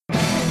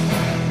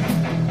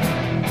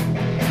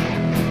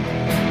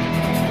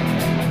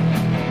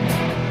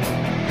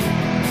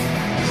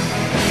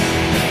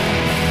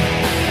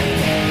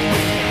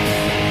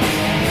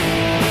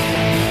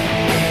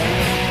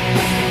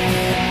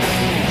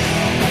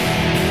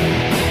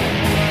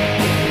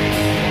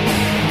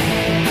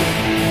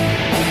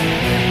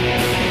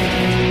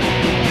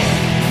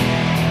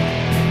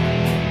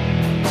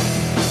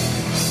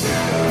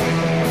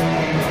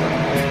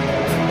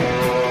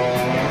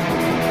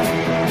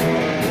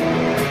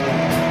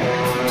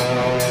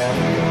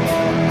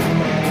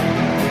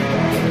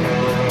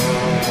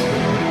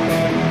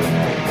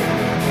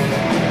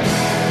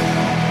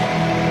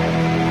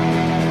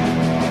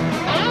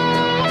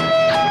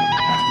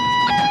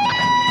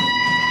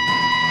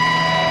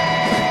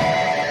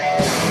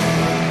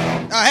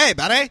Hey,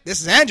 buddy,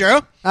 this is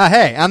Andrew.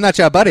 Hey, I'm not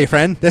your buddy,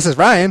 friend. This is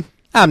Ryan.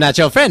 I'm not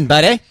your friend,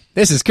 buddy.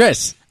 This is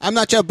Chris. I'm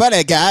not your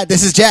buddy, guy.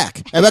 This is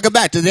Jack. And welcome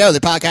back to the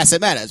only podcast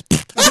that matters.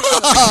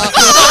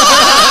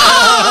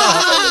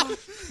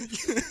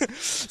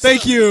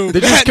 Thank you.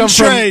 They just come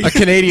from a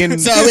Canadian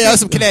So we have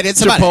some Canadian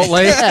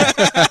Chipotle.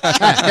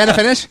 Can I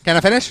finish? Can I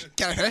finish?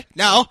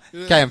 No.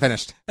 Okay, I'm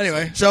finished.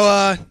 Anyway,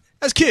 so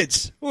as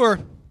kids or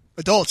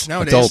adults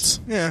nowadays. Adults.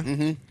 Yeah.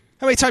 Mm-hmm.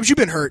 How many times you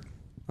been hurt?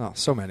 Oh,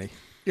 so many.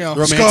 You know,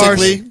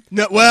 romantically? Scars.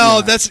 No,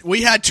 well,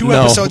 we had two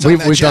episodes on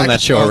that. We've done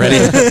that show already.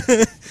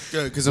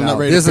 Good, because I'm not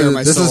ready to bare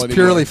my This soul is anymore.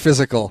 purely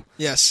physical.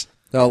 Yes.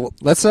 So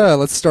let's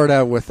start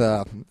out with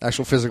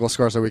actual physical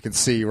scars that we can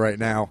see right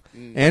now.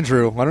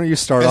 Andrew, why don't you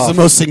start That's off?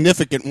 the most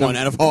significant one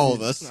out of all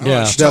of us.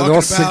 Yeah. The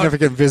most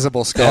significant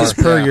visible scar. As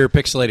per your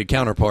pixelated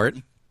counterpart.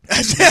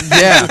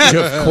 Yeah. You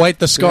have quite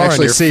the You scar can on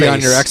actually your see face.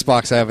 on your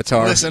Xbox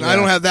avatar. Listen, I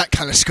don't have that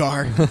kind of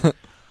scar.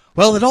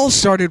 Well, it all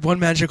started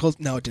one magical...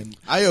 No, it didn't.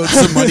 I owed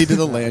some money to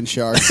the land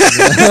shark.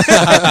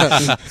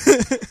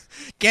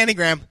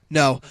 Gannigram.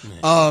 No.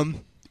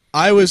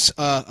 I was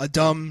a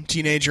dumb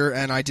teenager,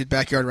 and I did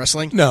backyard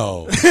wrestling.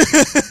 No.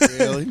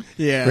 Really?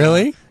 Yeah.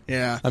 Really?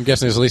 Yeah. I'm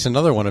guessing there's at least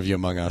another one of you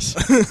among us.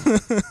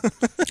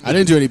 I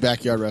didn't do any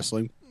backyard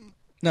wrestling.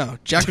 No,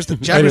 Jack was the... I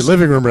Jack did was,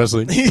 living room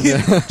wrestling.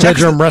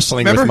 Bedroom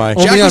wrestling remember? with my...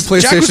 Only Jack on was the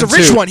PlayStation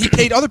rich 2. one. He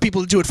paid other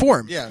people to do it for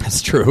him. Yeah.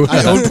 That's true.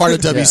 I owned part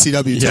of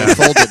WCW until it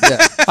folded.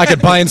 Yeah. I could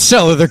buy and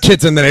sell other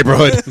kids in the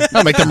neighborhood.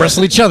 I'll make them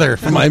wrestle each other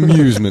for my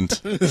amusement.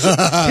 Hit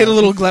a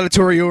little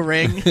gladiatorio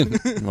ring.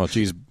 Well,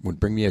 geez, would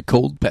bring me a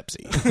cold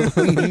Pepsi.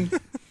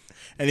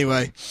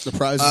 Anyway. The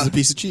prize was a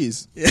piece of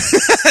cheese.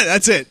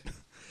 That's it.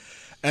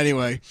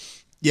 Anyway.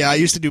 Yeah, I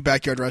used to do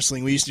backyard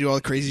wrestling. We used to do all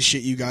the crazy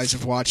shit you guys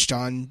have watched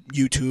on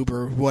YouTube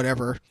or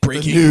whatever.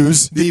 Breaking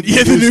news. The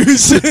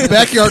news.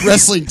 Backyard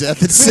wrestling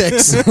death at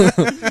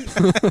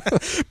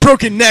 6.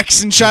 Broken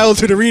necks in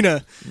childhood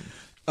arena.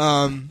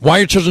 Why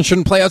your children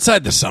shouldn't play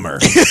outside this summer.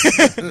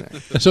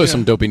 There's always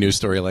some dopey news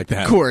story like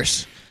that. Of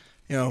course.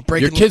 You know,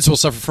 breaking Your kids will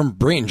suffer from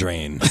brain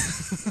drain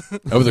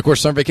over the course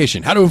of summer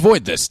vacation. How to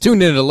avoid this?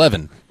 Tune in at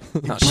 11.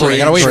 Oh, so you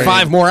gotta wait drain.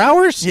 5 more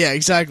hours? Yeah,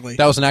 exactly.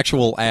 That was an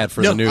actual ad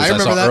for No, the news I I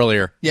remember saw that.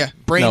 earlier. Yeah,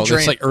 brain no, drain.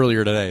 it's like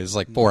earlier today. It's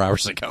like 4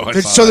 hours ago. I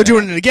saw So they're that.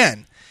 doing it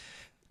again.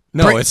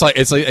 No, brain-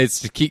 it's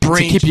to keep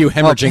brain- you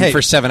hemorrhaging hey,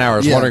 for 7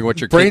 hours, yeah, wondering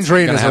what your brain kid's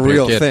drain gonna is a happen to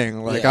your real kid.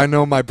 thing. Like Yeah. I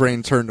know my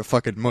brain turned to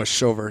fucking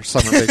mush over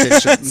summer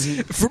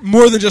vacations. For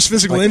more than just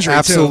physical Like, injury,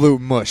 absolute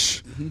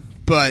mush. too.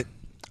 But,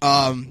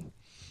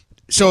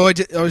 so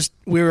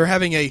we were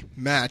having a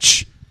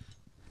match.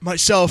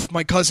 Myself,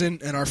 my cousin,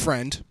 and our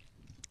friend.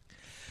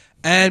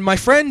 And my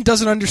friend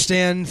doesn't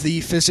understand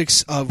the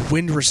physics of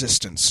wind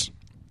resistance.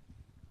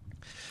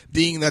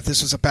 Being that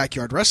this was a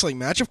backyard wrestling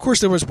match, of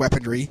course there was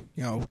weaponry,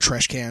 you know,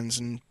 trash cans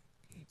and...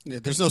 Yeah,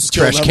 there's no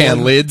skill Trash level can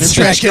in- lids. in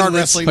Trash can backyard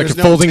lids. wrestling. Like There's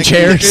folding no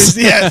technique. chairs.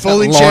 Yeah,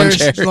 folding Lawn chairs,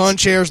 chairs. lawn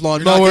chairs, lawn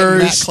You're not getting Matt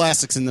mowers.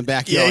 Classics in the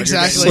backyard. Yeah, You're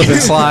exactly. getting- Slip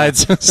and slides.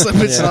 Slip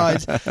and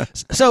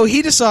slides. So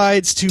he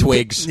decides to...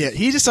 Twigs. Yeah,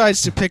 he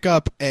decides to pick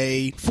up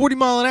a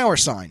 40-mile-an-hour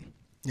sign,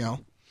 you know,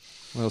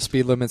 Little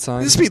speed limit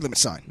sign. the speed limit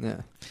sign.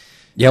 Yeah.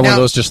 Yeah, one Now- of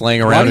those just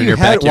laying Why, around do in you your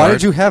have, backyard. why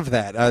did you have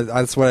that?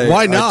 That's what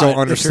Why I not? don't If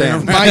you're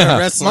understand. backyard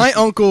wrestling. My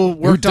uncle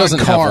worked on doesn't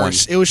have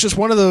cars. one? It was just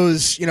one of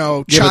those, you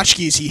know, Yeah, but-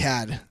 tchotchkes he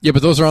had. Yeah,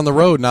 but those are on the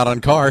road, not on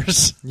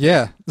cars.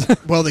 Yeah.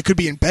 Well, they could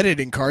be embedded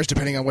in cars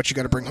depending on what you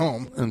got to bring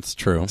home. That's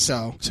true.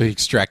 So he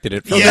extracted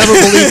it from Yeah. Never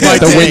believe my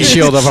the day.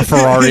 windshield of a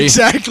Ferrari.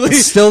 exactly.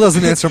 Still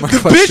doesn't answer my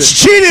question.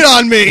 Bitch cheated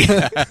on me.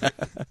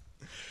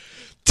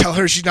 Tell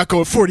her she's not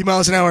going 40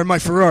 miles an hour in my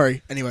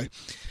Ferrari. Anyway,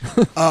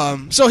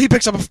 so he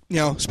picks up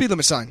a speed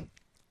limit sign.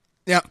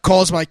 Yeah,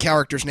 calls my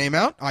character's name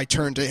out. I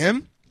turn to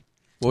him.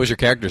 What was your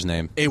character's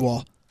name?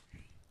 AWOL.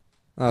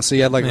 So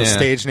you had like the Yeah.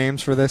 stage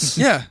names for this?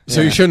 Yeah.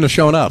 So you shouldn't have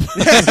shown up.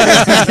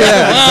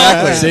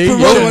 Yeah, exactly. See?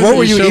 What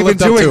were you should've even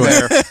lived up doing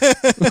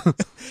to it.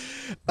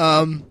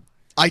 there?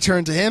 I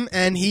turn to him,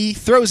 and he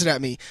throws it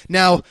at me.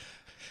 Now,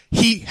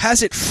 he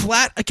has it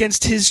flat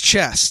against his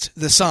chest,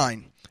 the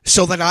sign,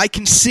 so that I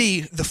can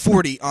see the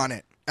 40 on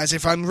it, as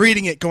if I'm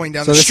reading it going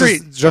down So the this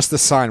street. is just the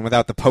sign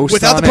without the post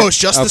Without on the it? post,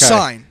 just the Okay.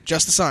 sign.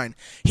 Just the sign.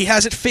 He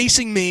has it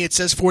facing me. It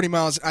says 40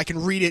 miles. I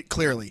can read it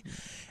clearly.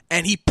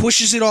 And he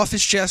pushes it off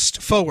his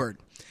chest forward.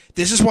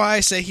 This is why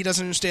I say he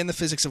doesn't understand the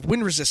physics of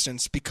wind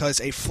resistance,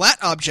 because a flat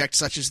object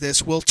such as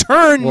this will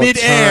turn Will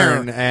midair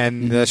turn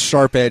and the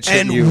sharp edge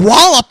hit and you.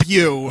 wallop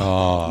you.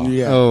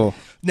 Yeah. Oh.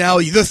 Now,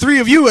 the three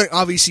of you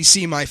obviously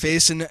see my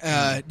face, and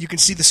you can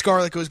see the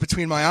scar that goes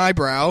between my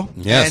eyebrow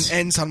Yes. and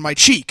ends on my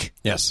cheek.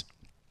 Yes.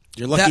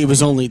 You're lucky That- it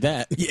was only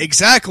that. Yeah,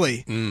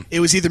 exactly.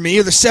 It was either me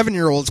or the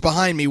 7-year-olds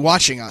behind me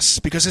watching us,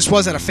 because this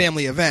was at a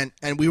family event,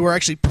 and we were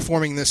actually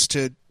performing this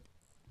to,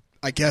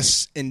 I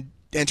guess,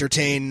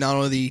 entertain not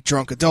only the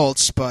drunk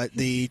adults, but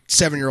the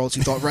 7-year-olds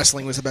who thought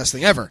wrestling was the best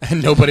thing ever.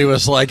 And nobody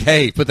was like,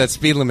 hey, put that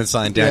speed limit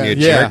sign down, you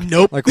Yeah. jerk.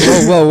 Nope. Like,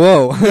 whoa,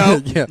 whoa, whoa.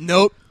 Nope. Yeah.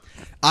 Nope.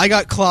 I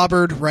got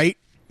clobbered right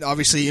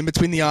obviously in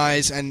between the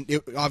eyes, and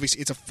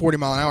obviously it's a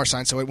 40-mile-an-hour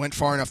sign, so it went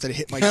far enough that it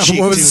hit my cheek.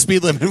 What was too. the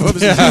speed limit? What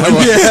was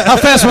How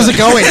fast was it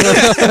going?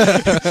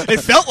 It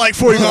felt like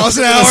 40 miles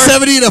an hour.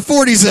 70 in a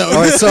 40 zone.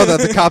 Oh, I saw that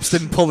the cops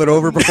didn't pull it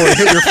over before it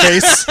hit your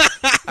face.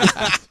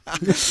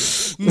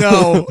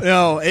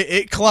 No,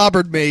 it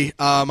clobbered me.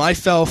 I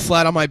fell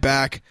flat on my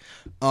back,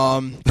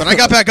 but I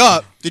got back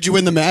up. Did you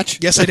win the match?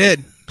 Yes, I did.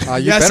 You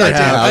Yes, better I did.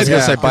 have. I was going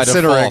to say by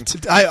considering.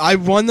 default. I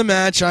won the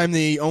match. I'm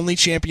the only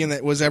champion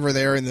that was ever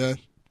there in the.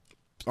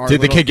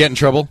 Did the kid get in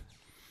trouble?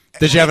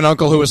 Did you have an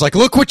uncle who was like,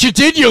 "Look what you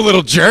did, you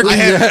little jerk"? I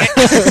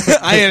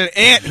had an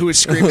aunt who was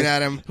screaming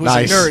at him, who was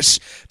Nice. a nurse,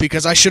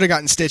 because I should have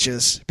gotten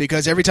stitches.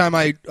 Because every time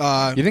I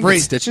You didn't get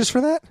stitches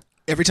for that?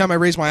 every time I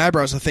raised my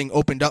eyebrows, the thing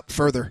opened up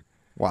further.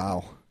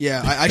 Wow.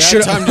 Yeah, I Bad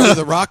should time to do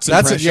the Rock's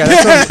That's impression.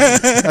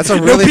 that's a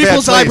no really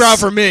people's bad place. eyebrow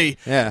for me.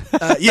 Yeah.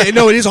 Yeah,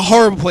 no, it is a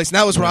horrible place, and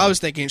that was what I was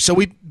thinking. So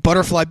we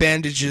butterfly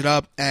bandaged it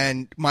up,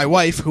 and my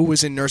wife, who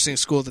was in nursing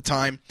school at the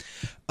time,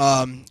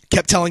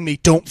 kept telling me,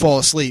 "Don't fall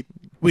asleep.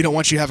 We don't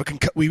want you to have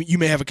you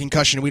may have a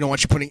concussion. We don't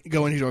want you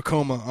going into a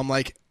coma." I'm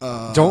like,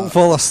 Don't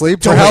fall asleep.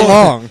 For don't how fall-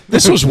 long?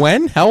 This was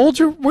when? How old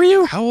were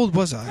you? how old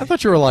was I I?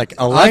 thought you were like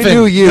I 11.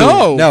 knew you.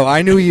 No.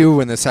 I knew you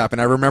when this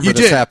happened. I remember You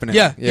this did. happening.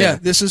 Yeah.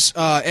 This is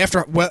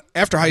after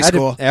high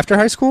school. After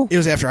high school? It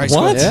was after high What?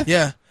 school. Yeah?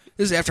 Yeah.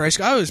 This is after high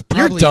school. I was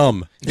You're probably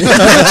dumb.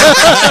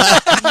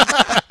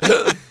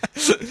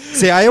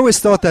 See, I always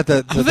thought that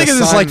the I'm thinking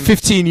this sign, like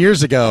 15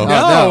 years ago.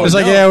 No, it was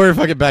like, no. yeah, we were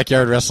fucking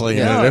backyard wrestling.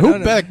 Yeah. Who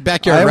No.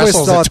 backyard I always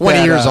wrestles thought at 20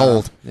 that, years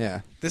old?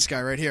 Yeah. this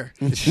guy right here.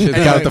 The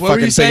guy with the what were fucking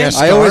you big saying? ass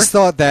I scar? always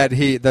thought that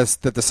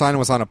that the sign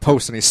was on a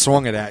post and he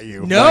swung it at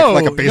you. No,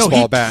 like a baseball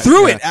no, he bat.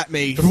 threw Yeah. it at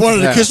me. If you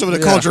wanted Yeah. to kiss him, I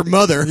would have Yeah. called your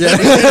mother.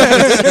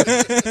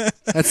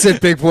 That's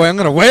it, big boy. I'm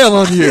gonna wail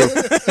on you.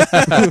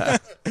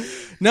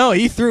 No,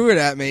 he threw it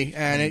at me,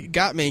 and it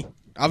got me.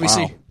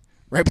 Obviously, Wow.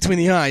 right between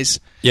the eyes.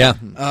 Yeah.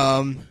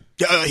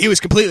 He was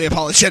completely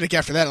apologetic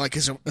after that, like,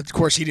 'cause of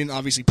course he didn't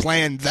obviously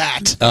plan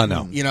that. Oh,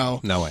 no. You know.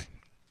 No way.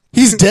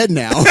 He's dead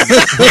now.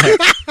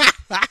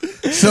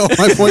 So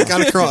my point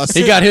got across.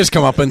 He got his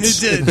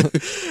comeuppance. He did.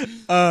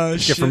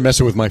 Get Shit. for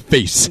messing with my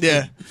face.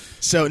 Yeah.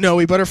 So no,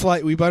 we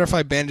butterfly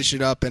bandaged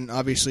it up, and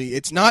obviously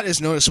it's not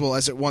as noticeable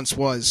as it once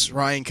was.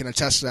 Ryan can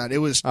attest to that. It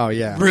was Oh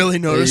yeah, really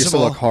It used to noticeable.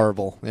 look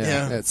horrible.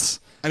 Yeah, Yeah. it's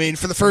I mean,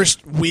 for the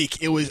first week,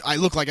 I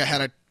looked like I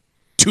had a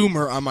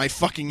tumor on my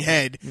fucking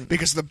head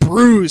because of the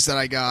bruise that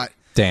I got.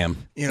 Damn.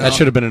 You know. That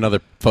should have been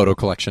another photo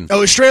collection. Oh, it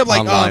was straight up like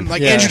Online.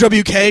 like Yeah. Andrew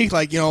WK,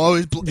 like, you know,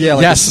 always. yeah,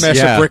 like Yes, a smash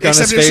yeah. a brick on his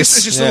Except it's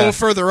face. just Yeah. a little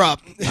further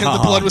up. The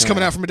blood was coming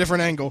yeah. out from a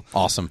different angle.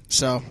 Awesome.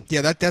 So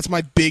yeah, that's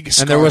my big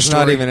scar And there was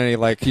not story. even any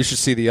like you should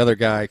see the other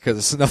guy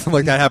because nothing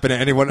like that happened to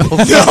anyone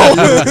else.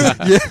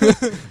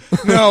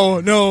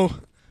 No.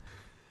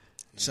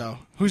 So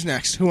who's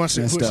next? Who wants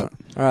to? Messed Who's up.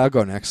 All right, I'll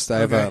go next.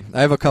 I Okay.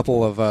 have a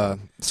couple of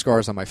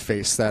scars on my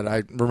face that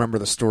I remember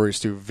the stories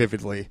to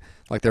vividly,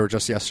 like they were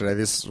just yesterday.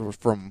 This was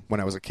from when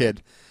I was a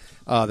kid.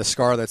 The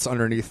scar that's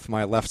underneath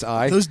my left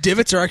eye. Those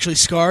divots are actually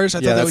scars. I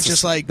thought that that's was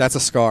just like. that's a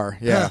scar.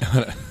 Yeah.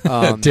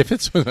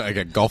 Divots with like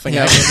a golfing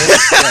Yeah,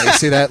 axe. yeah, you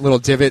see that little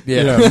divot?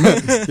 Yeah.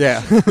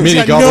 Yeah. He's Mini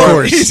got golf no-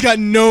 course. He's got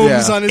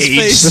gnomes Yeah. on his Age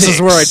face. This is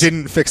where I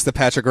didn't fix the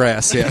patch of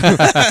grass. Yeah.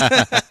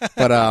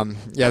 But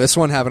yeah, this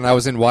one happened. I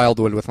was in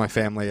Wildwood with my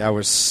family. I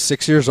was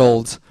 6 years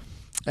old,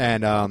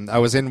 and I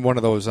was in one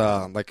of those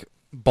like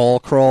ball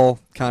crawl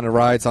kind of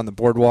rides on the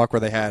boardwalk where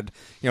they had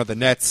the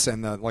nets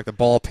and the like the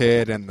ball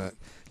pit and the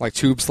like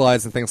tube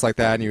slides and things like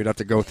that, and you would have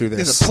to go through this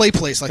There's a play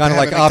place like kind of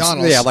they like have at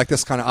McDonald's. yeah, like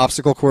this kind of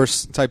obstacle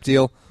course type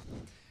deal.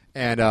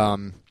 And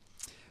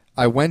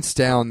I went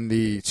down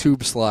the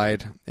tube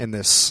slide in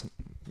this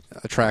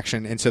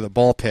attraction into the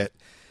ball pit,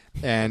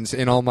 and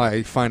in all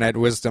my finite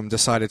wisdom,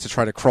 decided to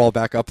try to crawl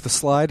back up the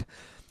slide.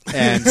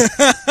 And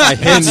I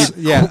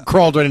hit,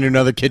 Crawled right into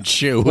another kid's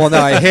shoe. Well, no,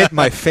 I hit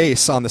my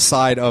face on the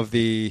side of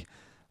the.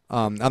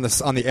 On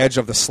the edge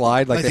of the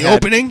slide, Like they the had-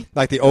 opening?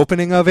 like the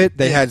opening of it.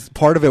 They had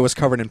part of it was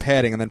covered in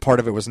padding, and then part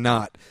of it was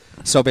not.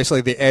 So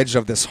basically, the edge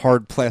of this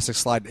hard plastic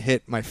slide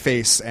hit my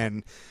face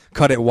and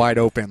cut it wide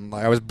open.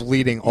 Like I was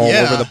bleeding all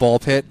Yeah. over the ball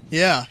pit,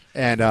 Yeah.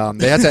 and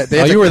they had to. They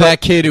had Oh, to you were cut-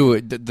 that kid who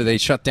they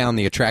shut down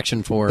the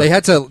attraction for. They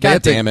had to. They God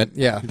had to- damn it!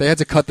 Yeah, they had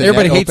to cut the.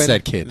 Everybody net hates open.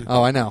 that kid.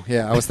 Oh, I know.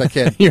 Yeah, I was that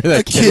kid. You're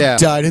that The kid. kid Yeah.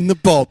 died in the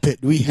ball pit.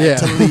 We had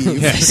to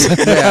leave.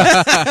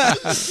 Yeah.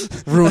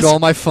 Ruined all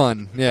my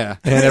fun. Yeah,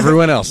 And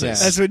everyone else Yeah.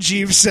 is. That's what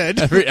Jeeves said.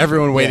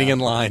 Everyone waiting in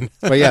line.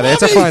 but yeah, they had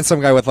to find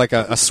some guy with like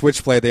a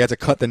switchblade. They had to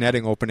cut the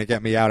netting open to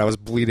get me out. I was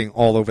bleeding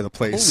all over the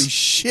place. Holy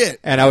shit.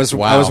 And I was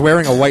Wow.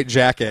 wearing a white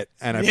jacket,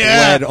 and I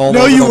Yeah. bled all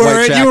no, over you the white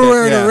weren't. jacket. You were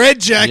wearing Yeah. a red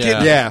jacket.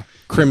 Yeah. Yeah.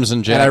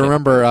 Crimson jacket. And I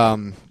remember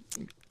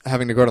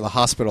having to go to the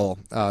hospital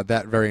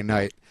that very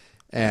night.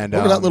 And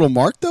Remember that little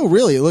mark though?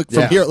 Really? It looked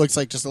from Yeah. here. It looks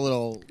like just a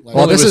little. Like,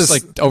 Well, this it was is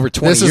like over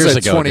 20 this years is a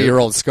ago,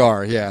 20-year-old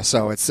scar. Yeah,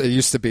 so it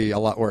used to be a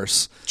lot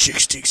worse.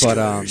 Chicks dig But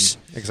scars.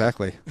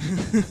 exactly.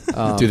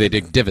 Do they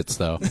dig divots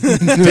though?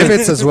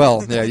 Divots as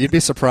well. Yeah, you'd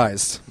be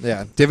surprised.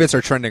 Yeah, divots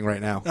are trending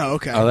right now. Oh,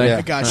 okay. Are they?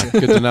 I got you.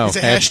 Good to know. It's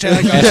a hashtag.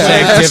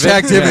 Hashtag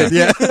divot. Hashtag divot.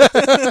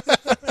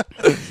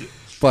 Yeah.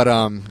 But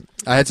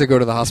I had to go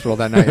to the hospital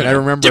that night, and I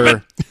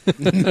remember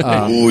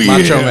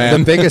Macho Man.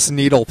 the biggest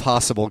needle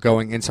possible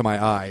going into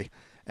my eye.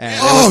 And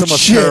it was the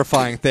most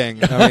terrifying thing.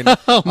 I mean,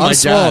 I'm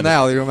small God.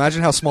 now. You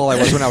imagine how small I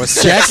was when I was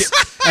 6.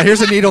 And here's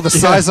a needle the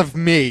size of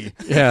me.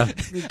 Yeah.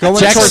 Going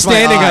Jack's towards my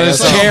standing eye. on his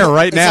chair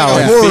right now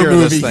like a in horror fear of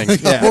this movie. thing. Like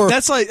a Yeah. horror-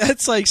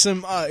 That's like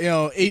some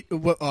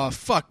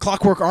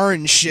Clockwork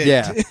Orange shit.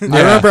 Yeah. I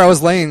remember I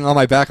was laying on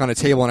my back on a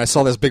table, and I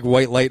saw this big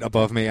white light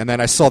above me, and then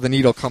I saw the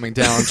needle coming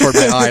down toward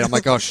my eye, and I'm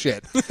like, oh,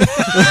 shit.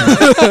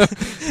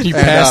 You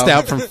passed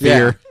out from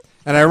fear. Yeah.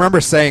 And I remember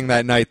saying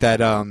that night that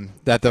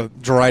that the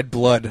dried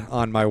blood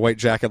on my white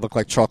jacket looked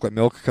like chocolate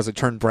milk because it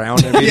turned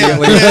brown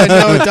immediately.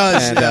 No, it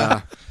does. And,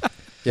 yeah,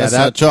 That's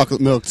that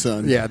chocolate milk,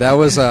 son. yeah, that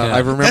was. I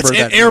remember That's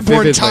that an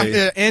airborne vividly.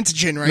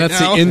 antigen right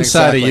That's now. the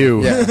inside of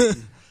you. Yeah,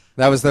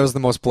 that was the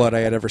most blood I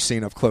had ever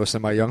seen up close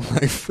in my young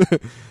life,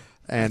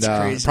 and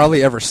That's crazy.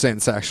 probably ever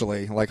since.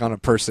 Actually, like on a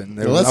person,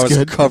 Well, that's I was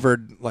good.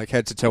 covered like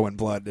head to toe in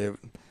blood. It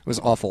was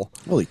awful,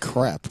 Holy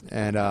crap.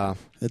 and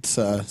It's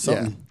something.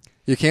 yeah.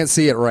 You can't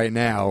see it right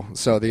now.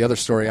 So the other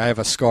story, I have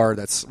a scar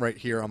that's right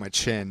here on my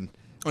chin.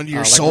 Under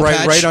your Like soul right,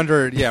 patch. right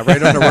under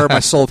where my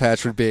soul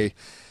patch would be.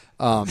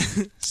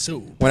 So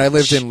When I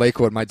lived in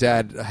Lakewood, my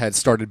dad had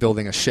started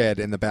building a shed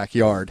in the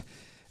backyard,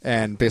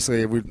 and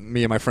basically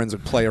me and my friends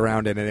would play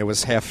around in it, and it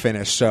was half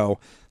finished. So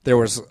there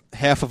was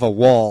half of a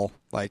wall,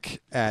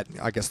 like at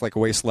I guess like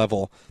waist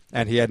level,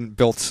 and he hadn't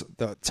built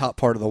the top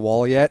part of the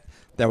wall yet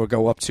that would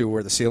go up to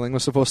where the ceiling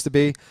was supposed to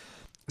be.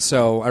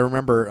 So I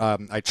remember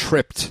I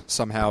tripped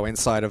somehow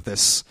inside of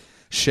this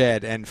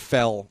shed and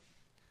fell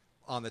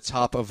on the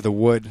top of the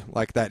wood,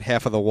 like that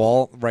half of the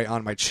wall, right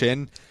on my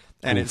chin.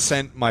 And it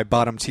sent my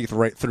bottom teeth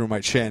right through my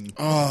chin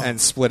and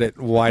split it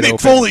wide Mick open.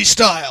 Foley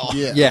style.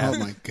 Yeah. Yeah. Oh,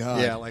 my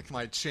God. Yeah, like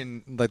my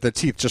chin, like the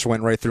teeth just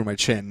went right through my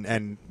chin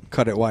and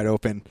cut it wide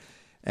open.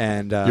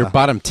 And Your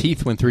bottom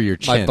teeth went through your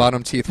chin. my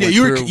bottom teeth Yeah, went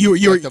you were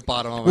through like, the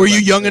bottom of my Were you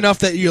left young cheek. enough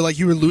that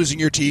you were losing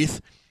your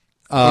teeth?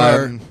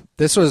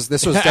 This was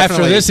After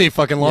definitely this, he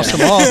fucking lost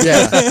them all.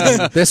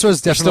 yeah. This was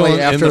still definitely in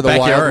after the the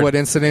backyard. Wildwood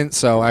incident.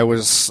 So I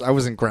was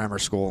in grammar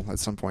school at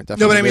some point. No,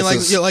 Definitely. but I mean,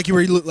 This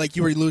is-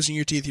 you were losing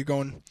your teeth. You're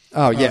going.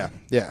 Oh yeah.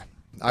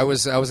 I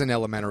was in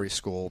elementary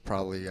school,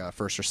 probably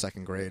first or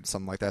second grade,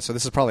 something like that. So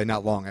this is probably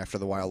not long after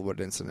the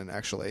Wildwood incident,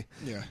 actually.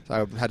 Yeah.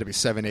 So I had to be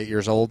 7, 8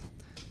 years old,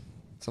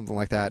 something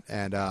like that.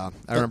 And I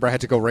remember I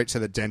had to go right to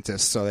the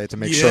dentist, so they had to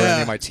make sure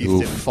any of my teeth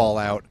didn't fall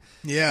out.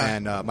 Yeah.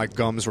 And my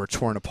gums were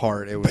torn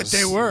apart. It was.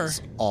 they were. It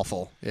was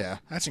awful. Yeah.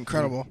 That's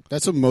incredible.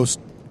 That's when most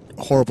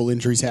horrible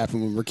injuries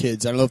happen when we're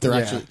kids. I don't know if they're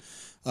actually.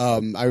 I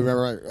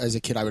remember as a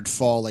kid I would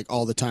fall like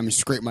all the time and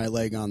scrape my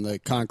leg on the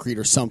concrete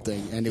or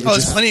something, and it would There's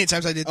just. plenty of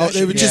times I did that. Oh, it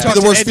shit. would We just talked be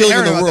the to worst Ed feeling in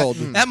DeHaren the about world.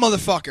 That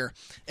motherfucker,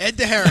 Ed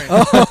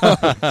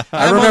DeHaren.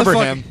 I remember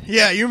Motherfucker- him.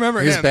 Yeah, you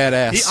remember He's him.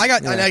 badass. I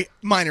got Yeah.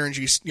 minor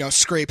injuries,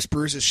 scrapes,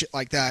 bruises, shit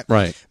like that.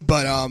 Right.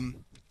 But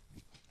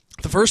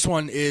the first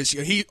one is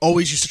he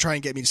always used to try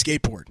and get me to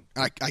skateboard.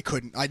 I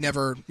couldn't. I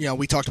never.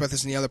 We talked about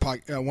this in the other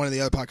one of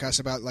the other podcasts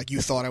about like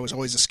you thought I was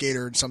always a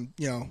skater in some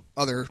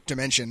other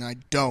dimension. I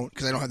don't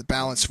because I don't have the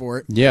balance for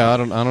it. Yeah, I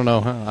don't know.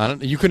 Huh?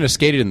 You couldn't have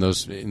skated in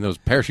those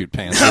parachute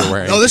pants you were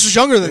wearing. No, this was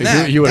younger than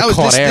that. You would That have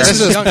was caught air. This This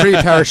was is young-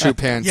 pre-parachute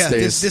pants Yeah,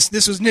 days.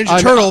 this was Ninja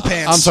Turtle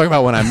pants. I'm talking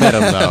about when I met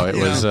him, though. It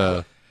Yeah.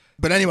 was.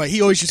 But anyway,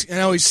 he always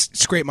I always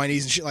scraped my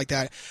knees and shit like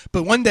that.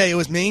 But one day it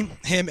was me,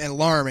 him, and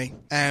Laramie,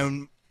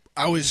 and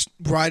I was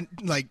riding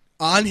like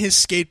on his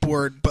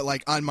skateboard, but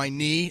like on my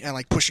knee and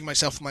like pushing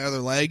myself with my other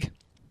leg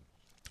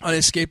on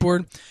his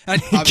skateboard.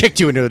 And He kicked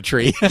you into a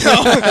tree. no,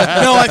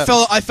 I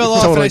fell off.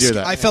 Totally and do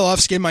that. I fell off,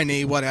 skinned my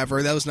knee,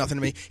 whatever. That was nothing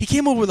to me. He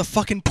came over with a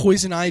fucking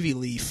poison ivy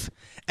leaf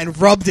and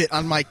rubbed it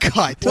on my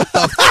cut. What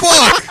the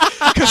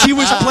fuck? Because he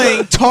was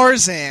playing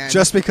Tarzan.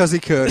 Just because he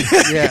could.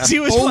 Yeah. 'Cause he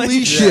was Holy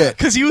playing, shit.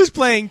 Because he was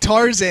playing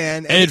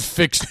Tarzan. And Ed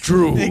fixed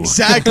Drew.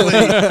 exactly.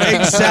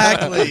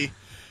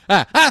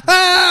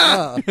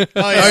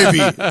 Ivy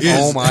is.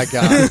 Oh my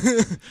god.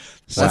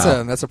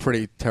 Wow. That's a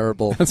pretty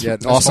terrible That's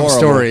awesome horrible.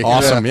 story.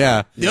 Awesome,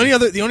 yeah. The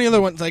only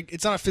other one, like,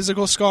 it's not a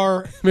physical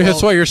scar. I mean,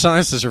 that's why your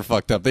sinuses are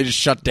fucked up. They just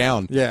shut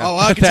down. Yeah. Oh,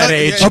 I At can that tell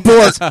you, age. yeah,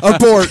 Abort.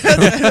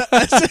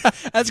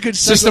 that's a good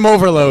System segue.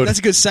 overload. That's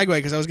a good segue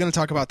because I was going to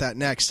talk about that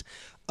next.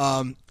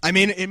 I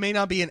mean, it may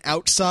not be an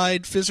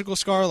outside physical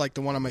scar like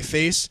the one on my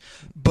face,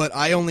 but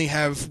I only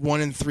have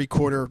 1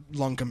 3/4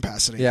 lung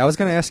capacity. Yeah, I was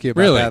going to ask you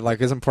about Really? that.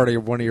 Like, isn't part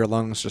of one of your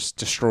lungs just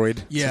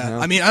destroyed? Yeah. somehow?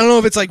 I mean, I don't know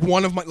if it's like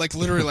one of my, like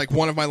literally like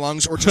one of my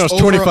lungs or I just was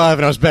over 25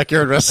 and I was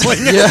backyard wrestling.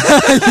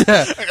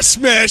 a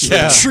smash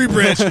Yeah. with a tree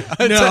branch.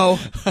 No.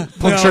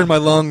 punctured my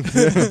lung.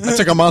 I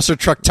took a monster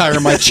truck tire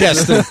in my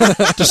chest and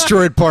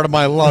destroyed part of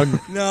my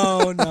lung.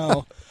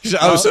 No.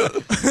 I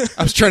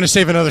was trying to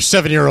save another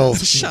 7-year-old.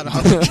 Shut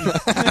up.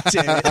 God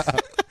damn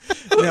it.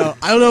 No,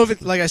 I don't know if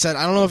it, like I said,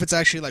 I don't know if it's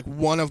actually like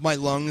one of my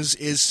lungs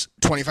is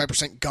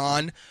 25%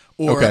 gone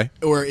or Okay.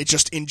 or it's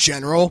just in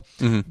general.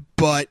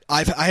 But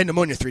I had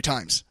pneumonia 3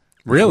 times.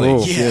 Really?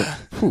 Whoa. Yeah.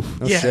 No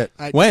yeah. shit.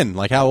 When?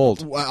 Like how old?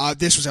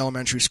 This was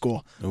elementary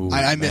school. Ooh,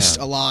 I missed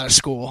man. a lot of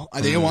school.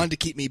 They wanted to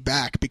keep me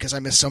back because I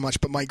missed so much,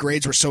 but my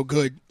grades were so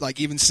good, like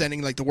even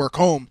sending like the work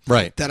home,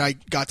 Right. that I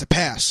got to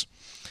pass.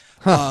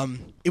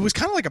 It was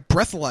kind of like a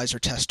breathalyzer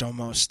test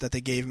almost that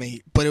they gave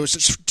me, but it was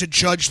just to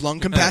judge lung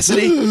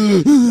capacity.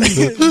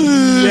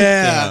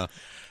 Yeah.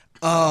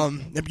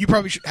 You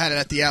probably had it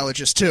at the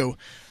allergist too.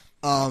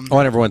 I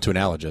never went to an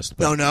allergist.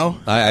 But No.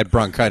 I had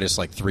bronchitis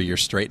like 3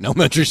 years straight in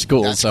elementary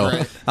school, That's so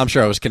great. I'm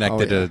sure I was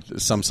connected to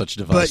some such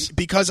device. But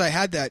because I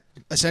had that,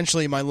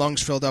 essentially my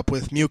lungs filled up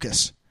with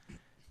mucus,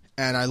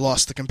 and I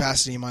lost the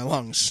capacity in my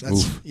lungs.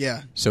 That's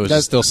yeah. So is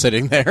it still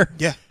sitting there?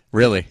 Yeah.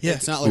 Really? Yeah.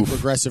 It's not like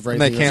progressive or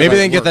And they anything. can't- Maybe they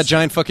That's didn't get that worse.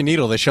 giant fucking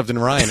needle they shoved in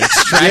Ryan and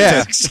extract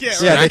Yeah. it. Yeah, Yeah,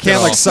 they Extract it can't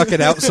all. like suck it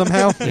out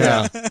somehow.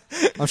 Yeah,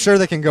 I'm sure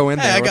they can go in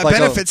there. Hey, I with, got like,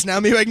 benefits now.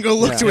 Maybe I can go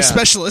look to a Yeah.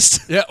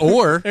 specialist. Yeah,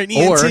 or An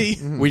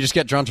ENT. we just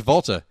get John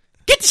Travolta.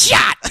 Get the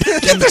shot!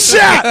 Get the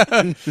shot!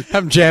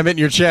 Have him jam it in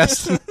your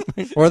chest.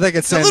 Or they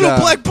could send little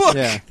black book.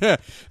 Yeah. Yeah.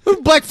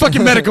 Black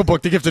fucking medical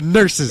book to give to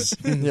nurses.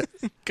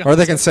 Or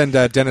they can send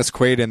Dennis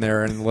Quaid in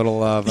there in a little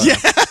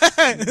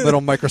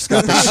little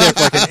microscopic ship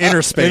like an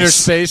inner space. Inner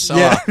Space.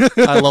 Yeah. Oh,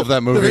 I love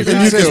that movie. The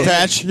mucus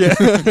patch. Yeah.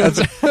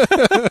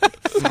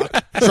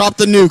 Drop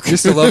the nuke.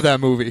 Used to love that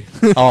movie.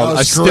 Oh, I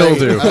was still great.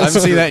 do. I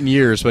haven't seen that in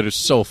years, but it's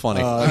so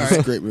funny. It's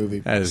a great movie.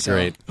 That is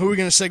great. Who are we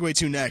going to segue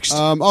to next?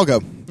 I'll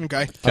go.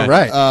 Okay. All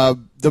right.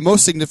 The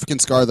most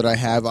significant scar that I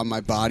have on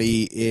my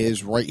body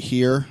is right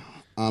here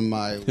on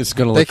my. It's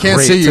going to They look can't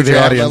great see you, to the Jack.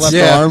 my audience. left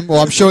Yeah. arm.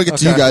 Well, I'm showing it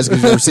to you guys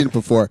because you've never seen it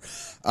before.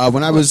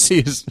 When I was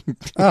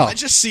I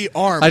just see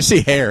arm. I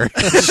see hair.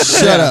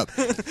 shut up.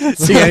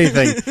 See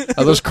anything.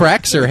 Are those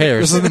cracks or This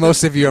hairs? is the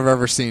most of you I've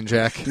ever seen,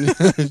 Jack.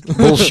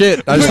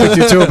 Bullshit. I just looked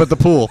you two up at the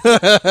pool.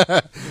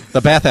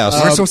 The bathhouse.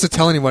 We're not supposed to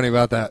tell anybody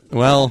about that.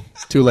 Well,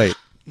 too late.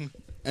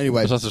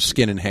 Anyway, There's lots of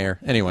skin and hair.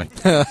 Anyway.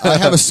 I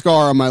have a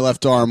scar on my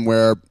left arm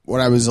where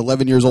when I was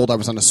 11 years old, I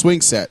was on a swing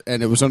set,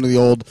 and it was under the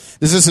old.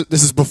 This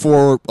is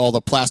before all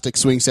the plastic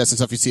swing sets and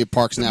stuff you see at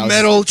parks now.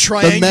 metal,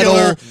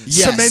 triangular,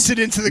 yes. cemented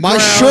into the my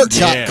ground. shirt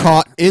got Yeah.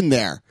 caught in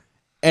there,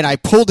 and I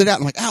pulled it out.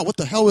 I'm like, "Ow, what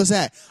the hell was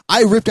that?"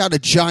 I ripped out a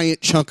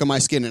giant chunk of my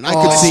skin, and I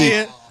could I see. see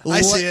it.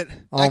 I see it. I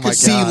Oh my could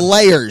see God.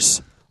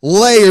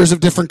 layers of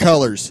different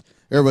colors.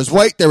 There was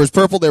white, there was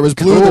purple, there was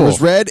blue, there Cool.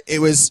 was red. It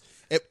was.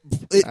 It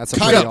That's a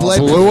kind of pretty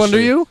bled. awesome Blue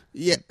under you?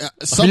 Yeah, Are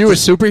something. you a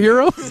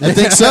superhero? I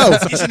think so.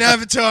 He's an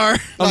avatar.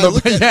 I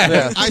looked at-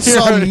 yeah. I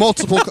saw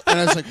multiple, and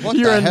I was like, "What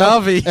You're the a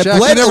hell?" Navi. It Jack, you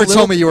bled never a little,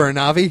 told me you were a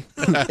Navi.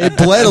 It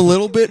bled a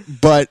little bit,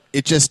 but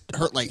it just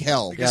hurt like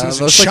hell. guess it was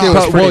it looks a like it shock.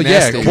 was pretty Well, yeah.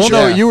 nasty. Well,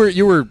 no, Yeah.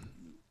 you were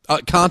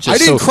conscious. I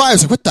didn't so, cry. I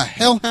was like, "What the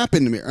hell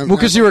happened to me?" Well,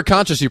 because you were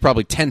conscious, you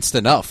probably tensed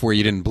enough where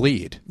you didn't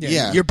bleed.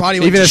 Yeah. Your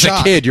body went Even to as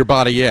shock. a kid, your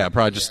body,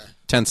 probably just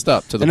tensed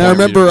up to the And point I where you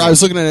remember didn't I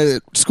was looking at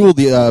it at school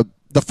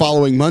the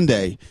following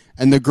Monday,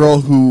 and the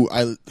girl who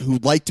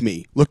liked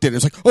me looked at it and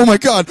was like, "Oh my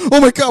god,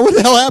 what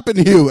the hell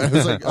happened to you?" And I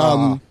was like,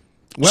 well,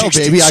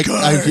 16 baby, I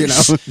scars. you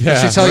know."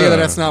 Yeah. Did she tell you that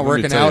it's not Let me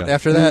working tell out you.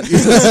 after that?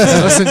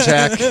 Listen,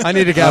 Jack. I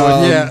need a guy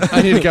with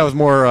I need a guy with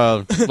more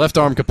left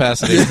arm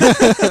capacity.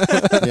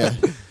 Yeah.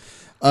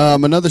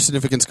 Another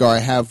significant scar I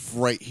have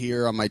right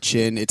here on my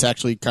chin. It's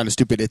actually kind of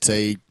stupid. It's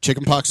a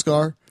chickenpox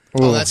scar.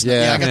 Oh, that's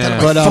yeah. I got that Yeah.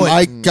 on my But foot.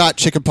 I got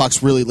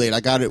chickenpox really late.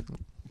 I got it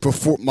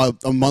before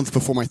a month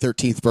before my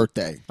 13th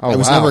birthday. Oh, I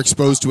was wow. never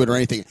exposed to it or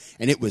anything,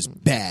 and it was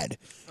bad.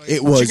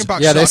 It was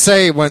Chickenpox Yeah, they sucks.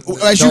 say when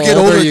as the you get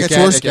older, it you gets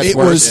get, worse. It, gets It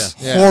worse. was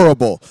Yeah.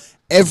 horrible.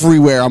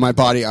 Everywhere on my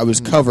body, I was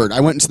covered.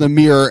 I went into the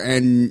mirror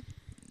and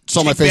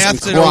saw my face and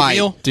bathed in cried.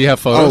 oatmeal? Do you have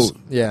photos? Oh,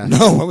 Yeah.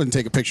 no, I wouldn't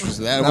take a pictures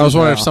of that. I was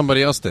wondering if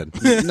somebody else did.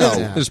 no.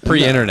 It was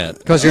pre-internet.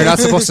 Because you're not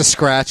supposed to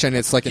scratch, and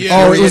it's like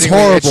Yeah. Oh, it was infuriatingly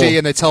horrible. itchy,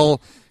 and they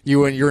tell you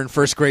when you're in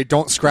first grade,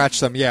 don't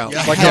scratch them. Yeah,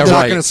 Yeah. like Yeah, I'm not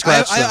right. going to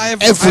scratch them. I have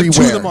two of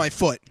Everywhere. them on my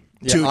foot.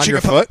 Yeah, Two on your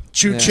chickenpox- foot?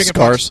 Two Yeah. chickenpox.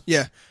 Scars?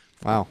 Yeah.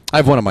 Wow. I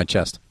have one on my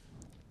chest.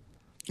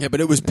 Yeah, but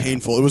it was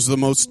painful. It was the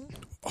most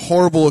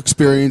horrible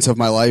experience of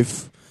my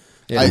life.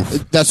 Yeah.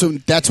 That's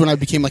when I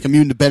became like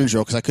immune to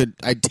Benadryl because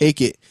I'd take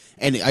it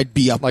and I'd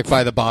be up Like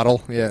by the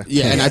bottle. Yeah.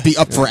 yeah, and I'd be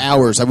up for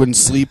hours. I wouldn't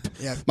sleep.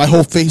 Yeah. My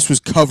whole face was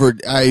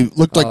covered. I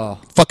looked like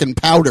fucking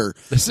powder.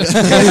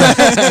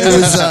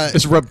 It was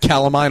Just rub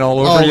calamine all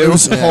over oh, you. it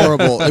was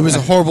horrible. It was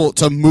horrible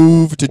to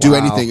move, to do Wow.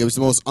 anything. It was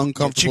the most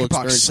uncomfortable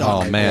chickenpox experience.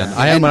 sucked. Oh man,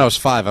 I had it when I was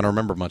 5. I don't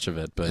remember much of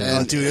it, but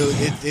Oh, dude,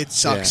 it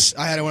sucks.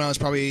 I had it when I was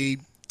probably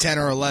 10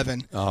 or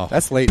 11. oh,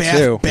 That's late Bath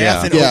too. in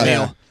Yeah.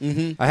 oatmeal.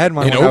 I had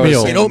mine In when I was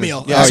oatmeal. in- In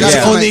oatmeal. Yeah, It was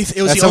yeah. the only, it was That's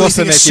the only supposed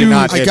to thing make you soothed-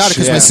 not I got it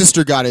because Yeah. my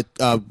sister got it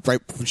right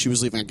when she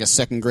was leaving, I guess,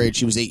 second grade.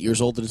 She was 8 years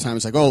old at the time.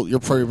 It's like, oh, you're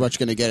pretty much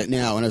going to get it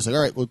now. And I was like,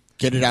 all right, well,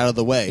 get it out of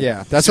the way.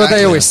 Yeah, that's what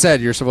they always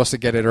said. You're supposed to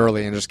get it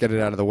early and just get it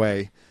out of the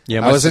way. Yeah,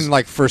 I my was in sis-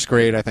 like first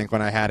grade, I think,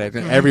 when I had it,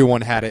 and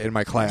everyone had it in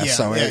my class. Yeah,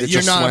 so yeah, it you're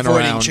just not went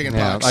avoiding around.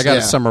 chickenpox. yeah. I got Yeah.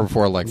 it summer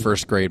before like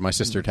first grade. My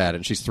sister had it,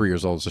 and she's 3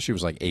 years old, so she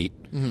was like 8,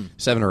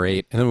 7 or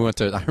 8. And then we went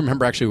to. I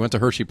remember actually we went to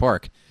Hershey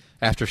Park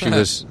after she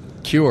was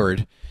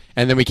cured.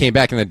 And then we came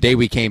back, and the day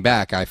we came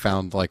back, I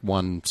found like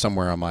one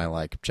somewhere on my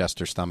like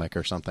chest or stomach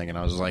or something, and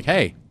I was like,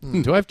 "Hey,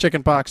 do I have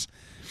chicken pox?"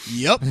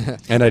 Yep.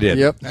 And I did.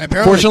 Yep. And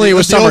apparently, Fortunately, it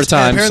was the old-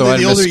 summertime, apparently so I the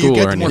didn't older miss you school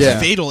get, or the more anything.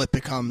 fatal it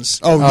becomes.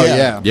 Oh,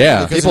 yeah.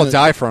 Yeah. People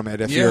die from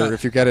it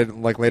if you get it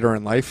like later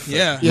in life.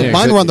 Yeah. Yeah,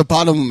 mine were on the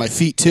bottom of my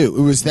feet too.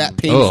 It was that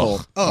painful.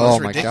 Ugh. Oh,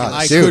 it's my ridiculous. god,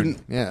 I dude.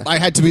 couldn't. Yeah. I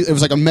had to be. It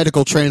was like a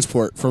medical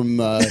transport from.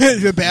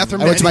 The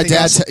bathroom. I went to my anything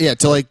dad's. else? Yeah,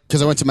 to like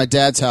because I went to my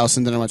dad's house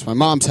and then I went to my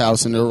mom's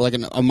house and they were like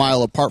a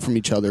mile apart from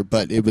each other,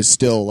 but it was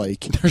still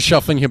like They're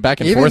shuffling you back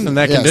and Even- forth in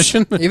that yes.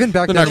 condition. Even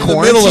back They're then, not in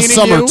the middle of quarantining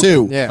summer you?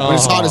 too. Yeah. when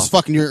it's hot Oh. as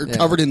fuck and you're Yeah.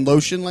 covered in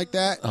lotion like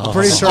that. I'm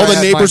pretty sure all I the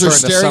had neighbors mine are during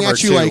the staring summer,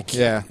 at you too. like.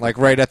 yeah, like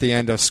right at the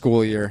end of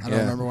school year. I don't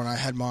remember when I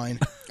had mine.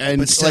 And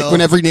But it's still. like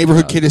when every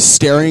neighborhood kid is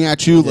staring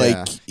at you, Yeah.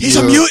 like He's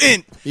a you're-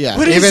 mutant. Yeah.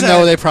 What is Even that?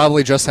 though they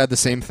probably just had the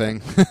same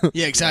thing.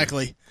 Yeah,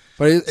 exactly.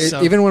 But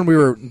So- even when we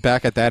were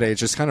back at that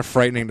age, it's kind of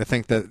frightening to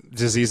think that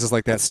diseases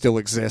like that still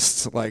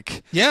exist.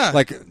 Like, Yeah.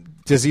 like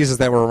diseases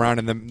that were around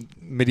in the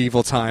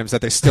medieval times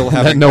that they still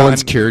That haven't no gotten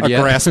one's cured a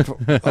yet. grasp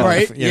of,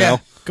 Right? you Yeah.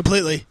 know?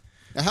 Completely.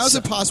 Now, how is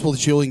it possible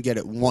that you only get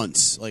it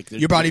once? Like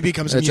Your body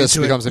becomes It immune just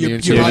to becomes it.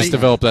 immune to You it. Your just body,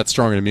 develop that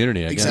strong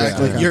immunity, I guess.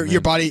 exactly. Yeah.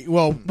 Your body.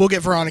 Well, we'll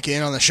get Veronica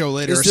in on the show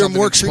later. or Is there something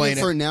more to explain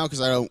treatment for it. it now?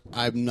 Because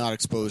I'm not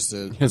exposed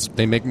to.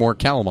 They make more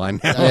calamine.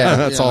 Yeah.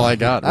 That's all I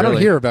got. I don't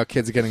really. hear about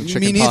kids getting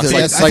chicken neither. pox Yeah,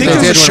 like, I like think they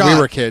there's did a when shot. we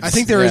were kids. I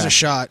think there is Yeah. a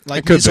shot, like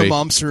It could measles, be.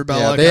 mumps, rubella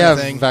Yeah, kind they have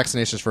of thing.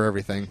 vaccinations for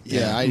everything.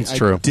 Yeah, It's I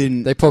true.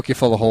 didn't. They poke you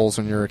full of holes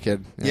when you're a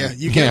kid. Yeah,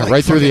 you Yeah, get like,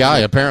 right through the fucking- eye.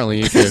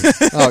 Apparently, you could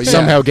Oh, yeah.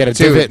 somehow get a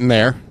Dude. divot in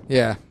there.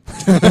 Yeah.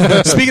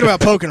 Speaking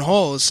about poking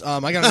holes, I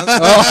got another.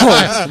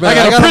 Oh, man, I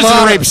got a prison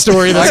lot of- rape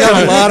story. That's I got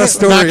gonna a lot of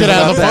stories knock it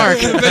out of the about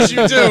park. I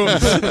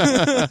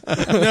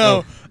bet you do.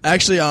 No,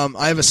 actually,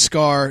 I have a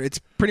scar. It's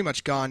pretty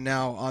much gone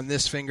now on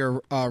this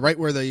finger, right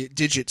where the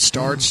digit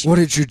starts. What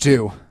did you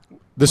do?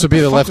 This would be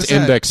the fuck left was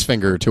that? index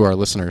finger to our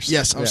listeners.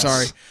 Yes, I'm Yes.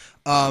 sorry.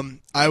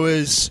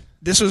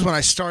 This was when I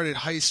started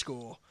high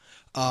school.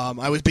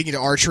 I was big into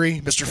archery,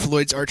 Mr.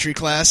 Floyd's archery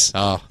class.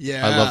 Oh,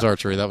 Yeah. I loved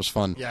archery. That was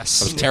fun.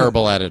 Yes. I was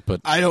terrible at it,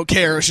 but I don't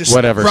care. It was just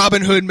Whatever.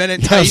 Robin Hood men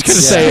in I was tights. going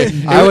to say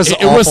I was it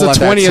was the awful at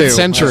that, 20th too. I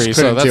century, just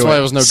so couldn't that's do why it.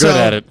 I was no So- good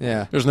at it.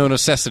 Yeah. There's no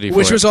necessity for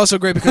Which it. was also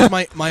great because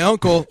my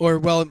uncle, or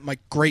well, my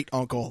great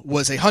uncle,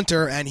 was a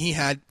hunter, and he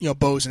had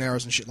bows and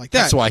arrows and shit like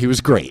that. That's why he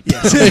was great.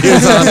 Yes. He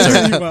was a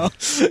hunter. Well,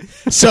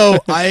 so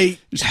I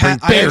bring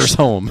bears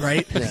home.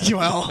 right?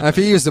 Well, If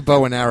you used a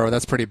bow and arrow,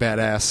 that's pretty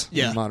badass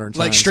yeah, in modern times.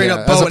 like straight yeah. up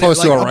As bow and opposed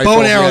like to a rifle,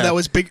 bow and arrow yeah. that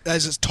was big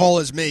as tall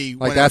as me.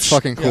 Like when that's it was,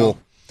 fucking cool.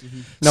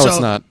 No, So- it's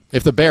not.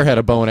 If the bear had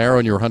a bow and arrow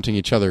and you were hunting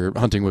each other,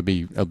 hunting would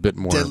be a bit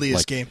more Deadliest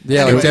like, game.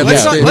 Yeah, Anyway, like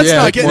deadliest let's game. not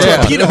Yeah, get more into a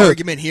fun. PETA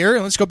argument here.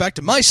 Let's go back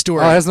to my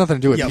story. Oh, it has nothing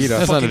to do with Yeah, PETA.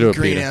 Has nothing to do with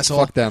green PETA. asshole.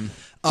 Fuck them.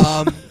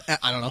 I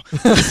don't know.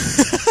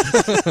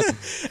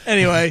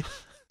 Anyway,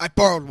 I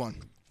borrowed one,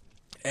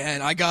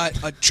 and I got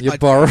You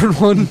borrowed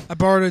one? I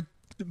borrowed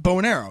a bow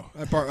and arrow.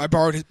 I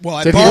borrowed it. Well,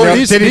 I Did borrowed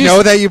he, it. did he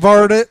know that you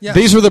borrowed it? Yeah.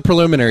 These were the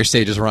preliminary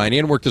stages, Ryan. He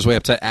hadn't worked his way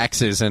up to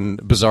axes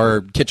and bizarre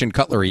kitchen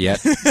cutlery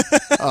yet.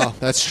 Oh,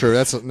 that's true.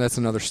 That's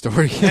another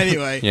story.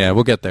 Anyway, Yeah,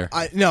 we'll get there.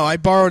 I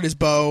borrowed his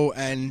bow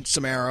and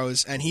some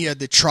arrows, and he had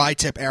the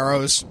tri-tip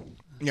arrows.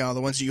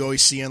 The ones that you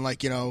always see in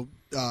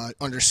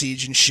Under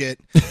Siege and shit.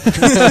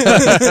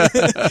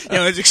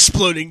 It's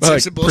exploding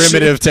tips of bullshit.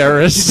 primitive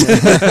terrorists,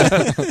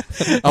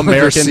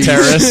 American Siege.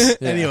 terrorists.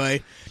 Yeah.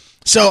 Anyway,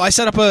 so I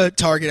set up a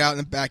target out in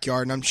the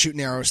backyard, and I'm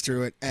shooting arrows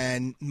through it.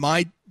 And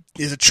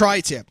is a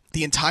tri-tip.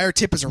 The entire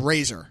tip is a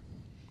razor.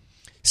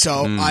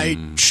 So I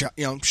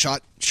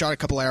shot a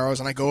couple arrows,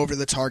 and I go over to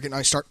the target, and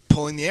I start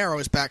pulling the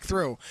arrows back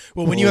through.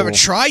 Well, when you have a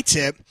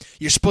tri-tip,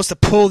 you're supposed to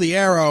pull the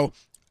arrow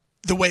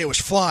the way it was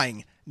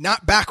flying,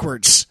 not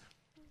backwards,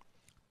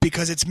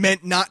 because it's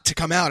meant not to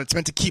come out. It's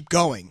meant to keep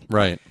going.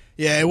 Right.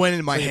 Yeah, it went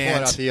into my You pull it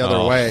hand. out the other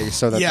Oh. way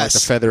so that like, Yes. the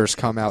feathers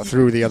come out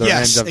through the other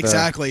Yes, end of the...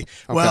 exactly.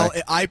 Okay. Well,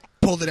 I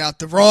pulled it out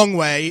the wrong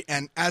way,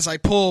 and as I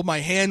pull, my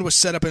hand was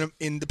set up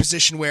in the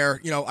position where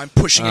I'm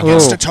pushing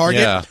against a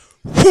target. Yeah.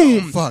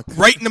 Boom! Fuck.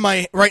 Right into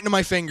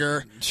my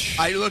finger.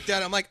 I looked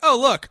at it. I'm like, oh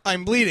look,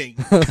 I'm bleeding.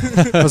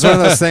 It was one of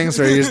those things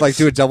where you just like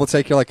do a double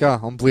take. You're like, oh,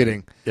 I'm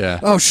bleeding. Yeah.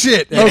 Oh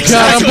shit! Oh, God,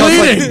 exactly. I'm It's,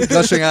 bleeding. like,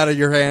 gushing out of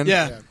your hand.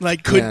 Yeah,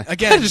 like couldn't Yeah. I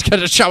again. just got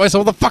to shot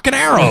myself with a fucking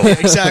arrow.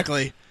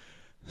 Exactly.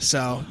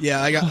 So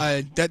yeah,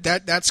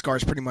 that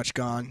scar's pretty much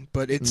gone,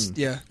 but it's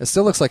yeah, It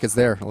still looks like it's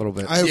there a little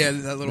bit. I- yeah,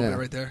 that little Yeah. bit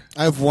right there.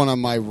 I have one on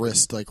my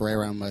wrist, like right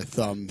around my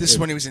thumb. This is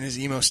when he was in his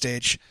emo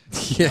stage.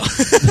 yeah.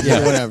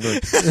 yeah, whatever.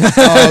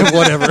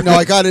 Whatever. No,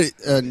 I got it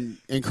in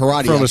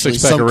karate. From a actually.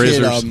 six-pack Some of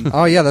kid, razors.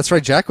 Oh yeah, that's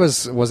right. Jack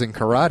was in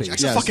karate.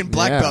 Jack's Yes. a fucking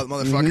black Yeah. belt,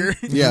 motherfucker.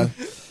 yeah.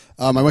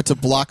 I went to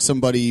block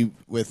somebody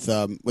with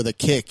a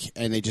kick,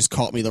 and they just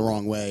caught me the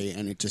wrong way,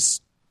 and it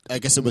just. I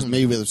guess it was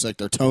maybe it was like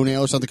their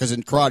toenail or something. Because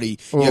in karate, you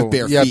Oh, have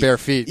bare yeah, feet. bare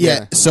feet,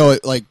 Yeah, yeah. so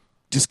it like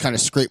just kind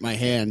of scraped my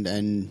hand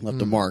and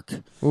left a mark.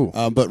 Ooh.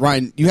 But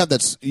Ryan, you have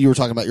that. You were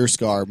talking about your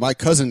scar. My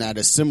cousin had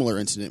a similar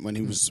incident when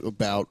he was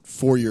about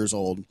 4 years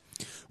old,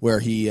 where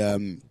he.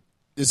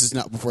 This is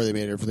not before they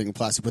made everything in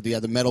plastic, but they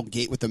had the metal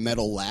gate with the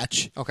metal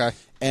latch. Okay.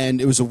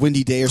 And it was a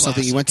windy day or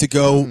something. He went to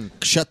go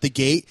shut the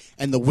gate,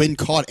 and the wind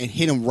caught and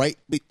hit him right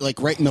in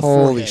the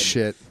Holy forehead.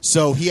 shit.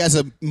 So he has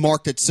a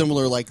mark that's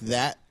similar like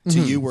that. to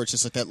you, where it's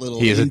just like that little.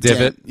 He is a indent.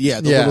 divot?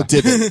 Yeah, the little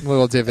divot.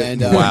 Little divot.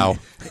 And, Wow.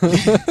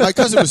 My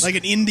cousin was Like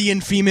an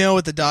Indian female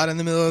with the dot in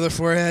the middle of the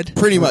forehead.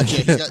 pretty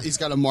much. Yeah, he's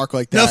got a mark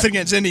like that. Nothing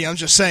against Indian. I'm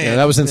just saying. Yeah,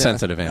 that was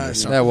insensitive, Andrew.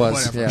 sorry. That was.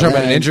 Whatever. Yeah. Talking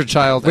about an injured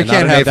child. We and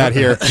can't not have an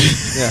that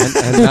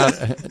yeah, and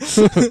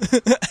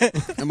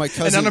not, And my and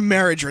cousin, not a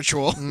marriage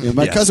ritual.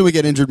 my Yes. cousin would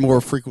get injured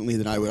more frequently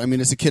than I would. I mean,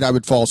 as a kid, I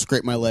would fall,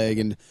 scrape my leg,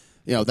 and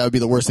that would be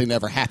the worst thing that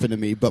ever happened to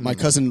me. But my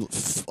cousin,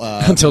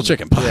 until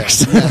chicken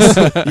pox.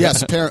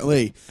 yes,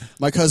 apparently,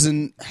 my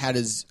cousin had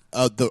his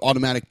the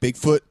automatic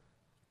Bigfoot,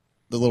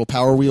 the little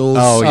Power Wheels.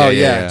 Oh, yeah, Oh,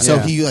 yeah. yeah. So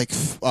he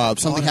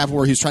something happened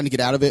where he was trying to get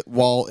out of it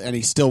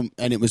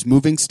and it was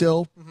moving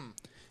still,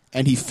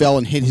 and he fell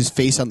and hit his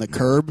face on the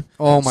curb.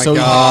 Oh my So he-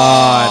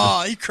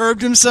 god, Oh, he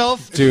curbed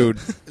himself. dude!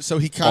 So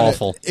he kind of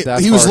Awful.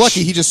 That's he was harsh.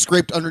 lucky. He just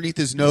scraped underneath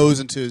his nose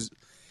into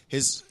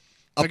his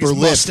Like upper his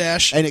lip,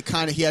 mustache. and it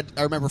kind of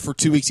I remember for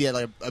 2 weeks he had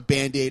like a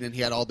Band-Aid and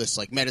he had all this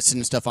like medicine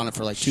and stuff on it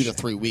for like 2 to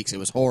 3 weeks. It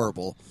was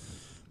horrible.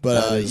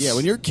 But yeah,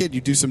 when you're a kid,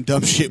 you do some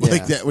dumb shit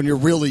like that. When you're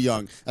really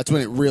young, that's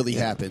when it really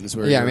happens.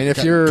 Where Yeah, I you're mean, if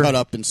cut- you're- cut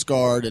up and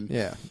scarred, and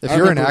Yeah, if I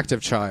you're an remember-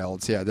 active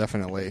child, yeah,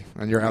 definitely,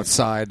 and you're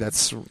outside,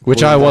 that's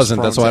Which where I you're most wasn't.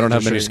 prone That's why I to don't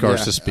have many injury. scars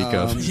Yeah. to speak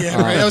of.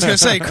 Yeah, right. I was gonna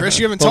say, Chris,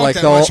 you haven't But talked like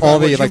that the, much about all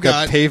what the you like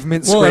got. the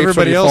pavement Well, scrapes when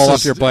everybody you else fall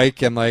is- off your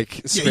bike and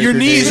like scrape your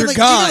knees knee. are like,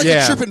 gone. like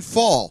Yeah. a trip and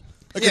fall.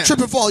 Like Yeah. a trip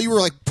and fall, you were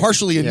like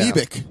partially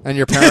anemic. And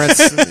your parents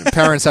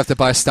have to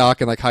buy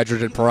stock in like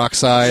hydrogen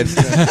peroxide.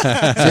 So you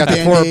have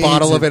to pour a Band-Aids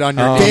bottle of it on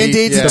your knee.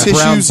 Band-Aids and The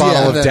brown tissues,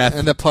 bottle yeah. of death.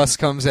 and the pus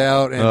comes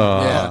out. And,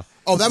 yeah.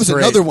 Oh, that was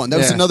Great. another one. That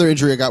was Yeah. another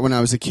injury I got when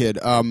I was a kid.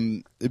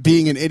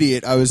 Being an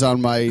idiot, I was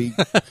on my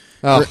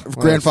Oh,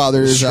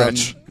 grandfather's.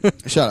 stretch.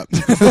 Shut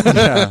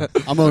up.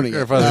 I'm owning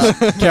it.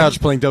 Grandfather's couch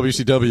playing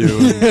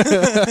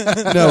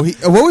WCW. No,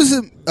 what was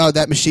it?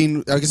 That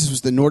machine? I guess this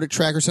was the Nordic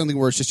track or something,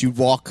 where it's just you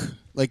walk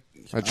like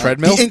A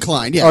treadmill? the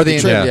incline. Yeah, Or the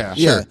tread- incline,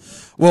 yeah, sure.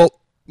 Well,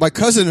 my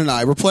cousin and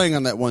I were playing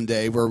on that one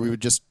day where we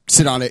would just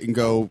sit on it and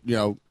go,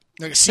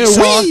 Like a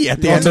seesaw. wee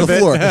at the onto end of the it.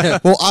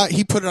 floor. Well,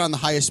 he put it on the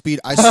highest speed.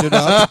 I stood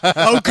up.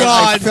 Oh I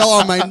God! fell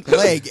on my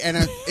leg, and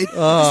it. It's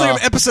like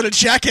an episode of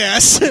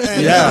Jackass.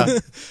 and, Yeah.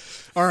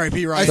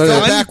 R.I.P. I Ryan. fell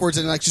Dunn. backwards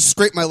and like just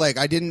scraped my leg.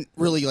 I didn't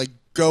really like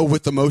go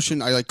with the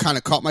motion. I like kind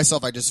of caught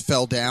myself. I just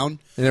fell down.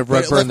 And it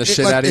But burned the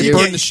shit out of it you?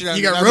 Burned Yeah, the shit out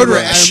you of got me. road I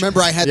rash.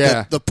 remember I had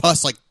Yeah. the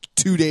pus like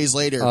 2 days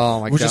later.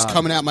 Oh, my was just God.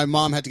 coming out. My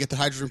mom had to get the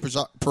hydrogen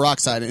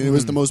peroxide, and it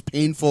was the most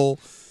painful.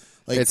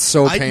 Like It's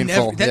so I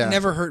painful. That yeah.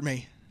 never hurt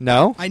me.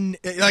 No? Obviously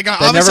never, like,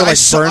 I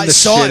saw, burned I the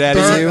saw shit it out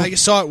of burn, you? I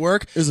saw it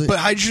work, Is it- but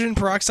hydrogen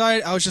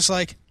peroxide, I was just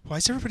like, why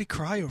does everybody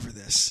cry over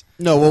this?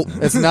 no, well,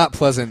 It's not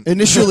pleasant.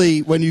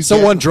 initially when you So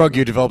get, one drug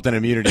you developed an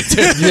immunity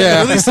to.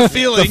 Yeah. At least the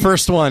feeling. The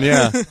first one,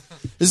 yeah. this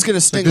is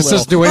gonna sting This a little.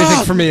 doesn't do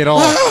anything for me at all.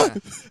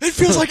 It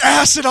feels like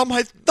acid on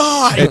my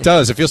thigh. It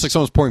does. It feels like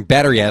someone's pouring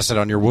battery acid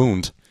on your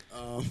wound.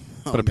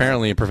 But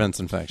apparently it prevents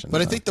infection.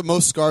 But I think the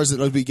most scars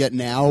that we get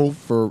now,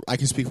 I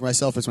can speak for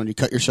myself, is when you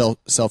cut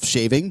yourself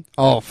shaving.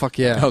 Oh, fuck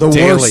yeah. Oh, The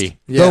daily.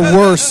 worst. The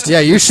worst. Yeah,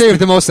 you shave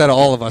the most out of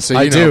all of us. So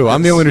I you do. know.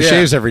 I'm the only one who Yeah.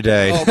 shaves every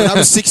day. Oh, when I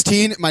was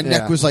 16, my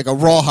neck Yeah. was like a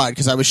rawhide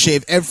because I was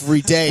shaved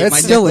every day. It my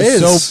still neck was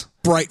is. so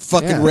bright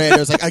fucking Yeah. red. I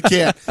was like, I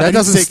can't. I That didn't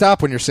doesn't take-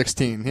 stop when you're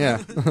 16. Yeah.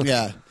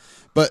 Yeah,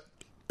 but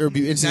it would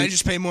be Now instant. you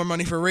just pay more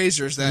money for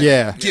razors that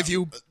Yeah. give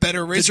you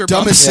better razor The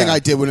dumbest bumps. thing Yeah. I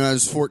did when I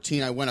was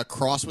 14, I went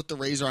across with the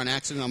razor on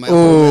accident on my upper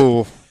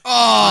lip. Ooh.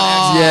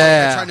 Oh,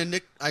 Yeah.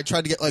 I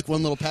tried to get like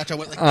one little patch. I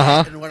went like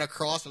Uh-huh. that and went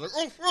across. I was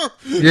like, oh,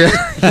 Yeah.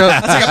 It's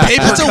like a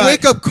paper That's a cut.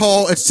 wake up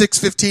call at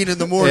 6:15 in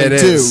the morning It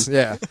too. is.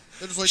 Yeah.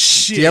 It was like,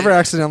 Shit. Do you ever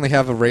accidentally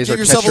have a razor Give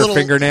yourself catch a your little-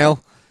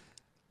 fingernail?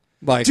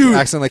 Like Dude,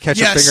 accidentally catch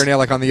yes. your fingernail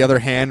like on the other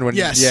hand when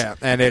Yes. yeah,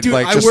 and it Dude,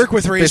 like I just work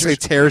with razors.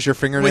 basically tears your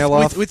fingernail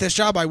off. With this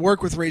job, I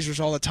work with razors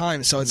all the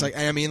time. So it's like,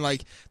 I mean,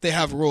 like they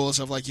have rules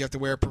of like you have to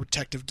wear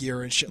protective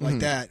gear and shit like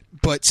that.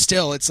 But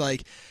still, it's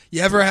like,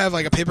 you ever have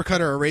like a paper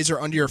cutter or a razor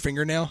under your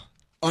fingernail?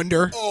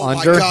 Under? oh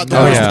Under? my god, the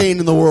Oh, worst yeah. pain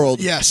in the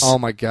world. Yes. Oh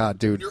my god,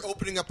 dude. You're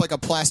opening up like a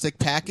plastic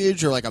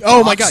package or like a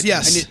Oh, box, my God,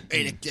 yes.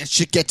 and it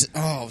shit gets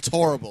it's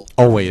horrible.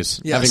 Always.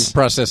 Yes. Having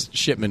processed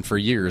shipment for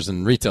years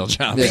in retail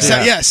jobs. Yeah. Yes,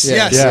 Yeah, yes. yeah,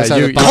 Yeah, it's like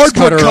you- a box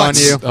Cardboard cutter on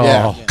cuts. you. Oh.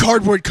 Yeah.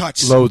 Cardboard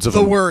cuts. Loads of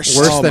the them. worst.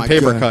 Worse Oh than my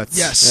paper God. cuts.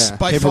 Yes, Yeah.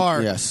 by Paper-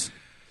 far. Yes.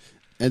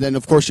 And then,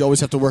 of course, you always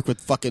have to work with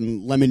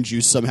fucking lemon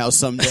juice somehow,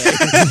 someday.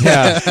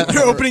 Yeah.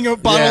 You're opening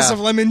up bottles Yeah. of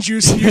lemon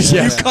juice and you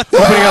cut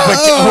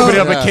Opening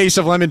up Yeah. a case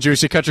of lemon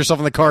juice, you cut yourself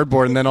in the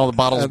cardboard, and then all the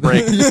bottles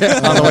break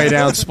on the way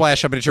down,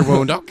 splash up at your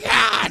wound. Oh,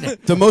 God!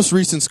 The most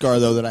recent scar,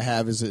 though, that I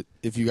have is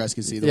if you guys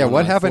can see. The Yeah, one what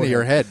on my happened to forehead.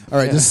 your head? All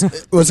right, Yeah. this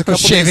it was a I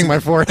was couple shaving days my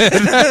forehead.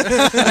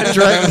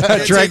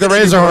 I dragged the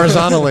razor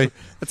horizontally.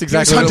 That's He was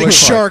exactly what it hunting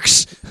looks like.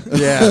 sharks.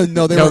 Yeah.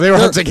 No, No, they were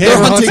hunting him. They're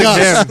They were hunting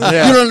hunting us. him.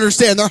 Yeah. You don't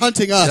understand. They're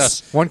hunting us.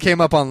 Yes. One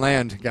came up on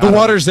land. Got The him.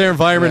 water's their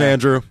environment, Yeah.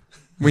 Andrew.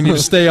 We need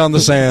to stay on the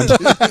sand.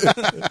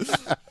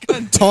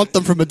 Taunt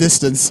them from a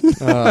distance.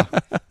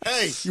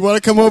 Hey, you want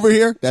to come over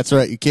here? That's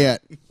right. You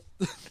can't.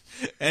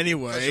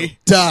 Anyway.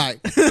 Die.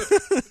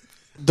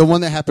 The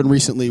one that happened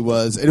recently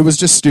was, and it was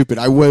just stupid.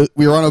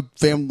 We were on a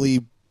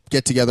family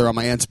get together on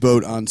my aunt's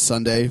boat on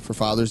Sunday for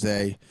Father's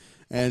Day,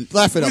 And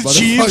laugh it up,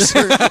 Jeeves.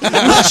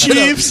 motherfucker.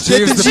 Jeeves.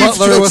 Get the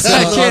butler jokes was out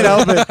I of the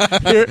can't way.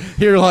 help it.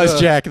 Here lies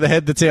Jack, the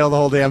head, the tail, the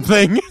whole damn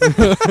thing.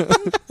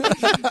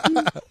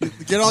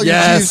 Get all Yes.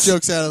 your Jeeves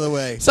jokes out of the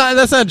way.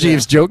 That's not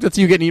Jeeves' joke. That's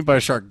you getting eaten by a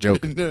shark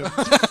joke.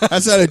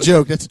 That's not a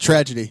joke. That's a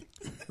tragedy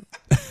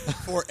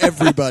for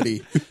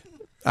everybody.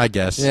 I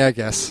guess. Yeah, I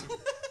guess.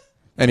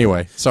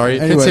 Anyway, sorry.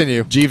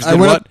 Continue. Jeeves I did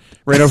went what?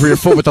 Ran over your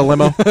foot with the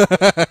limo?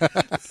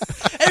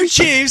 Hey,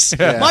 Jeeves,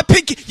 my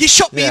pinky, you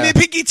shot me in Yeah. my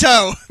pinky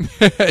toe.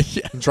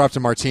 Dropped a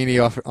martini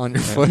off on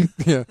your foot.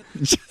 Yeah.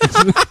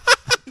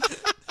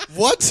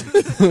 What?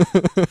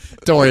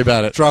 Don't worry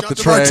about it. Drop the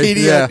tray.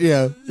 martini. Yeah.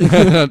 Yeah.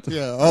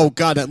 Yeah. Oh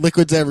God, that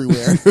liquid's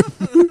everywhere.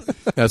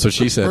 That's what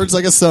she said. Burns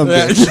like a son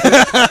bitch.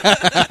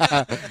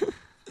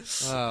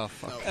 Oh,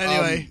 fuck.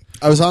 Anyway,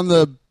 I was on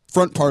the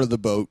front part of the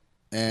boat,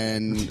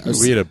 and I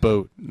was, We had a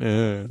boat.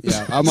 yeah,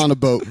 I'm on a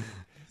boat.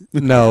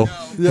 No.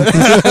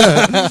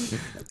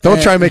 Don't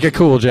try and make it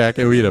cool, Jack.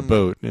 We had a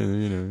boat.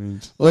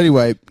 Well,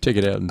 anyway, Take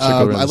it out and check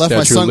over I the left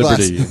my Statue of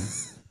Liberty. sunglasses.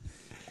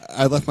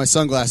 I left my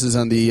sunglasses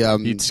on the.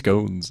 Eat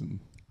scones. And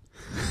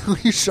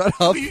You shut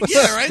up.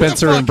 yeah, right.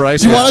 Spencer the and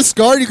Bryce Do you want a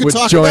scar? You can would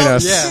talk join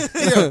about. us.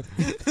 Yeah.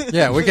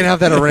 Yeah, we can have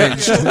that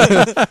arranged.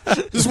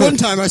 This one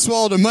time I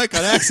swallowed a mic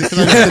on accident.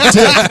 And I hit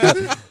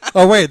the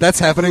Oh, wait, that's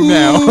happening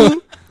now.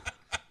 tip.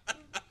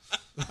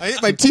 I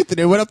hit my teeth and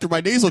it went up through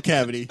my nasal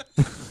cavity.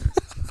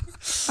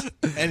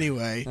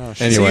 Anyway, so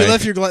Anyway. you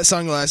left your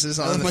sunglasses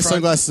on I left the my front.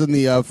 sunglasses in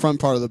the front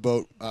part of the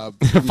boat. A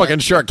fucking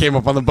shark came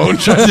up on the boat and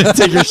tried to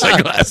take your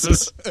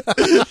sunglasses.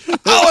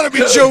 I want to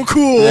be Joe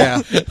Cool.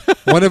 Yeah.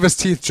 One of his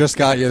teeth just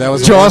got you. That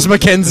was Jaws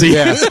McKenzie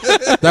Yeah.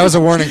 That was a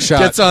warning shot.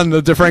 gets on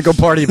the DeFranco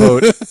party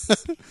boat.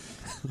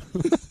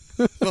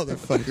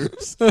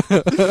 Motherfuckers.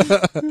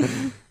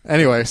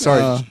 Anyway,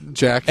 sorry,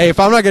 Jack. Hey, if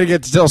I'm not going to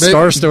get to tell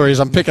star stories,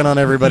 I'm picking on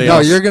everybody No,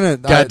 else. you're going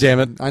to... God damn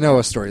it. I know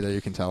a story that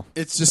you can tell.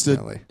 It's just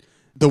Definitely.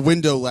 the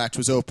window latch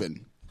was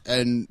open.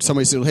 And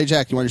somebody said, "Hey,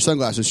 Jack, you want your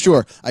sunglasses?"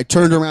 Sure. I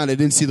turned around. I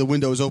didn't see the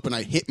window was open.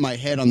 I hit my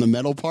head on the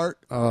metal part.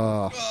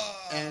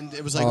 And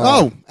it was like,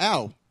 oh,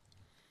 ow.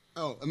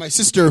 Oh, and my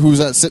sister, who's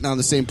sitting on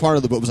the same part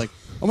of the boat, was like,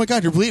 "Oh, my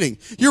God, you're bleeding.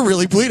 You're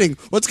really bleeding.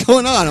 What's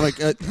going on?" I'm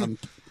like,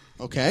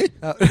 okay.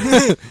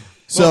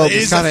 So, it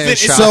is a kinda thin- in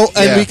it's shock. so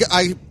and Yeah.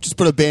 I just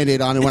put a Band-Aid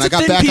on, and when It's I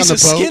a got thin back piece on the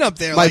of boat, skin up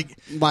there,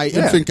 my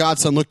infant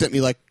godson looked at me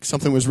like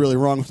something was really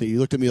wrong with me. He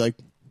looked at me like,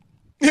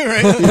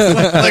 right?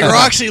 like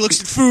Roxy looks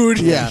at food.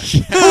 yeah.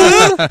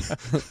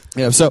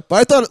 Yeah, so, but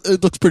I thought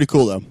it looks pretty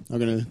cool, though. I'm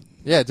going to...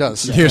 Yeah, it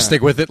does. Here,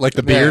 stick with it like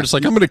the beard. Yeah. It's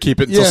like, I'm going to keep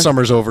it until Yeah.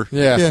 summer's over.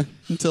 Yeah. Yeah,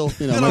 until,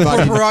 my Pour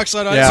body...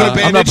 peroxide on Yeah, some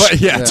I'm not,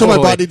 bandage. yeah, Until my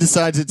totally. body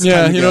decides it's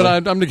Yeah, time to you know go. what?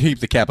 I'm going to keep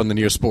the cap on the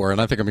Neospore,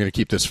 and I think I'm going to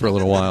keep this for a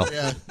little while.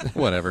 Yeah.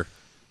 Whatever.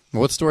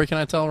 What story can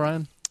I tell,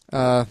 Ryan?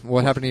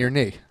 What happened to your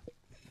knee?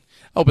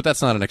 Oh, but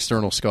that's not an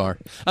external scar.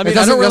 I It mean, I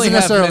doesn't, don't really doesn't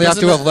necessarily have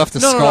to have left a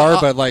No, no, no,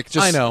 scar, but like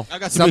just I know. I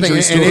got some something, injury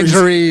an stories.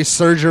 injury,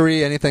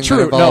 surgery, anything. True.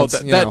 That No,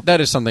 involves, you know.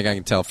 that is something I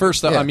can tell.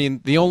 First, Yeah. I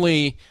mean,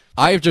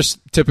 I have just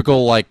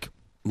typical like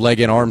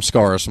leg and arm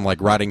scars from like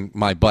riding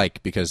my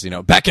bike because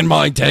back in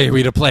my day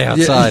we had to play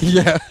outside.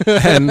 Yeah.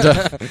 And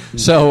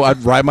so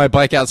I'd ride my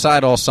bike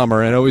outside all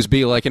summer and always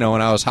be like, when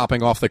I was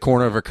hopping off the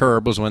corner of a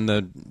curb was when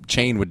the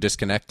chain would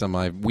disconnect on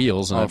my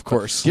wheels. And Oh, of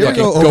course. You ever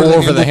Fucking go go over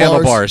over the the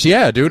handlebars? handlebars.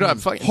 Yeah, dude. I'm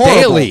fucking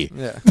Horrible. daily.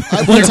 Yeah.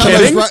 One You time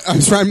kidding? I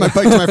was riding my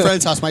bike to my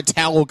friend's house. My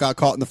towel got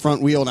caught in the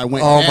front wheel, and I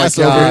went Oh, my ass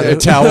God. over A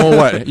towel?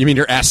 What? You mean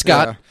your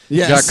ascot?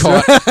 Yeah. Yes.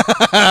 Got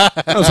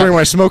caught. I was wearing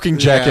my smoking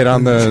jacket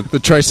on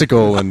the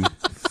tricycle and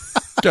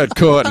got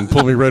caught and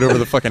pulled me right over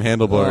the fucking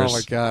handlebars. Oh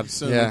my God.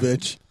 Son Yeah. of a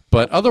bitch.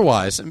 But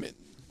otherwise, I mean,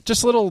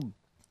 just little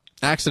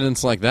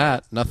accidents like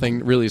that.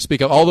 Nothing really to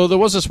speak of. Although there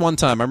was this one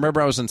time, I remember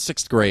I was in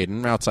 6th grade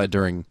and outside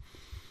during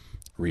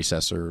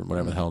recess or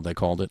whatever the hell they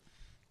called it.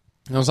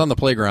 And I was on the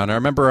playground. I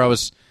remember I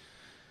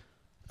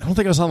don't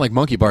think I was on like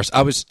monkey bars.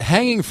 I was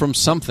hanging from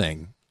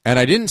something and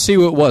I didn't see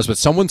who it was, but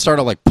someone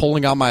started like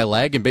pulling on my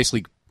leg and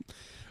basically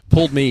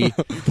pulled me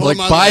like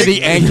my by leg?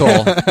 the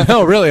ankle.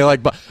 No, really,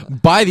 like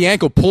by the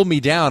ankle, pulled me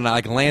down. And I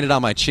like landed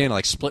on my chin,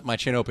 like split my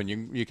chin open.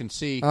 You can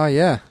see Oh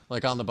yeah.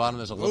 like on the bottom,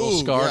 there's a little Ooh,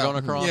 scar yeah. going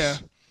across. Yeah.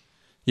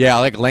 Yeah, I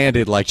like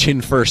landed like chin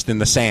first in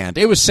the sand.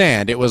 It was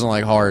sand. It wasn't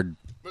like hard,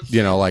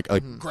 like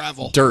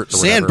Gravel. dirt. Or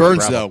Sand whatever, burns,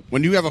 gravel. though.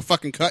 When you have a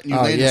fucking cut and you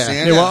Oh, land yeah. in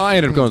sand, Yeah, well, I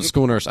ended up going to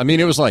school nurse. I mean,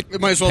 it was like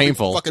it might as well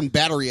painful. be fucking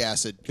battery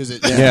acid because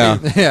it. Yeah.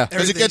 Yeah.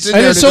 Because it gets in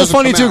And there it's and it so doesn't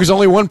funny come too out. because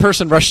only one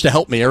person rushed to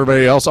help me.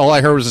 Everybody else, all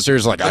I heard was a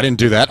series like, "I didn't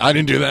do that. I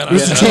didn't do that."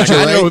 was the Like, teacher,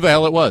 I know right? who the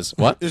hell it was.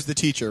 What? It was the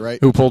teacher, right?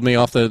 Who pulled me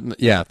off the?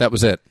 Yeah, that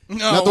was it. No.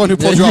 Not the one who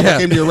pulled you off Yeah. and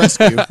came to your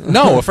rescue.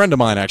 No, a friend of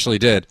mine actually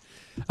did.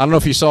 I don't know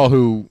if you saw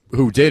who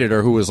did it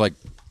or who was like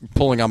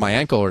pulling on my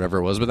ankle or whatever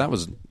it was, but that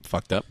was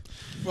fucked up.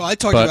 Well, I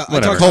talked But about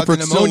whatever. the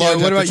Culprit's still pneumonia. large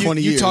What after about you?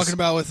 20 You years. talking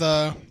about with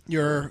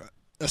your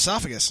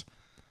esophagus?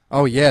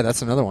 Oh yeah,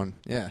 that's another one.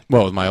 Yeah.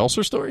 Well, with my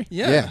ulcer story.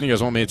 Yeah. You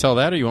guys want me to tell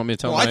that, or you want me to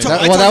tell Well, I my?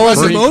 talk- That, well, that was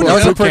about pneumonia. that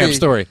was a boot camp pretty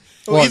story?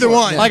 Well, either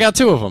one. I got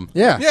 2 of them.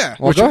 Yeah. Yeah.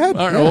 Well, go ahead.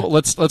 All right, Yeah. well,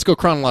 let's go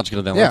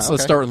chronologically then. Yeah, Let's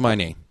okay. start with my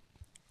knee.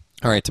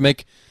 All right, to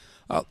make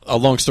A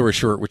long story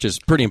short, which is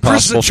pretty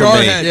Chris impossible the for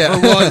me.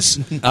 Jarhead,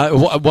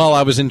 or was. While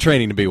I was in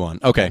training to be one.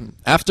 Okay.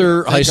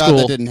 After high Thank God school.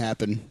 that didn't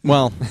happen.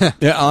 Well,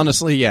 yeah,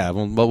 honestly, yeah.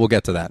 Well, we'll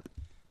get to that.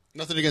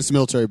 Nothing against the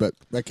military, but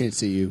I can't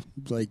see you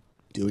like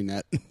doing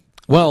that.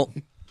 Well,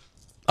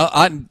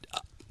 I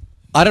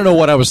don't know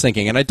what I was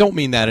thinking, and I don't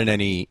mean that in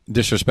any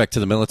disrespect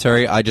to the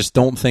military. I just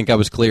don't think I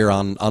was clear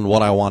on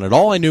what I wanted.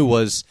 All I knew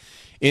was,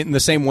 in the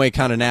same way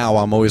kind of now,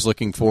 I'm always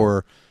looking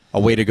for a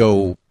way to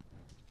go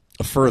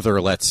further,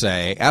 let's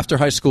say. After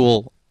high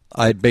school,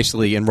 I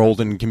basically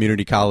enrolled in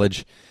community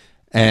college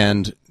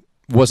and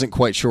wasn't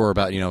quite sure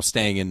about,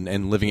 staying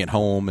and living at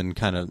home and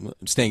kind of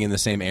staying in the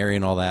same area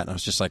and all that. And I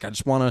was just like, I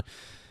don't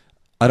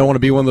want to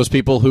be one of those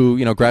people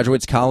who,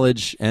 graduates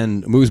college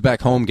and moves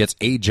back home, gets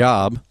a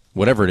job,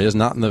 whatever it is,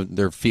 not in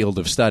their field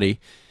of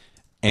study,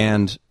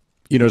 and,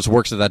 just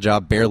works at that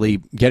job barely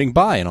getting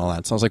by and all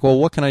that. So I was like, well,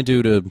 what can I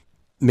do to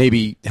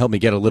maybe help me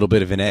get a little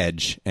bit of an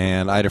edge?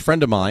 And I had a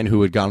friend of mine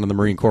who had gone to the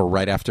Marine Corps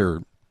right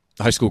after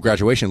high school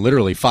graduation,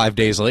 literally 5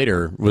 days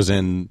later, was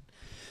in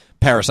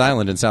Paris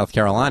Island in South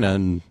Carolina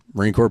in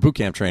Marine Corps boot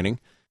camp training.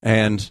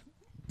 And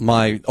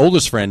my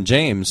oldest friend,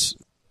 James,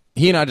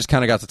 he and I just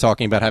kind of got to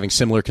talking about having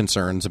similar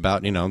concerns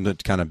about, the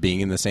kind of being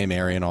in the same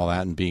area and all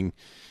that, and being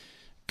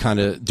kind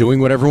of doing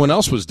what everyone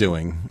else was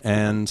doing.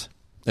 And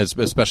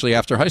especially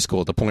after high school,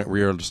 at the point where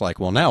you're just like,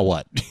 well, now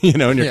what?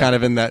 And you're kind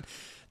of in that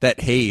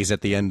haze at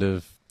the end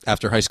of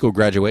after high school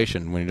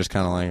graduation, when you're just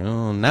kind of like,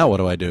 oh, now what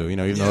do I do?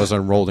 Even though I was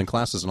enrolled in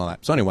classes and all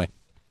that. So anyway,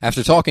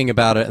 after talking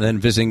about it and then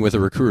visiting with a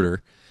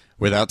recruiter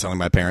without telling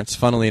my parents,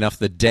 funnily enough,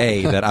 the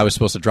day that I was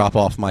supposed to drop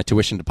off my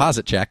tuition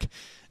deposit check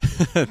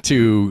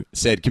to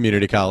said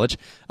community college,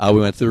 we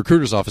went to the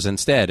recruiter's office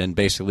instead and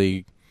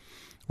basically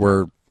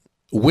were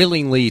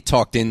willingly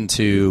talked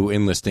into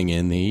enlisting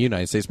in the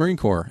United States Marine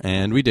Corps.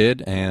 And we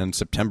did, and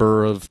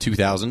September of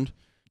 2000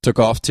 took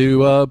off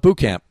to boot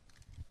camp.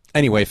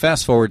 Anyway,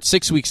 fast forward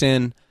 6 weeks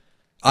in,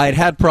 I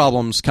had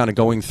problems kind of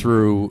going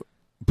through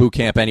boot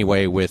camp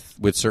anyway with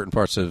certain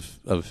parts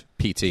of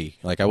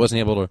PT. Like, I wasn't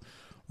able to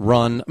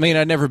run. I mean,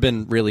 I'd never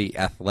been really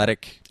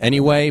athletic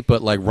anyway,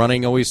 but like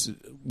running always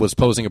was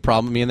posing a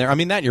problem to me in there. I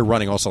mean, that you're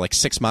running also like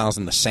 6 miles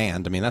in the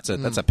sand. I mean, that's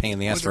a pain in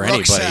the ass With for a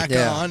anybody. rucksack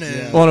on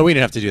Well, no, we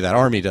didn't have to do that.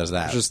 Army does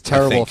that. It's just I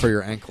terrible think. for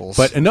your ankles.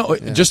 But no,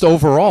 just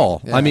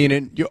overall. Yeah. I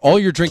mean, all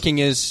you're drinking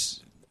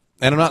is,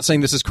 and I'm not saying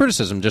this is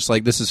criticism, just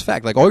like this is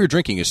fact. Like, all you're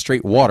drinking is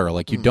straight water.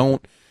 Like, you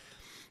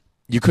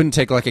couldn't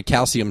take like a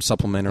calcium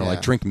supplement or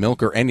like drink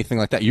milk or anything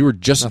like that. You were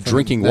just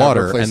drinking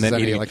water and then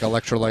eating like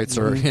electrolytes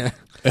or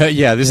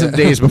this is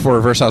days before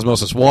reverse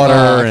osmosis water.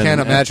 I can't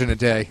imagine a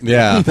day.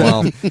 Yeah,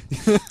 well,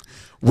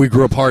 we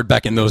grew up hard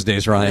back in those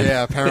days, Ryan.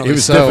 Yeah, apparently it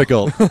was so.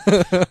 difficult.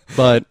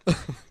 But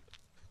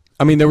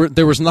I mean,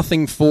 there was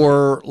nothing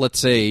for, let's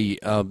say,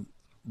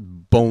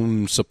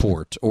 bone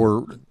support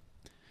or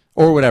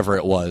whatever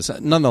it was.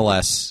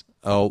 Nonetheless,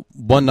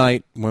 one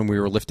night when we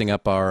were lifting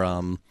up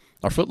our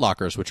foot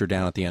lockers, which are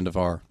down at the end of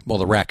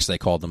the racks, they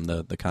called them,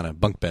 the kind of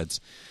bunk beds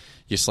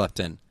you slept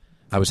in.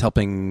 I was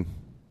helping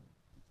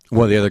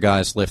one of the other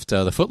guys lift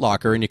the foot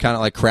locker, and you kind of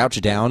like crouch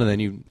down, and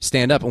then you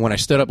stand up. And when I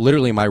stood up,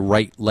 literally my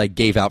right leg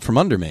gave out from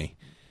under me,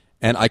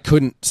 and I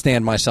couldn't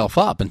stand myself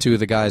up. And two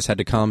of the guys had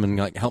to come and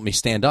like help me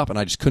stand up, and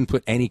I just couldn't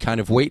put any kind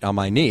of weight on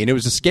my knee. And it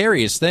was the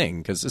scariest thing,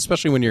 because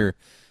especially when you're,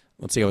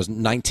 let's see, I was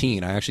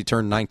 19. I actually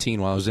turned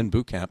 19 while I was in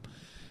boot camp,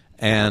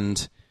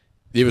 and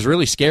it was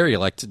really scary,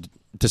 like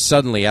to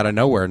suddenly out of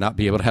nowhere not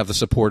be able to have the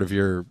support of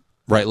your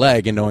right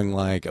leg, and knowing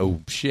like, oh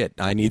shit,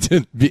 I need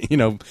to be,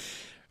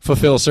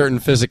 fulfill certain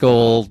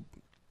physical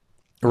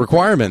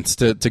requirements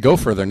to go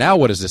further. Now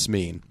what does this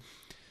mean?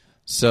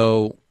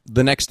 So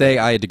the next day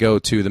I had to go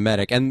to the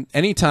medic, and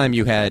anytime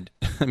you had,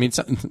 I mean,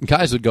 some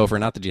guys would go for,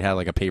 not that you had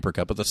like a paper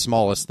cut, but the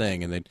smallest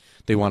thing, and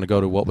they want to go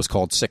to what was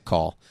called sick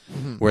call,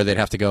 where they'd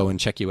have to go and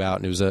check you out,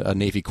 and it was a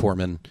Navy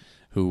corpsman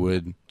who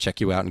would check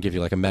you out and give you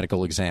like a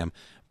medical exam.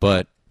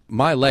 But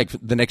my leg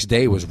the next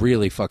day was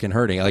really fucking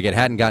hurting. Like, it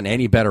hadn't gotten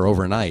any better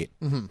overnight.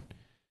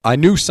 I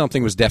knew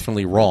something was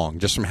definitely wrong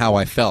just from how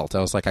I felt.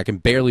 I was like, I can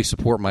barely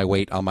support my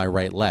weight on my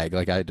right leg.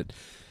 Like, I did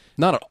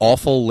not an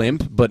awful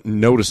limp, but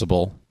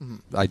noticeable.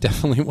 I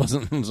definitely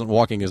wasn't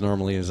walking as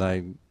normally as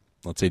I,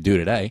 let's say, do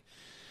today,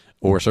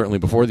 or certainly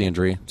before the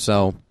injury.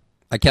 So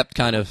I kept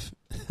kind of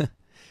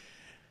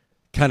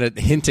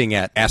hinting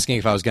at asking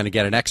if I was going to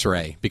get an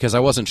X-ray, because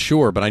I wasn't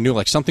sure, but I knew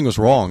like something was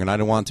wrong, and I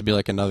didn't want it to be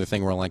like another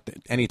thing where like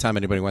anytime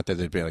anybody went there,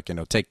 they'd be like,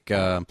 take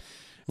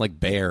like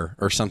Bayer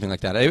or something like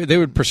that. They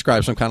would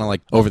prescribe some kind of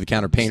like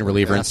over-the-counter pain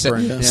reliever and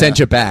send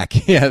you back.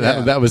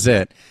 That was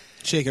it.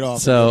 Shake it off.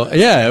 So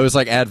it was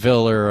like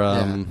Advil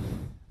or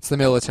it's the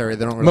military.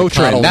 They don't really Motrin.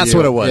 coddle That's you.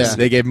 what it was. Yeah.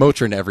 They gave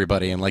Motrin to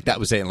everybody, and like that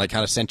was it, and like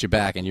kind of sent you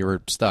back, and you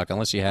were stuck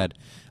unless you had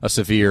a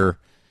severe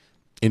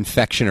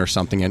infection or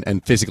something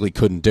and physically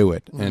couldn't do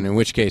it. And in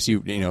which case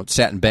you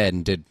sat in bed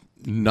and did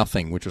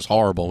nothing, which was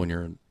horrible when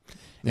you're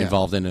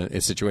involved in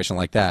a situation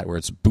like that where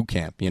it's boot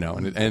camp,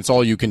 and it's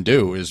all you can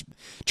do is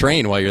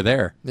train while you're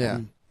there. Yeah.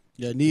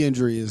 Yeah, knee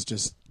injury is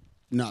just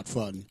not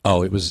fun.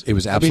 Oh, it was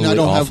absolutely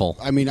awful.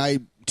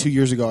 2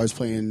 years ago I was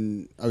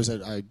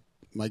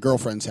my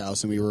girlfriend's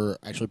house, and we were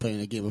actually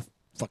playing a game of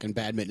fucking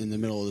badminton in the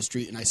middle of the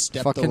street, and I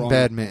stepped Fucking the wrong...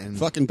 badminton.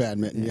 Fucking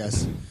badminton,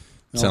 yes.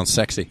 Sounds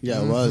sexy.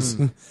 Yeah, it was.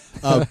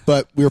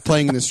 But we were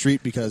playing in the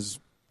street because,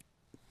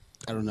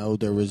 I don't know,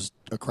 there was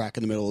a crack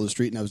in the middle of the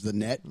street, and that was the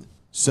net.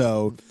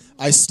 So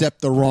I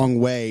stepped the wrong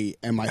way,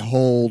 and my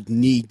whole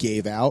knee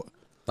gave out.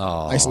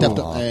 Oh. I stepped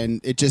up,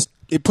 and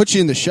it puts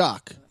you into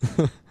shock.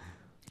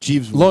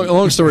 Jeeves.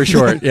 Long story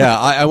short, yeah,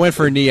 I went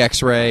for a knee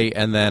X-ray,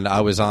 and then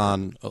I was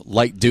on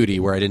light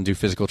duty where I didn't do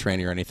physical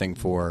training or anything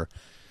for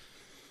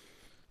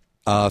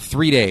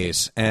 3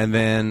 days, and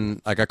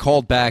then I got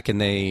called back, and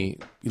they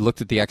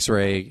looked at the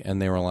X-ray,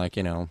 and they were like,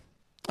 all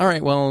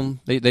right, well,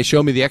 they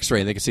showed me the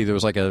X-ray, and they could see there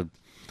was like a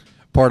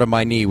part of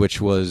my knee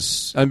which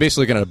was, I'm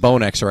basically looking at a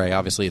bone X-ray.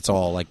 Obviously, it's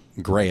all like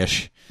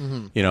grayish,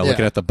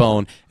 looking at the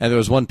bone, and there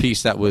was one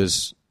piece that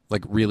was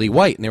like really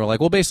white, and they were like,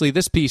 well, basically,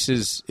 this piece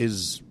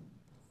is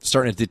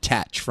starting to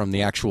detach from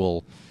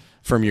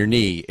your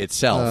knee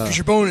itself. Because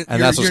your bone, and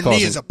your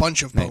knee is a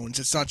bunch of bones.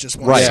 It's not just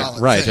one solid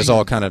thing. Right. It's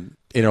all kind of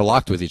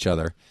interlocked with each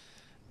other.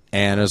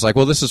 And it was like,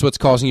 well, this is what's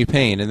causing you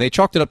pain. And they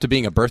chalked it up to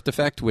being a birth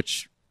defect,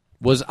 which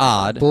was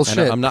odd.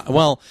 Bullshit. And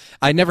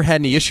I never had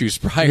any issues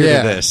prior to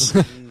this.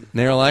 And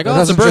they were like, oh, it's a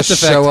doesn't birth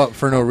just defect. show up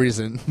for no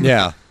reason.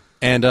 Yeah.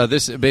 And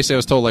this basically I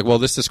was told, like, well,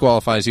 this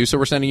disqualifies you, so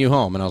we're sending you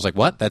home. And I was like,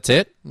 what? That's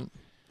it?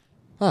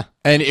 Huh.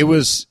 And it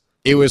was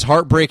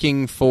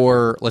heartbreaking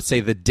for, let's say,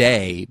 the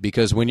day,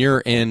 because when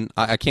you're in,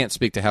 I can't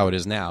speak to how it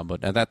is now,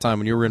 but at that time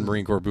when you were in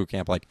Marine Corps boot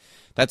camp, like,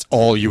 that's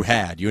all you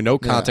had. You had no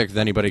contact with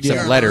anybody except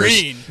You're a letters,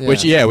 Marine.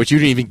 which you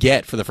didn't even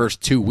get for the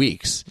first 2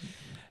 weeks,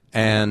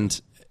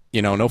 and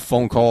no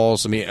phone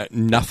calls. I mean,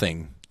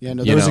 nothing. Yeah,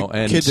 no, there was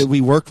a kid that we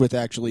worked with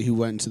actually who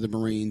went into the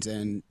Marines,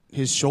 and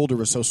his shoulder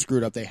was so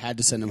screwed up they had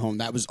to send him home.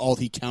 That was all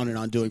he counted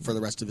on doing for the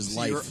rest of his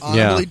life.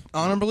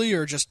 Honorably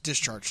or just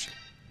discharged?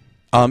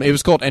 It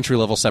was called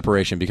entry-level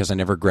separation because I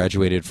never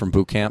graduated from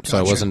boot camp, so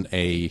I wasn't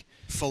a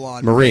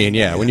full-on Marine.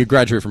 Yeah, when you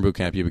graduate from boot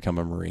camp, you become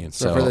a Marine.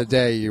 So for the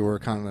day, you were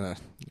kind of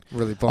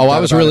really bummed Oh, out I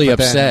was about really it,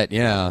 but upset,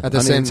 then yeah. At the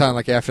same time,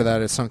 like after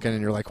that, it sunk in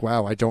and you're like,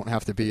 wow, I don't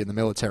have to be in the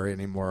military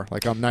anymore.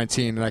 Like I'm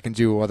 19 and I can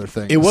do other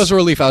things. It was a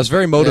relief. I was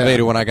very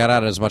motivated when I got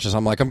out, as much as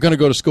I'm like, I'm going to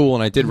go to school,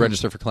 and I did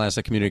register for class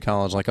at community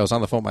college. Like I was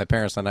on the phone with my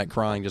parents that night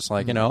crying, just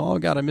like, oh,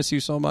 God, I miss you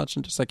so much,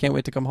 and just I can't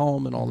wait to come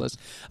home and all this.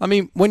 I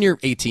mean, when you're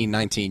 18,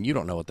 19, you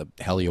don't know what the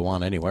hell you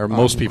want anyway.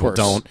 Most people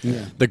don't.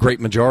 Yeah. The great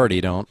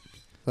majority don't.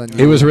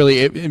 It was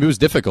really, it was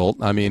difficult.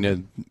 I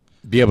mean,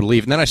 be able to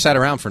leave. And then I sat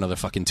around for another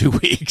fucking 2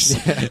 weeks,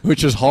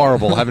 which was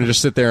horrible, having to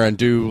just sit there and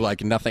do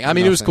like nothing. I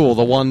mean, it was cool.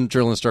 The one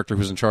drill instructor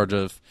who's in charge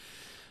of,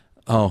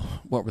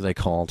 what were they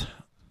called?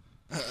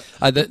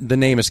 The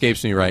name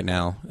escapes me right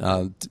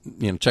now.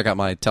 Check out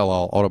my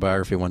tell-all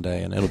autobiography one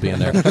day, and it'll be in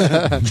there.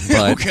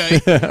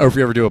 Okay. Or if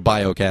you ever do a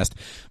biocast.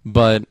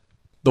 But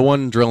the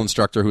one drill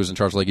instructor who was in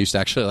charge, like, used to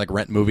actually like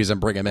rent movies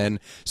and bring them in,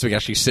 so we could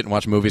actually sit and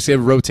watch movies. They'd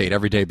rotate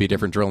every day, be a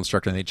different drill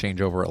instructor, and they'd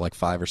change over at like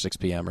 5 or 6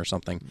 p.m. or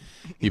something.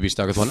 You'd be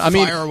stuck with one. I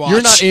mean, Firewatch.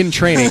 you're not in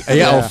training.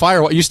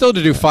 Firewatch. You still had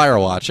to do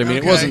Firewatch. I mean,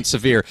 it wasn't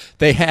severe.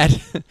 They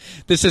had.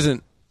 This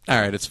isn't. All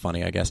right, it's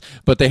funny, I guess.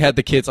 But they had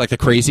the kids, like the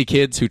crazy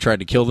kids who tried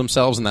to kill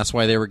themselves, and that's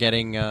why they were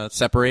getting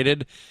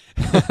separated.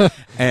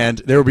 And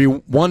there would be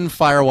one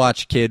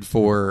Firewatch kid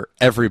for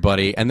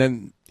everybody, and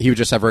then he would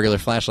just have regular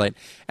flashlight.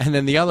 And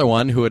then the other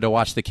one who had to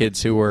watch the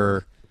kids who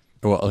were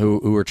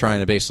trying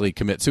to basically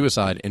commit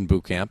suicide in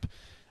boot camp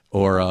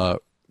or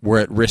were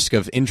at risk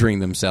of injuring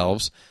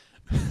themselves.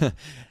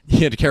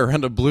 He had to carry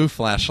around a blue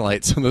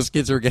flashlight, so those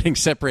kids who were getting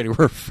separated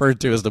were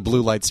referred to as the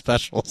blue light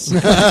specials.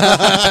 Which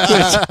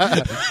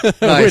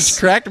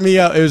cracked me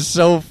up. It was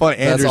so funny.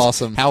 That's Andrew's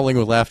awesome. Howling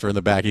with laughter in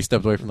the back. He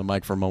stepped away from the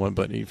mic for a moment,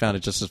 but he found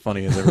it just as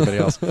funny as everybody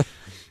else.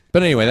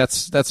 But anyway,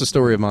 that's the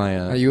story of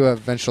my you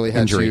eventually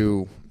had injury.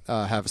 to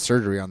have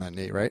surgery on that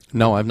knee, right?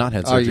 No, I've not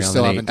had surgery you on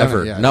still the knee haven't done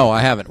ever. it yet? No,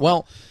 I haven't.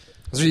 Well,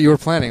 So you were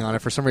planning on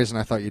it. For some reason,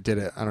 I thought you did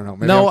it. I don't know.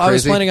 Maybe no, I'm I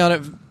was crazy. planning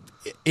on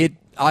it.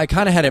 I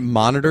kind of had it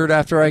monitored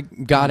after I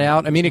got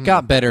out. I mean, it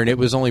got better, and it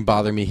was only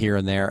bothering me here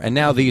and there. And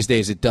now these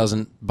days, it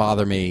doesn't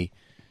bother me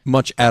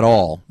much at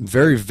all.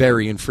 Very,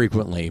 very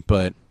infrequently.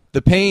 But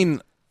the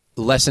pain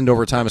lessened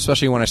over time,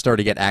 especially when I started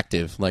to get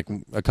active, like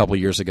a couple of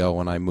years ago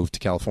when I moved to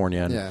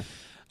California. And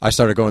I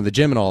started going to the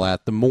gym and all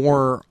that. The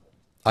more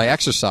I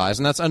exercise,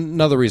 and that's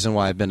another reason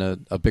why I've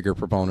been a bigger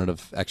proponent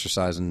of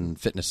exercise and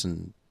fitness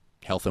and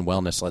health and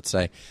wellness, let's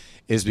say,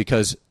 is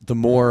because the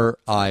more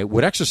I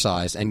would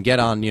exercise and get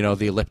on, the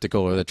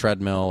elliptical or the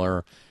treadmill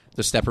or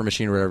the stepper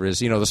machine or whatever it is,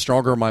 the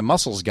stronger my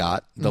muscles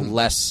got, the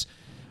less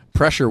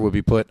pressure would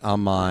be put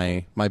on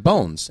my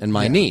bones and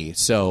my knee.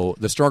 So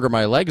the stronger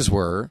my legs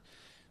were,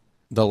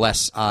 the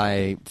less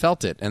I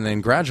felt it. And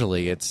then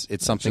gradually it's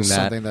something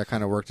that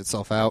kind of worked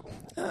itself out.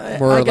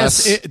 More or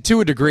less.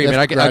 To a degree. I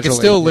mean, I could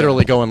still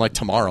literally go in like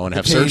tomorrow and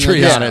have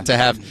surgery on it to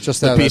have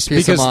just the piece.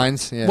 Peace of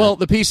mind. Yeah. Well,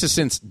 the piece is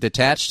since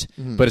detached,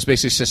 but it's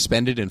basically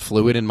suspended in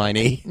fluid in my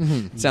knee.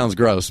 It sounds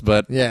gross,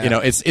 but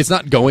it's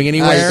not going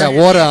anywhere. You got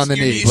water on the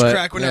your knee. Knees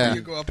crack whenever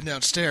you go up and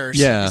down stairs.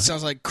 Yeah. It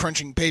sounds like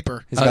crunching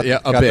paper. He's got, a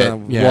got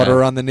bit. the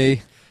water on the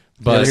knee.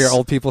 You ever hear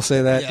old people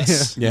say that?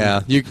 Yes.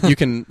 Yeah, you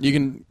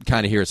can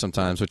kind of hear it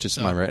sometimes, which is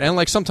my right. And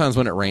like sometimes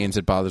when it rains,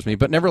 it bothers me,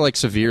 but never like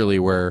severely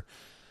where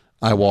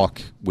I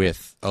walk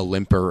with a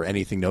limp or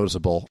anything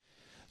noticeable.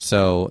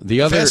 So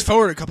the other Fast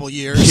forward a couple of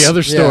years. the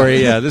other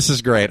story, this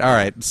is great. All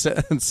right,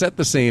 set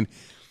the scene.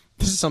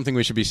 This is something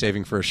we should be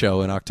saving for a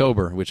show in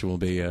October, which will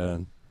be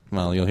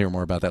well, you'll hear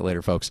more about that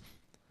later, folks.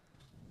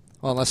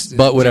 Well,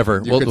 but whatever,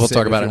 we'll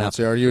talk about it now.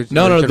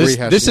 No,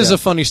 this is a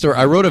funny story.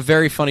 I wrote a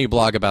very funny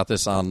blog about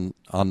this on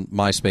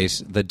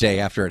MySpace the day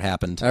after it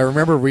happened. I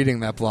remember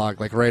reading that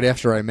blog like right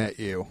after I met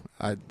you.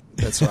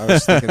 That's what I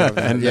was thinking of.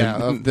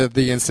 Of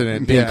the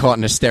incident being caught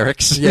in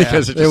hysterics. Yeah,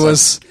 because it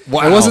was.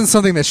 Wow. It wasn't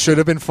something that should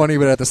have been funny,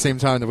 but at the same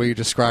time, the way you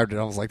described it,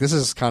 I was like, "This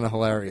is kind of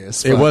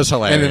hilarious." It was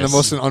hilarious, and in the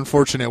most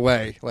unfortunate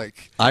way.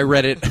 Like I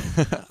read it.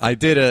 I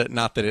did I'm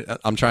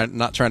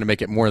not trying to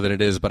make it more than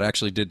it is, but I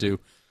actually did do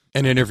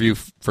an interview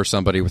for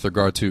somebody with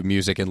regard to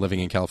music and living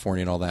in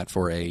California and all that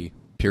for a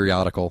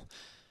periodical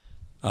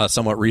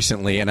somewhat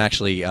recently, and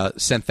actually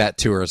sent that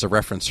to her as a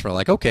reference for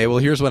like, okay, well,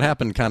 here's what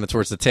happened kind of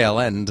towards the tail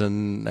end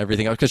and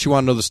everything else, because she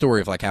wanted to know the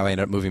story of like how I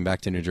ended up moving back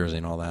to New Jersey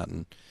and all that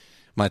and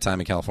my time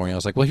in California. I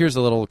was like, well, here's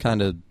a little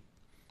kind of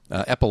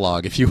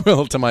epilogue, if you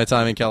will, to my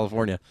time in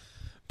California.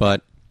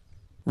 But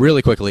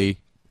really quickly,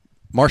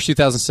 March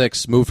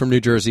 2006, moved from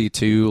New Jersey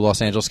to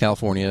Los Angeles,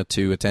 California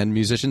to attend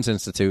Musicians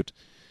Institute.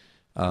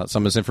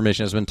 Some of this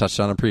information has been touched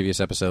on in previous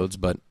episodes,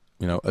 but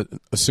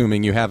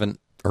assuming you haven't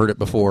heard it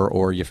before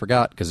or you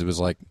forgot because it was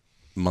like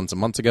months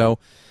and months ago,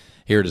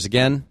 here it is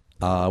again.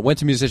 Went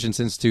to Musicians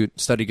Institute,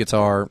 studied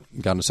guitar,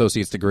 got an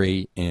associate's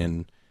degree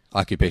in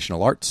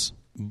occupational arts.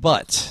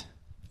 But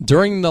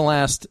during the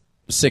last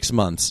 6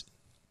 months,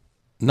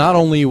 not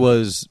only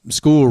was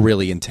school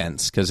really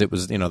intense because it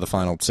was the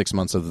final 6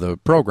 months of the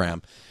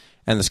program,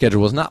 and the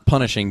schedule was not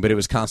punishing, but it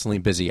was constantly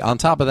busy. On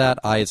top of that,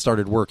 I had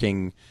started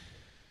working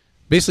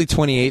basically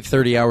 28,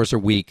 30 hours a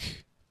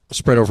week,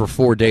 spread over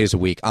 4 days a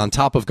week, on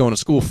top of going to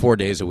school 4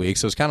 days a week.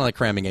 So it's kind of like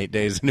cramming 8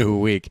 days into a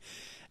week.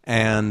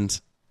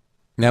 And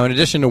now, in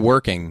addition to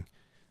working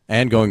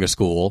and going to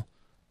school,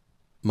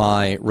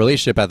 my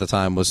relationship at the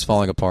time was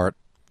falling apart.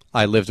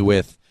 I lived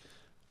with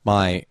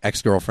my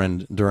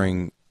ex-girlfriend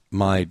during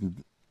my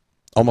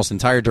almost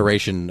entire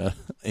duration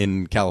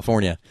in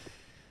California.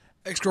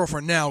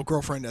 Ex-girlfriend now,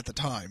 girlfriend at the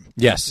time.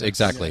 Yes,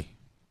 exactly.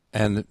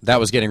 Yeah. And that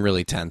was getting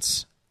really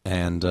tense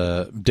and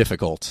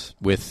difficult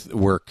with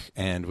work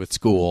and with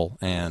school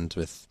and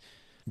with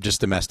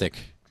just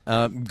domestic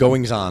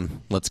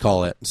goings-on, let's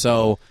call it.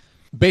 So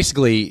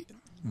basically,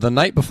 the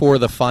night before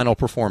the final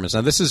performance,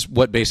 now this is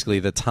what basically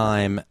the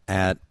time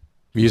at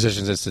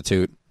Musicians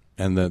Institute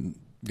and the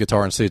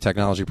Guitar and Studio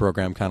Technology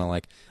program kind of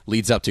like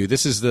leads up to.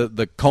 This is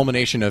the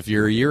culmination of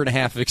your year and a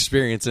half of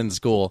experience in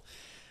school.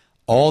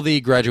 All the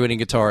graduating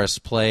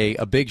guitarists play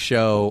a big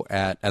show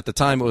at the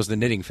time it was the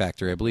Knitting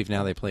Factory. I believe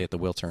now they play at the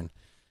Wiltern.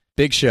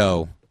 Big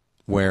show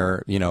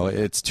where,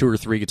 it's 2 or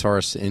 3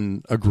 guitarists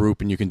in a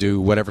group and you can do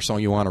whatever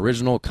song you want,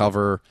 original,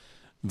 cover,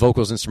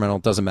 vocals, instrumental,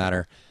 doesn't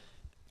matter.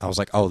 I was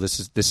like, oh, this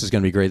is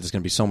going to be great. This is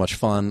going to be so much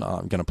fun.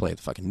 I'm going to play at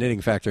the fucking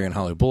Knitting Factory on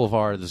Hollywood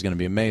Boulevard. This is going to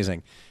be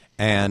amazing.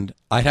 And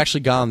I'd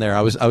actually gone there.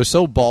 I was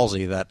so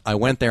ballsy that I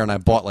went there and I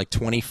bought like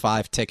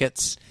 25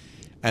 tickets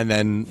and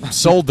then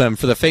sold them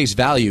for the face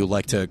value,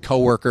 like to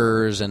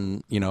coworkers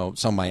and, some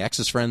of my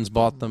ex's friends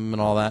bought them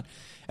and all that.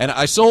 And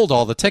I sold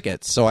all the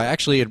tickets. So I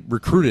actually had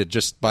recruited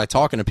just by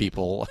talking to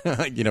people,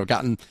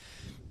 gotten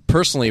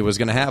personally was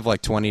going to have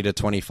like 20 to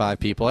 25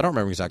 people. I don't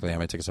remember exactly how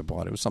many tickets I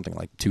bought. It was something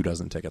like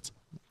 24 tickets.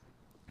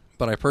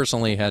 But I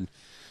personally had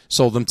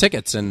sold them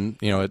tickets and,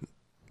 it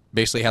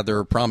basically had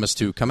their promise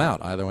to come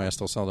out. Either way, I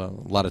still sold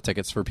a lot of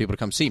tickets for people to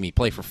come see me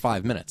play for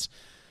 5 minutes.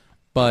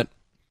 But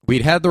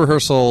we'd had the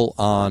rehearsal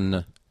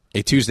on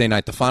a Tuesday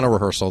night, the final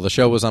rehearsal. The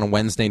show was on a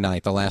Wednesday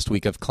night, the last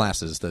week of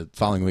classes. The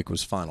following week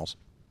was finals.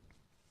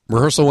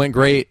 Rehearsal went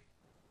great.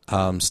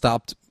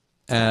 Stopped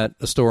at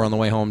a store on the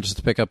way home just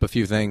to pick up a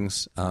few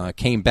things.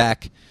 Came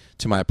back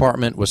to my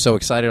apartment, was so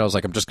excited. I was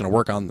like, I'm just going to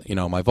work on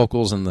my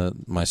vocals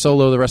and my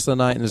solo the rest of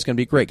the night, and it's going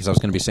to be great because I was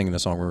going to be singing the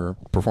song we were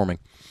performing.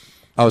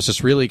 I was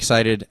just really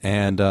excited,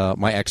 and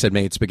my ex had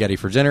made spaghetti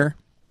for dinner.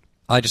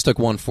 I just took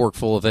one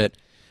forkful of it,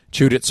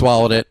 chewed it,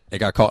 swallowed it. It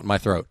got caught in my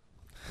throat.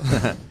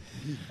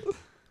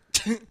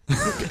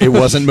 It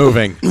wasn't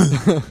moving.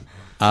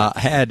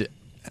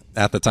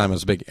 At the time, I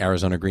was a big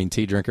Arizona green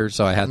tea drinker,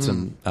 so I had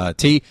some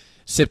tea,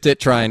 sipped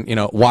it, try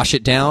and wash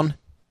it down.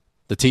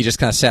 The tea just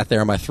kind of sat there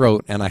in my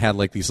throat, and I had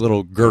like these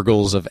little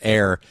gurgles of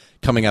air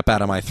coming up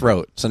out of my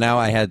throat. So now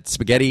I had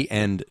spaghetti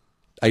and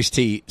iced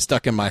tea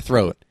stuck in my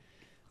throat.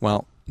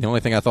 Well, the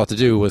only thing I thought to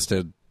do was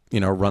to,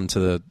 run to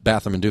the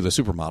bathroom and do the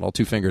supermodel,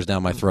 2 fingers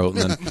down my throat,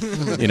 and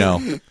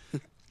then,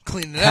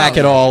 clean it hack out.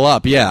 it all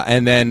up. Yeah,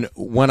 and then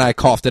when I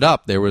coughed it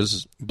up, there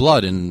was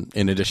blood in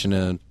addition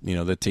to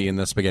the tea and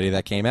the spaghetti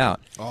that came out.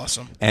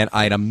 Awesome. And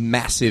I had a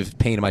massive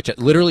pain in my chest.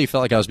 Literally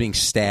felt like I was being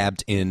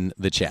stabbed in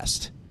the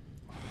chest.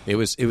 It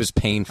was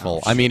painful.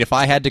 Ouch. I mean, if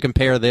I had to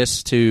compare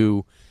this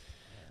to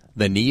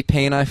the knee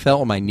pain I felt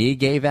when my knee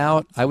gave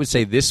out, I would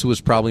say this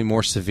was probably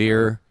more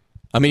severe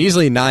I mean,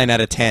 easily 9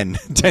 out of 10.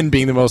 10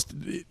 being the most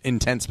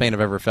intense pain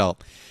I've ever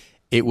felt.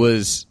 It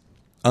was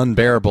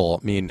unbearable.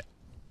 I mean,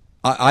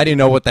 I didn't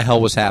know what the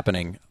hell was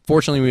happening.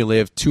 Fortunately, we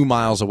lived 2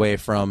 miles away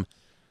from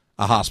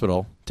a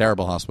hospital.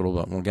 Terrible hospital,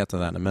 but we'll get to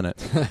that in a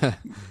minute.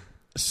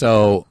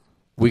 So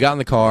we got in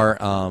the car.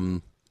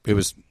 It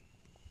was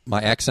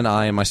my ex and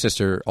I and my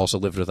sister also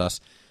lived with us.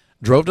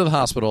 Drove to the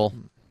hospital.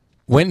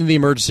 Went in the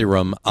emergency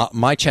room.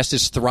 My chest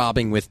is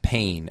throbbing with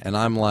pain, and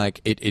I'm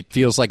like, it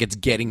feels like it's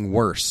getting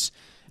worse.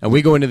 And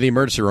we go into the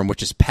emergency room,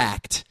 which is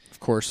packed. Of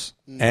course.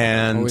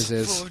 And Always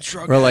is.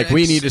 we're like,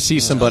 we need to see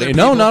somebody.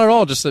 No, not at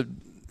all. Just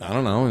I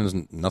don't know. There's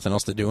nothing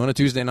else to do on a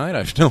Tuesday night. I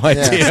have no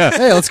idea. Yeah.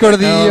 Hey, let's go to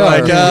the ER.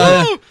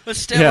 Like, let's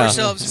stab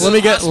ourselves.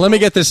 Let me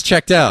get this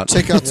checked out.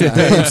 Take out some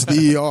pains,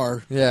 the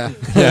ER. Yeah.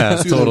 Yeah,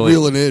 See them totally.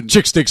 reeling in.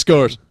 Chick stick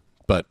scores.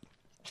 But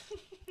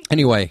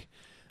anyway,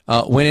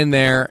 went in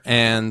there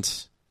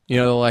and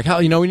like, how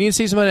we need to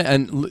see somebody,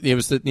 and it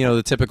was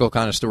the typical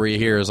kind of story you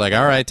hear is like,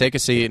 all right, take a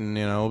seat, and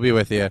we'll be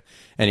with you,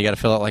 and you got to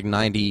fill out like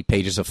 90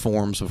 pages of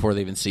forms before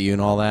they even see you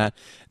and all that.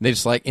 And they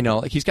just like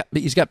like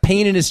he's got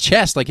pain in his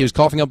chest, like he was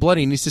coughing up blood.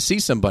 He needs to see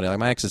somebody. Like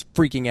my ex is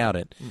freaking out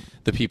at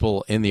the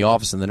people in the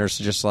office, and the nurse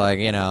is just like,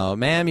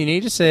 ma'am, you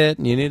need to sit,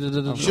 and you need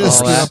to Just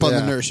stood up on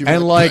the nurse.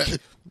 and like.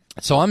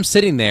 So I'm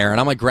sitting there,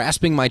 and I'm, like,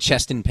 grasping my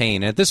chest in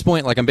pain. And at this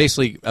point, like, I'm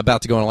basically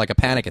about to go into, like, a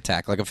panic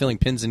attack. Like, I'm feeling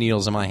pins and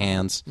needles in my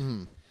hands.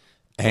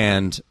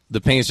 And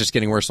the pain is just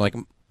getting worse. Like,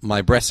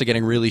 my breaths are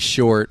getting really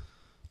short.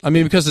 I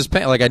mean, because this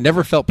pain, like, I'd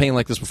never felt pain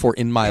like this before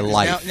in my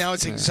life. Now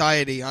it's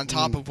anxiety on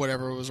top of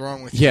whatever was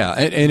wrong with you. Yeah,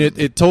 and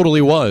it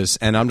totally was.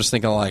 And I'm just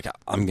thinking, like,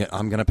 I'm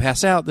going to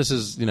pass out. This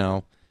is,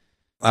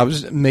 I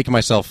was making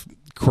myself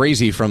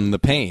crazy from the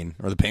pain,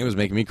 or the pain was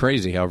making me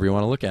crazy, however you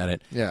want to look at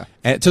it. Yeah.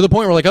 And to the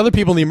point where like other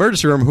people in the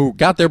emergency room who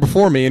got there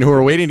before me and who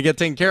were waiting to get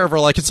taken care of are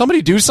like, can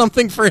somebody do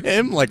something for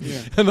him? Like,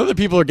 and other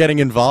people are getting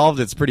involved.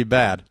 It's pretty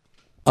bad.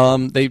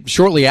 They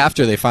shortly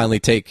after they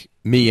finally take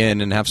me in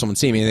and have someone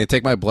see me, and they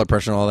take my blood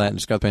pressure and all that, and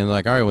just got the pain. They're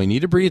like, all right, well, you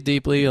need to breathe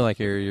deeply. Like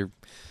you're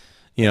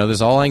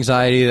there's all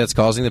anxiety that's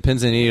causing the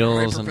pins and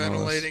needles.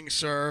 Hyperventilating,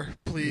 sir.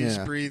 Please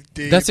breathe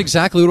deep. That's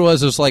exactly what it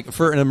was. It was like,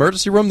 for an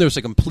emergency room, there was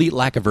a complete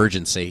lack of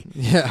urgency.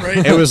 Yeah.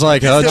 Right? It was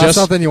like, just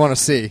something you want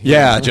to see.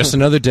 Yeah, just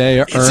another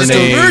day It's earning. just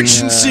an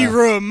emergency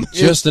room.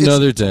 Just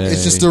another day.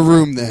 It's just a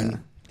room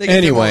then. They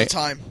get them all Anyway. the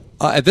time.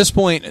 At this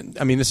point,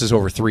 I mean, this is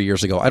over 3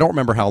 years ago. I don't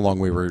remember how long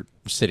we were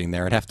sitting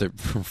there. I'd have to,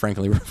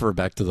 frankly, refer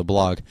back to the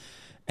blog.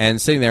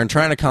 And sitting there and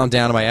trying to calm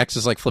down, and my ex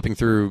is like flipping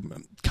through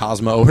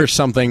Cosmo or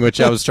something, which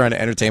I was trying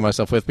to entertain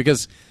myself with,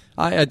 because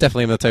I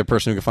definitely am the type of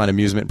person who can find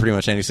amusement in pretty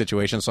much any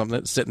situation. So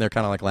I'm sitting there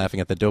kind of like laughing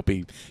at the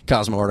dopey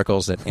Cosmo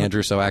articles that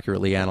Andrew so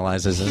accurately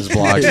analyzes in his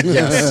blog.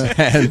 Yes.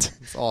 And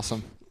It's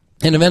awesome.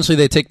 And eventually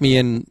they take me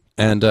in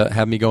and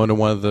have me go into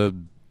one of the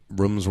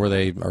rooms where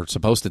they are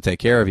supposed to take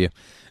care of you.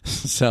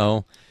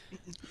 So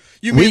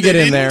You mean we get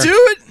they in there. didn't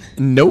do it?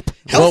 Nope.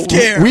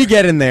 Healthcare. Well, we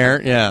get in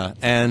there, yeah,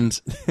 and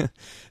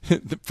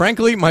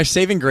frankly, my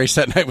saving grace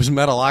that night was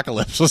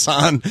Metalocalypse was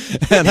on,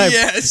 and I,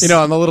 Yes.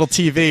 on the little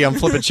TV, I'm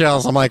flipping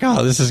channels. I'm like,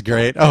 oh, this is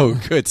great. Oh,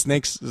 good,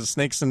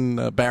 snakes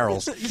and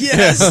barrels.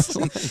 Yes.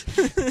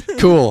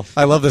 Cool.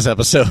 I love this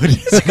episode.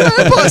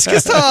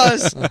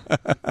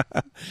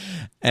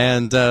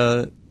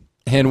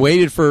 And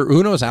waited for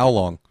who knows how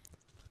long,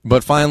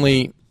 but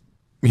finally,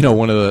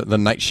 one of the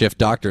night shift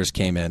doctors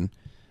came in,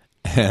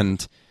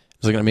 and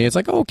was looking at me. It's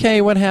like, okay,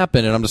 what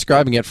happened? And I'm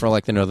describing it for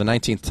like the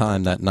 19th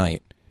time that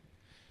night.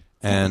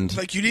 And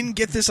like, you didn't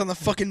get this on the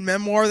fucking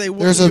memoir.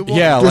 There's a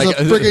like,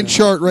 friggin'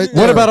 chart right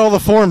there. What about all the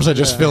forms I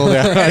just filled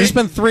out? I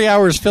spent 3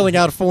 hours filling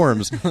out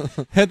forms.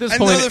 At this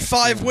point, another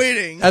 5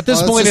 waiting. At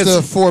this point, it's it's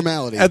a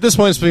formality. At this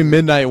point, it's between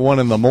midnight, 1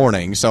 in the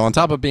morning. So on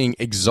top of being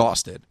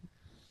exhausted,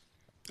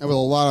 And with a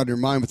lot on your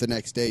mind with the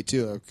next day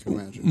too, I can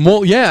imagine.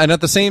 well, yeah, and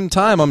at the same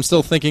time, I'm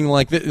still thinking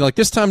like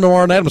this time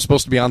tomorrow night, I'm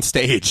supposed to be on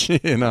stage,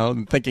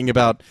 thinking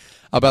about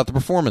the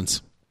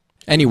performance.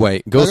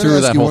 Anyway, go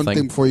through that whole one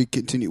thing before you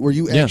continue. Were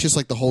you anxious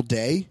like the whole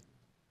day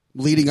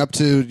leading up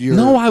to your?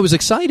 No, I was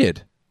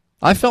excited.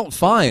 I felt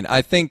fine.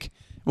 I think.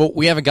 Well,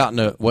 we haven't gotten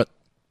to what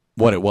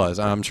it was.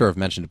 I'm sure I've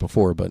mentioned it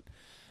before, but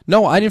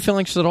no, I didn't feel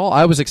anxious at all.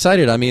 I was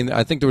excited. I mean,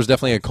 I think there was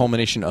definitely a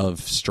culmination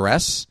of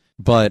stress,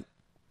 but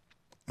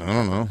I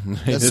don't know.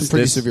 That's some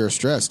pretty severe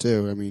stress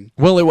too. I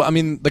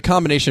mean, the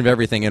combination of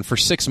everything, and for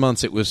 6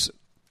 months it was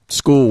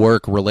school,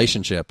 work,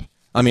 relationship.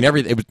 I mean,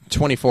 it was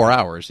 24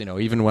 hours.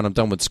 Even when I'm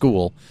done with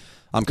school,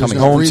 I'm coming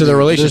home to the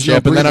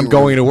relationship, and then I'm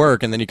going to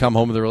work, and then you come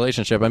home to the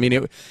relationship. I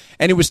mean,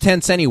 it was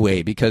tense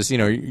anyway, because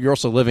you're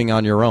also living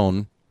on your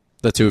own.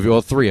 The two of you,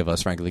 well, 3 of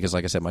us, frankly, because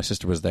like I said, my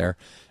sister was there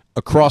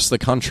across the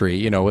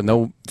country. With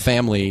no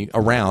family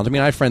around. I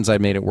mean, I had friends I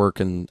made at work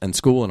and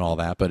school and all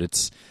that, but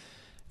it's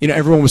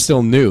everyone was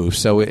still new,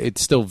 so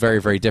it's still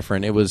very, very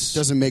different. It was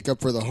doesn't make up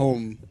for the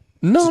home.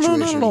 No, not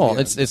situation. at all.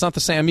 Yeah. It's not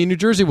the same. I mean, New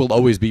Jersey will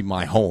always be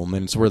my home,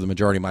 and it's where the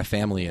majority of my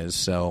family is,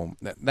 so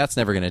that's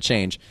never going to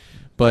change.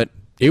 But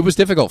it was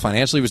difficult.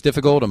 Financially, it was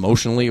difficult.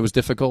 Emotionally, it was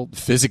difficult.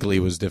 Physically,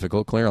 it was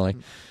difficult, clearly.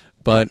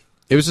 But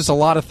it was just a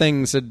lot of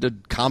things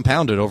that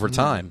compounded over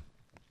time.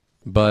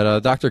 But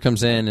doctor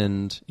comes in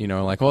and,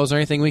 like, well, is there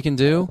anything we can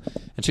do?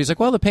 And she's like,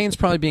 well, the pain's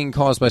probably being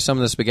caused by some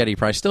of the spaghetti.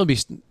 Probably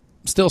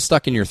still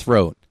stuck in your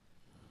throat.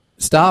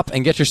 Stop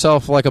and get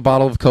yourself, like, a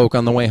bottle of Coke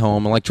on the way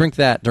home and, like, drink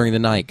that during the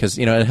night because,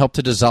 it helped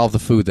to dissolve the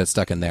food that's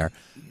stuck in there.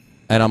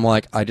 And I'm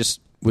like, I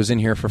just was in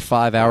here for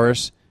 5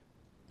 hours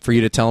for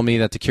you to tell me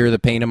that to cure the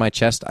pain in my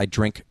chest, I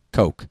drink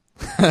Coke.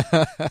 I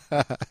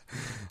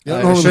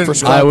shouldn't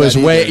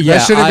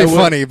be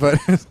funny, but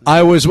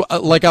I was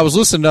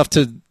listening enough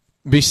to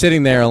be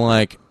sitting there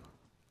like,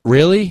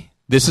 really?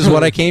 This is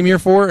what I came here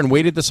for and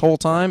waited this whole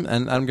time,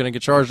 and I'm going to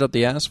get charged up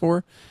the ass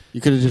for?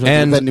 You could have just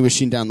went to the vending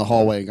machine down the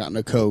hallway and gotten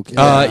a Coke.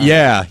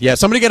 Yeah.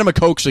 Somebody get him a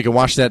Coke so he can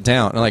wash that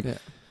down. And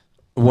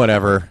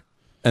whatever.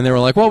 And they were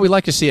like, well, we'd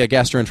like to see a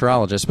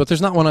gastroenterologist, but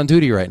there's not one on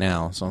duty right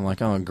now. So I'm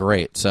like, oh,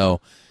 great.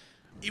 So,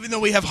 even though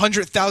we have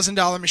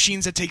 $100,000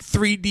 machines that take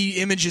 3D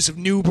images of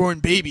newborn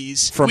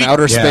babies from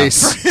outer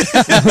space,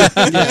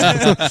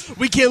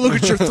 we can't look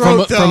at your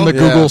throat from the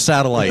Google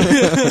satellite.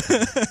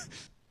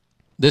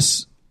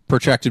 This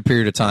protracted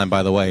period of time,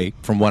 by the way,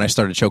 from when I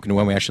started choking to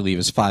when we actually leave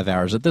is 5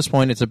 hours. At this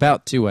point, it's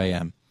about 2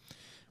 a.m.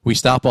 We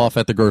stop off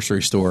at the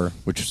grocery store,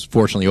 which is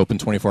fortunately open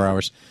 24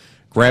 hours,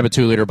 grab a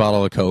 2-liter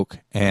bottle of Coke,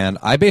 and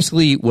I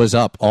basically was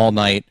up all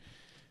night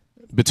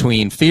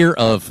between fear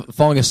of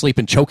falling asleep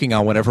and choking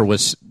on whatever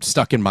was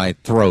stuck in my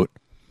throat,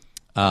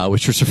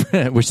 which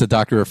the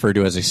doctor referred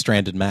to as a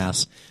stranded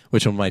mass,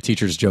 which one of my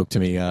teachers joked to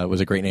me was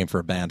a great name for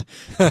a band.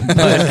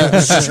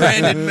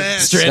 Stranded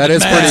mass. That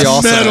is pretty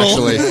awesome,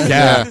 actually.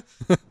 Yeah.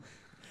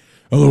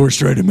 Hello, we're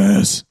stranded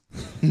mass.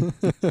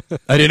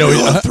 I didn't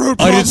know.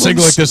 I didn't sing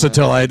like this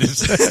until I hit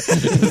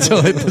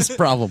this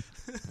problem.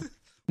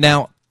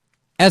 Now,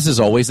 as is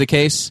always the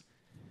case,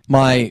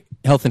 my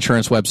health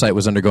insurance website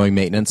was undergoing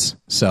maintenance,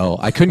 so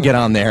I couldn't get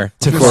on there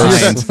to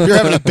find. You're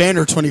having a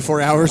banner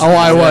 24 hours. Oh,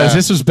 I was. Yeah.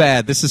 This was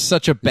bad. This is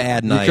such a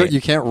bad night. You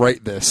can't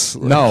write this.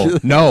 No,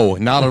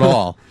 not at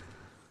all.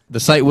 The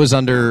site was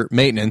under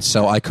maintenance,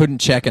 so I couldn't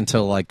check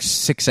until like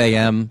 6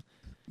 a.m.,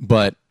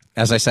 but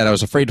as I said, I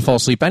was afraid to fall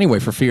asleep anyway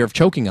for fear of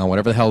choking on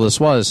whatever the hell this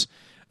was.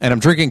 And I'm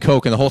drinking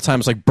Coke, and the whole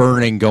time it's like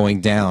burning going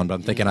down. But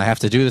I'm thinking, I have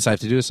to do this.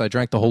 I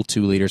drank the whole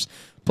 2 liters.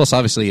 Plus,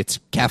 obviously, it's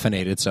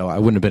caffeinated, so I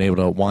wouldn't have been able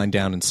to wind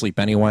down and sleep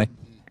anyway.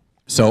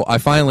 So I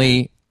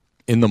finally,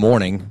 in the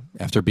morning,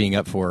 after being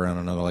up for, I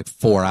don't know, like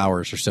 4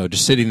 hours or so,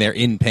 just sitting there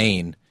in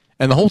pain.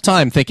 And the whole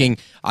time thinking,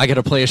 I got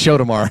to play a show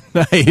tomorrow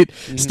night.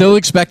 Still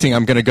expecting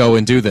I'm going to go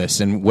and do this.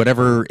 And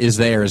whatever is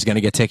there is going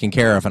to get taken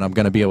care of, and I'm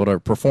going to be able to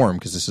perform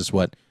because this is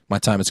what my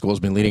time at school has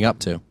been leading up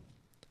to.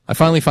 I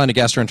finally find a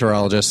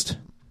gastroenterologist,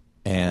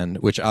 and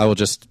which I will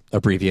just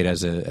abbreviate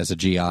as a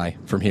GI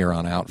from here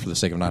on out for the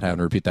sake of not having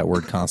to repeat that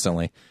word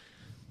constantly.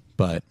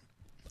 But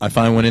I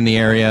find one in the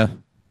area.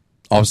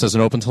 Office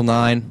doesn't open till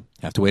 9.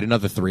 Have to wait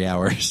another 3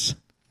 hours.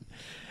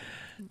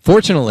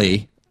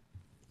 Fortunately,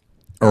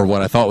 or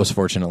what I thought was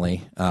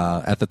fortunately,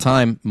 at the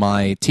time,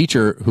 my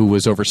teacher who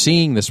was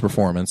overseeing this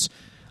performance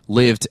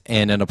lived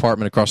in an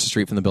apartment across the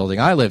street from the building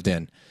I lived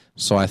in.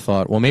 So I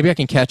thought, well, maybe I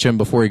can catch him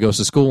before he goes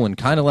to school and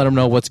kind of let him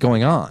know what's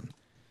going on.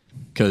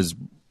 Because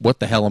what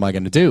the hell am I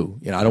going to do?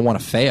 I don't want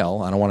to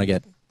fail. I don't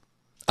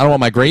want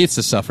my grades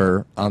to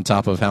suffer on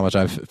top of how much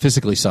I've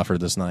physically suffered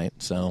this night.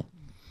 So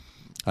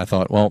I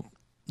thought, well,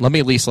 let me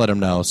at least let him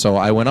know. So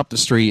I went up the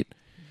street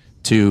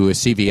to a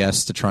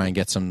CVS to try and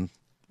get some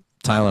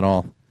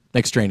Tylenol.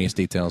 Extraneous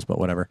details, but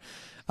whatever.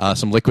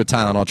 Some liquid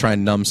Tylenol, try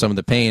and numb some of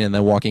the pain. And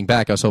then walking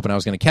back, I was hoping I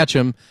was going to catch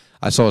him.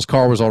 I saw his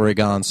car was already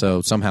gone,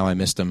 so somehow I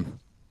missed him.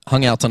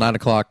 Hung out till 9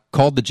 o'clock,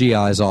 called the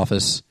GI's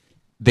office.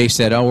 They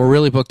said, oh, we're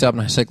really booked up.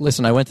 And I said,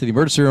 listen, I went to the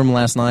emergency room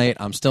last night.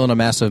 I'm still in a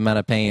massive amount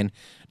of pain.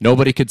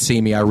 Nobody could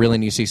see me. I really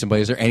need to see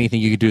somebody. Is there anything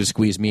you could do to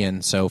squeeze me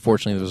in? So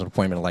fortunately, there was an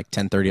appointment at like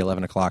 10:30,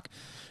 11 o'clock.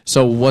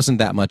 So it wasn't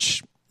that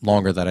much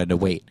longer that I had to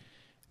wait.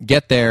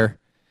 Get there.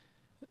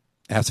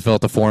 I have to fill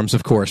out the forms,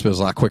 of course, but it was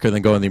a lot quicker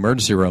than going to the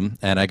emergency room.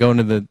 And I go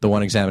into the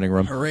one examining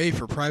room. Hooray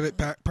for private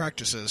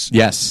practices.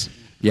 Yes.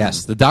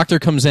 The doctor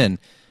comes in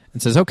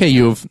and says, okay,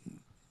 you have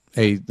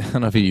I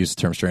don't know if you use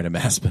the term stranded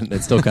mass, but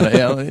it's still kind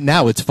of,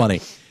 now it's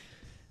funny.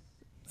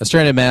 A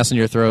stranded mass in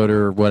your throat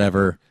or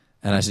whatever.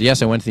 And I said,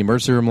 yes, I went to the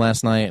emergency room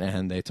last night,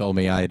 and they told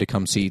me I had to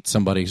come see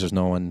somebody because there's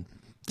no one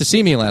to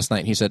see me last night.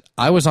 And he said,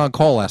 I was on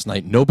call last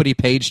night. Nobody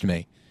paged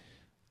me.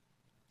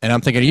 And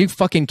I'm thinking, are you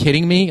fucking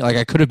kidding me? Like,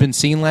 I could have been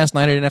seen last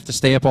night. I didn't have to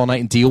stay up all night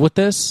and deal with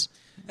this?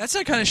 That's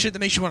that kind of shit that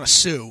makes you want to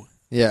sue.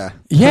 Yeah.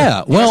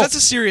 Yeah, well, that's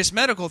a serious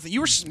medical thing.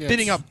 You were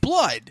spitting up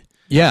blood.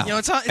 Yeah,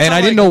 it's not and I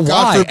didn't know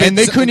why, and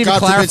they couldn't even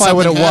clarify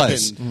what it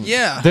was.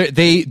 Yeah,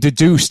 they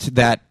deduced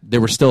that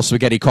there was still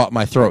spaghetti caught in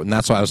my throat, and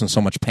that's why I was in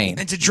so much pain.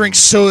 And to drink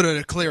soda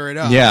to clear it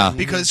up. Yeah,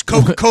 because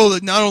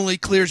Coca-Cola not only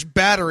cleans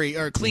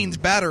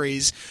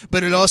batteries,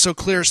 but it also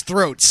clears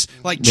throats,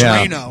 like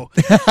Drano.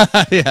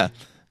 Yeah,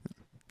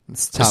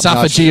 it's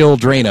esophageal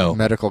Drano.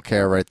 Medical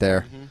care right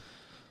there. Mm-hmm.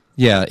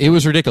 Yeah, it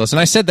was ridiculous, and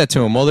I said that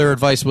to him. Well, their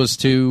advice was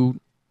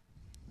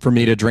for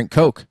me to drink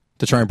Coke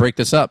to try and break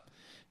this up.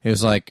 He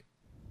was like,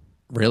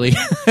 really?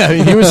 I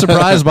mean, he was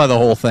surprised by the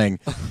whole thing.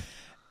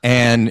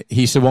 And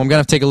he said, well, I'm going to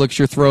have to take a look at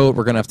your throat.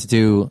 We're going to have to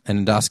do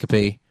an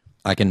endoscopy.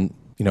 I can,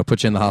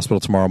 put you in the hospital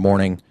tomorrow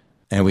morning,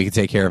 and we can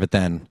take care of it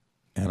then.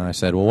 And I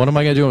said, well, what am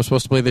I going to do? I'm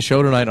supposed to play the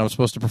show tonight. I'm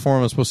supposed to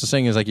perform. I'm supposed to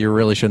sing. He's like, you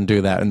really shouldn't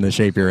do that in the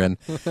shape you're in.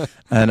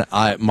 And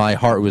my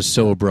heart was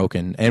so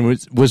broken, and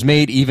was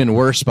made even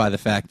worse by the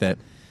fact that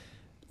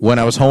when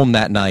I was home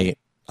that night,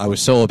 I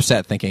was so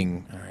upset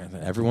thinking, all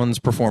right, everyone's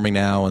performing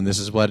now, and this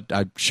is what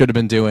I should have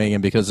been doing,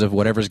 and because of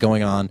whatever's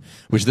going on,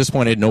 which at this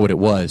point I didn't know what it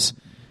was,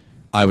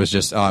 I was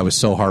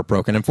so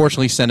heartbroken.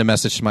 Unfortunately, sent a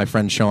message to my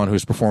friend Sean,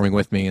 who's performing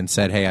with me, and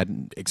said, hey,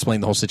 I'd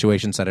explained the whole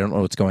situation, said I don't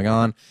know what's going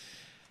on.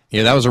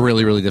 Yeah, that was a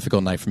really, really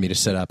difficult night for me to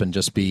sit up and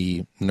just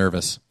be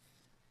nervous.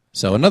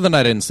 So another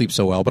night I didn't sleep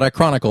so well, but I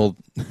chronicled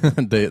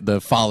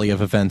the folly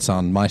of events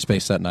on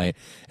MySpace that night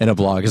in a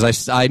blog,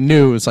 because I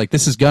knew it's like,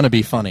 this is going to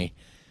be funny.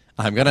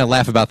 I'm going to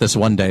laugh about this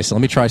one day, so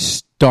let me try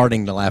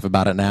starting to laugh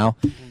about it now.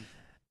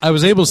 I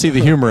was able to see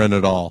the humor in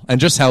it all, and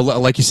just how,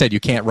 like you said, you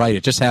can't write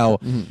it, just how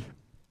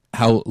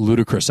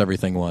ludicrous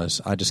everything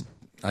was.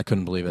 I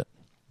couldn't believe it.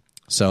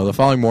 So the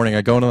following morning,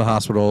 I go into the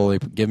hospital, they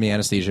give me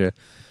anesthesia,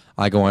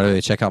 I go in there,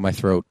 they check out my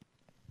throat.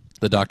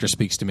 The doctor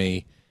speaks to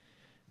me.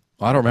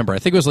 Well, I don't remember. I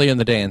think it was late in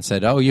the day, and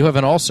said, oh, you have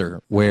an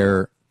ulcer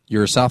where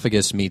your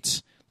esophagus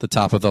meets the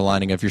top of the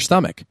lining of your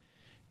stomach.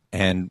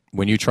 And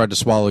when you tried to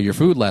swallow your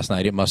food last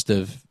night, it must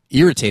have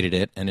irritated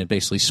it, and it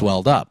basically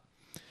swelled up,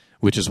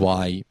 which is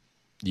why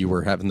you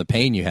were having the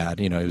pain you had.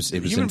 It was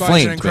Human inflamed,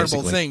 body's an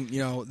incredible basically.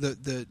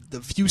 thing.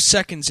 The few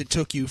seconds it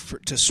took you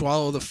to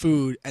swallow the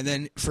food, and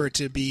then for it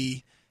to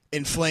be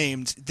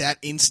inflamed that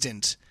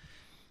instant.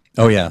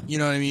 Oh, yeah. You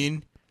know what I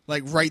mean?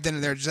 Like right then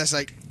and there, just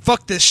like,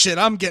 fuck this shit,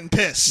 I'm getting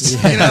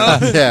pissed.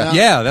 Yeah.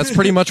 Yeah, that's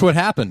pretty much what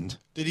happened.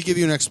 Did he give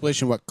you an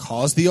explanation what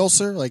caused the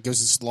ulcer? Like, it was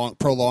this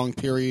prolonged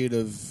period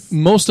of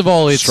Most of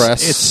all, it's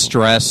Stress. It's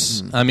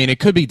stress. I mean, it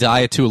could be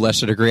diet to a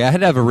lesser degree. I had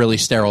to have a really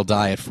sterile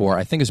diet for,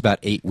 I think it was about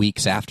 8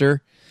 weeks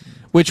after,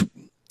 which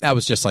that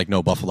was just like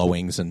no buffalo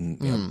wings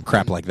and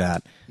crap like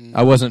that.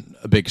 I wasn't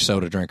a big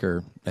soda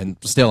drinker, and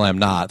still am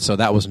not, so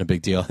that wasn't a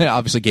big deal. I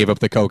obviously gave up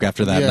the Coke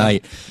after that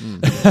night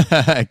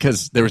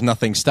because there was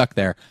nothing stuck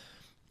there.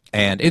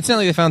 And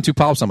instantly they found 2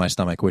 polyps on my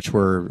stomach, which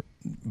were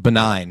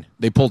benign.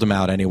 They pulled them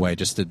out anyway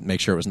just to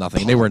make sure it was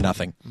nothing. They were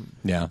nothing.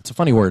 Yeah, it's a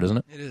funny word, isn't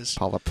it? It is.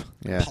 Polyp.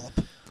 Yeah.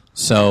 Polyp.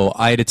 So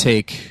I had to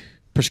take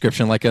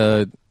prescription like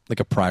a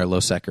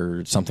Prilosec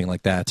or something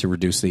like that to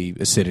reduce the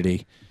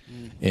acidity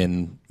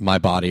in my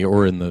body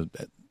or in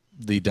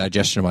the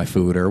digestion of my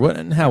food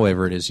or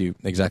however it is you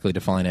exactly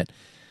define it.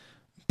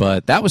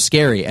 But that was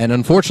scary, and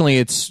unfortunately,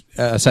 it's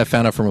as I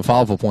found out from a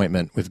follow-up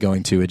appointment with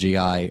going to a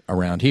GI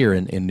around here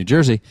in New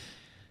Jersey.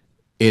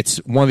 It's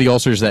one of the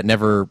ulcers that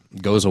never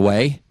goes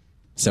away,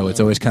 so it's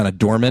always kind of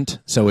dormant.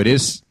 So it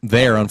is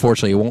there,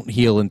 unfortunately. It won't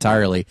heal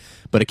entirely,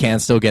 but it can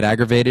still get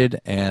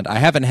aggravated. And I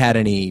haven't had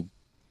any,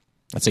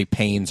 let's say,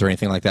 pains or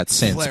anything like that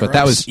since. Flare-ups. But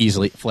that was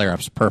easily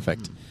flare-ups,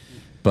 perfect.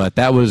 But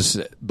that was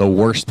the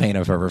worst pain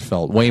I've ever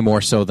felt, way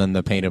more so than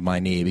the pain of my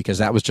knee, because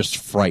that was just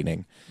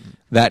frightening.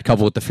 That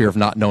coupled with the fear of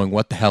not knowing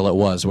what the hell it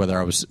was, whether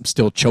I was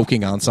still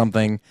choking on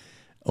something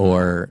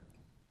or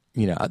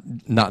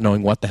not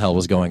knowing what the hell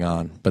was going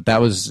on. But that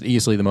was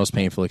easily the most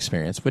painful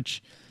experience,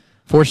 which,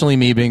 fortunately,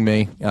 me being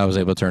me, I was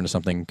able to turn to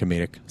something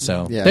comedic.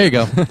 So there you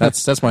go.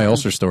 That's my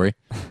ulcer story.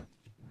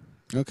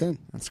 Okay.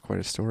 That's quite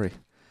a story.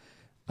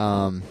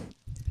 So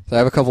I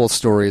have a couple of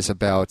stories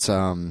about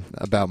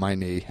my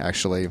knee.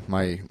 Actually,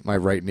 my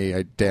right knee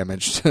I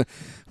damaged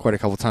quite a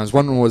couple of times.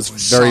 One was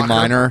very Soccer?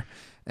 minor,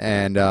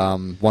 and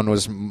one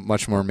was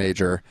much more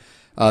major.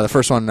 The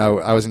first one,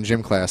 I was in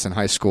gym class in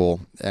high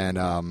school,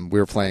 and we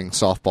were playing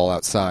softball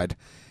outside,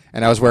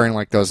 and I was wearing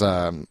like those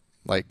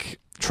like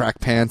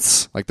track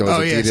pants, like those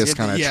Adidas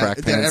kind of track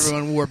that pants.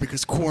 everyone wore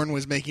because Korn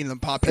was making them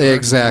popular.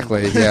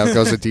 Exactly, yeah,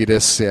 those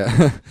Adidas,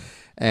 yeah.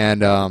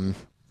 And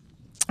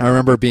I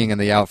remember being in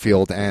the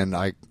outfield, and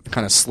I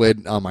kind of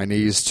slid on my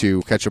knees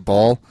to catch a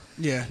ball.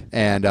 Yeah.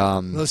 And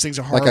Those things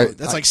are horrible.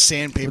 That's like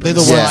sandpaper. Were they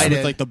the Slide ones in.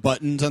 with like the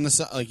buttons on the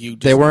side? Like you?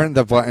 Just, they weren't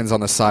the buttons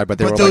on the side, but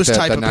they But were those like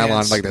type the of nylon,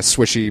 pants. like the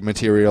swishy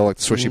material, like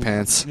the swishy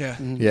pants. Yeah.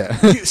 Yeah.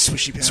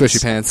 Swishy pants.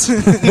 Swishy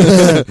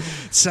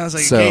pants. Sounds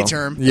like So, a gay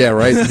term. Yeah,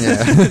 right.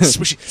 Yeah.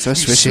 Swishy. So you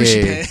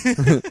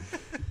swishy. pants.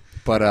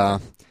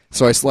 But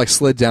so I like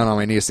slid down on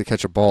my knees to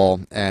catch a ball,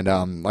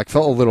 and like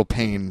felt a little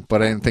pain,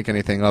 but I didn't think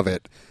anything of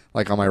it,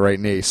 like on my right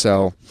knee.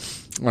 So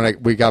when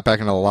we got back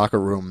into the locker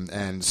room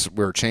and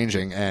we were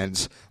changing,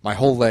 and my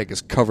whole leg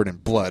is covered in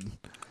blood,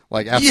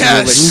 like absolutely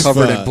Yes!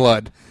 covered in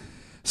blood.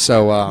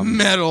 So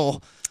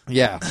Metal.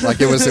 yeah,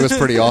 like it was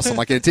pretty awesome.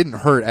 Like it didn't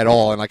hurt at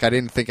all, and like I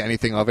didn't think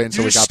anything of it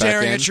until You're we just got back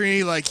staring in. at your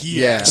knee like,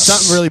 Yeah. yes.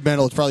 It's not really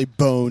metal. It's probably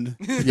bone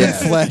Yeah. and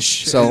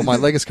flesh. So my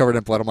leg is covered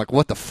in blood. I'm like,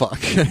 what the fuck?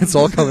 It's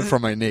all coming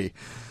from my knee.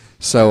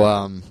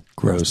 So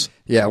Gross.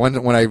 yeah,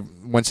 when I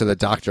went to the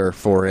doctor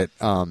for it,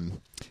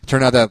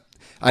 turned out that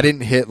I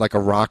didn't hit like a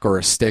rock or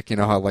a stick. You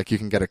know how like you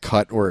can get a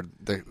cut or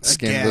the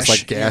skin was gash,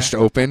 like gashed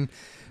open.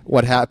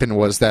 What happened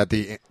was that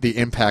the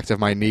impact of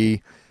my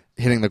knee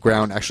hitting the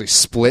ground actually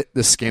split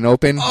the skin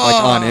open like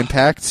on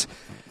impact,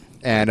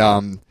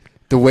 and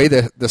the way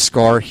the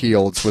scar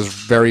healed was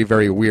very,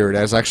 very weird.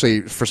 I was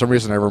actually, for some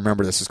reason, I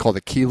remember this. It's called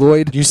a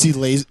keloid. Do you see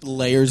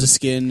layers of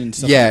skin and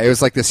stuff? Yeah, it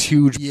was like this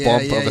huge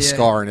bump of a yeah.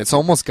 scar, and it's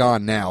almost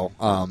gone now,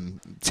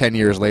 10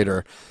 years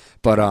later.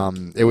 But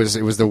it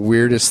was the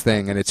weirdest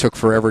thing, and it took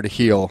forever to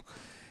heal.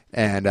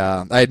 And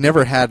I had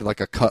never had like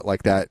a cut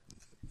like that,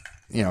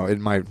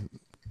 in my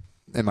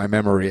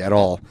memory at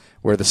all,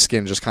 where the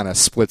skin just kind of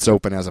splits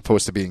open as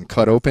opposed to being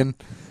cut open.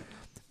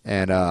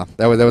 And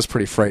that was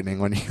pretty frightening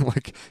when you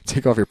like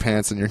take off your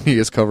pants and your knee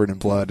is covered in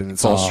blood and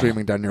it's all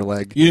streaming down your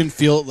leg. You didn't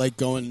feel it like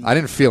going... I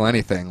didn't feel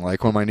anything.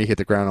 Like when my knee hit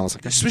the ground, I was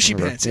like... Swishy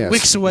pants. Yeah, It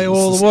wicks away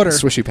all the water.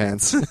 Swishy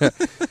pants.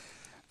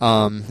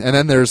 And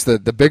then there's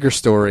the bigger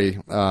story.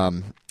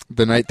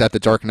 The night that The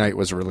Dark Knight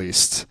was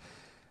released,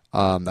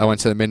 I went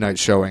to the midnight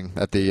showing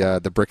at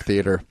the Brick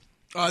Theater.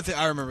 Oh,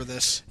 I remember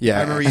this. Yeah.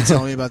 I remember you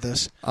telling me about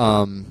this.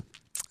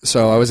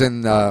 So I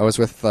was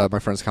with my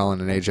friends Colin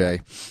and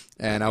AJ,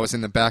 and I was in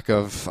the back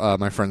of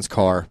my friend's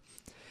car,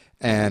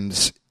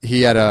 and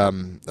he had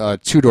a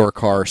two-door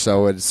car,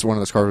 so it's one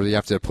of those cars where you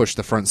have to push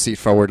the front seat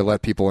forward to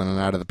let people in and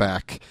out of the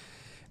back.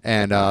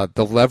 And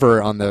the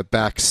lever on the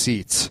back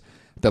seat,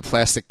 the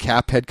plastic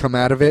cap had come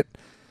off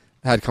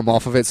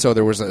of it, so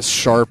there was a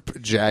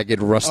sharp,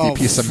 jagged, rusty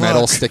piece of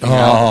metal sticking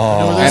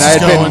out. And I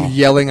had been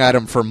yelling at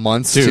him for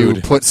months to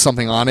put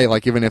something on it,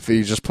 like even if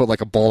he just put like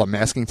a ball of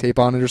masking tape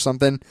on it or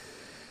something.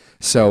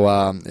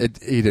 So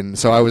he didn't.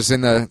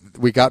 So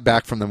we got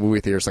back from the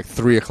movie theaters like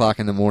 3 o'clock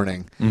in the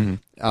morning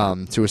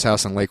to his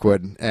house in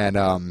Lakewood,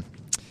 and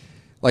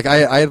like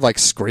I had like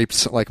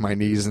scraped like my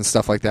knees and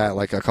stuff like that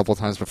like a couple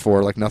times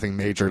before, like nothing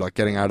major, like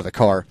getting out of the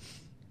car.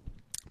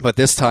 But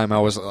this time I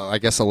was, I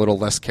guess, a little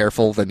less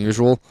careful than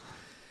usual.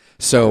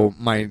 So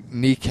my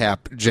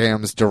kneecap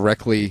jams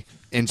directly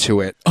into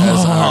it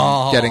as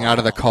I'm getting out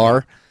of the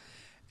car.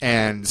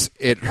 And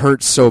it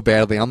hurts so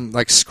badly. I'm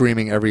like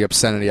screaming every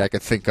obscenity I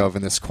could think of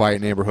in this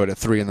quiet neighborhood at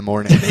 3 a.m.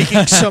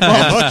 Making some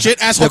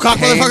shit, asshole, cock,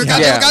 motherfucker,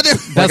 goddamn.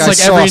 That's like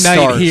every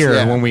night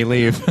here when we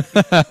leave.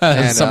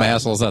 And some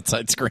assholes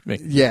outside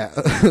screaming. Yeah.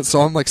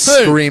 So I'm like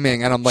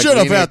screaming, and I'm like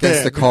leaning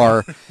against the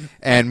car.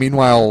 And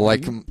meanwhile,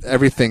 like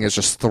everything is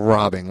just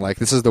throbbing. Like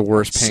this is the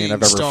worst pain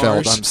I've ever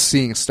felt. I'm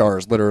seeing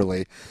stars,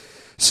 literally.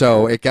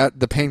 So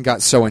the pain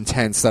got so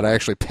intense that I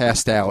actually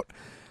passed out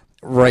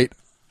right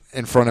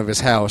in front of his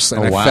house,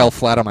 and I fell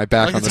flat on my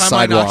back on the sidewalk.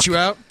 Like the time I knocked you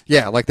out?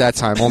 Yeah, like that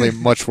time, only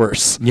much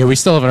worse. Yeah, we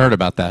still haven't heard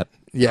about that.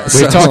 Yeah,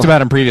 we talked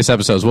about it in previous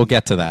episodes. We'll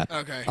get to that.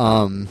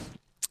 Okay.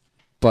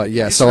 But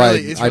yeah, It's so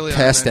really I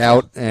passed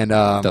out and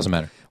doesn't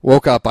matter.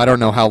 Woke up. I don't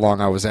know how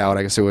long I was out.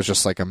 I guess it was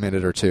just like a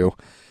minute or two,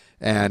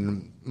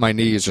 and my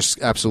knee is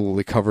just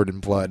absolutely covered in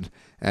blood,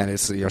 and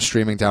it's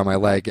streaming down my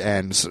leg.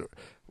 And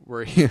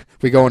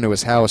we go into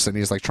his house, and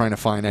he's like trying to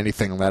find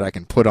anything that I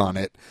can put on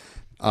it.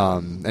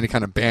 Any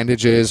kind of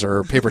bandages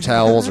or paper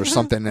towels or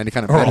something, any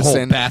kind of medicine. Or a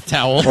whole bath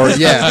towel. Or,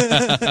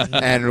 yeah.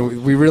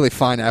 And we really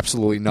find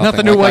absolutely nothing.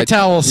 Nothing new white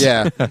towels.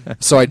 Yeah.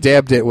 So I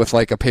dabbed it with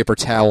like a paper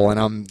towel,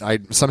 and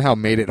I somehow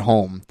made it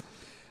home.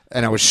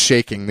 And I was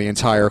shaking the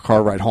entire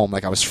car ride home.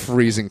 Like I was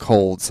freezing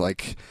cold.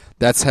 Like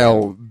that's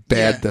how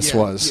bad this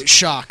was.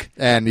 Shock.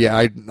 And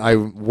yeah, I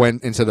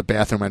went into the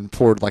bathroom and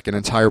poured like an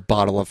entire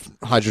bottle of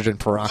hydrogen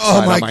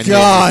peroxide on my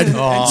God. knee.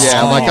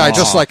 Yeah, like I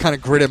just like kind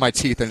of gritted my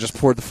teeth and just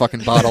poured the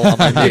fucking bottle on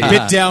my knee.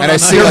 Bit down. And I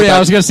see I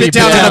was going to say bit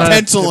down on a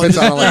pencil. And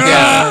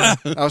I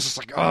was just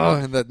like, oh,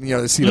 and then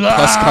I see the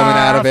pus coming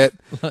out of it.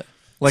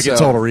 Like a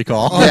Total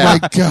Recall. Oh my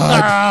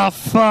God.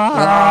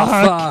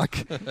 Fuck.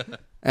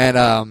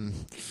 And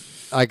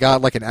I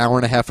got like an hour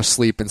and a half of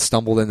sleep and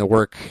stumbled into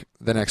work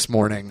the next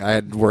morning. I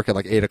had work at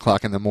like 8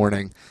 o'clock in the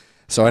morning,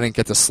 so I didn't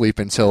get to sleep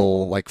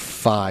until like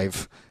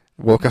 5.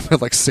 Woke up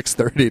at like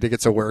 6:30 to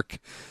get to work,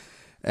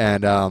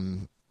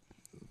 and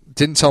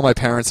didn't tell my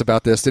parents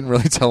about this. Didn't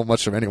really tell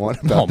much of anyone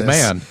about this.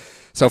 Oh man!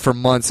 So for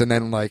months, and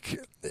then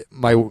like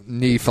my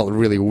knee felt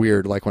really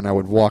weird. Like when I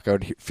would walk, I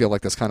would feel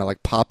like this kind of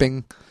like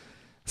popping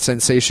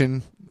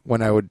sensation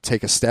when I would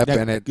take a step,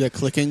 and it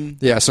clicking.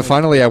 Yeah. So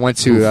finally, I went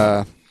to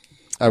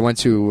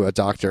a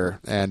doctor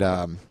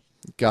and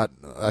got,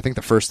 I think,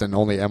 the first and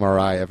only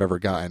MRI I've ever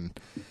gotten,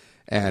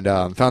 and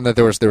found that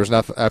there was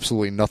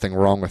absolutely nothing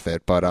wrong with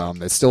it, but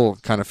it still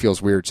kind of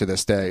feels weird to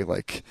this day.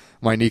 Like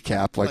my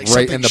kneecap, like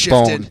right in the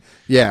shifted. bone.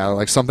 Yeah,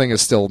 like something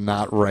is still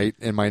not right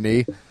in my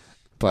knee,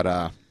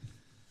 but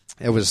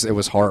it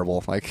was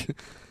horrible. Like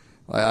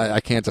I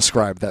can't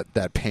describe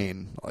that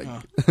pain. Like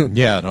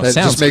yeah, no, that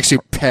sounds just makes you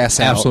pass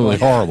out. Absolutely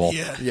horrible.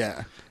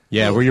 Yeah.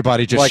 Yeah, where your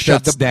body just like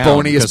shuts the down.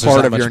 boniest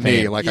part of your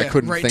knee. Pain. Like I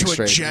couldn't right think to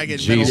straight. A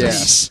jagged metal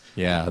piece.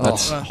 Yeah,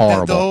 that's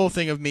horrible. The whole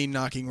thing of me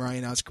knocking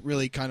Ryan out's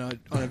really kind of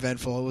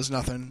uneventful. It was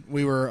nothing.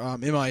 We were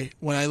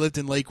when I lived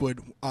in Lakewood,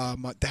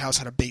 the house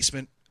had a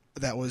basement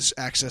that was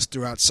accessed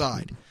through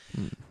outside.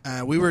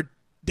 We were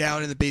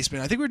down in the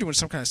basement. I think we were doing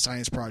some kind of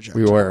science project.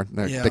 We were.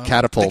 The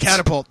catapult. The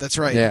catapult, that's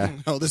right. Yeah.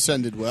 Oh, this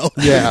ended well.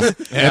 Yeah.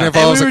 And it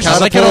involves a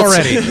catapult,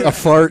 already. a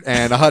fart,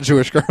 and a hot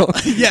Jewish girl.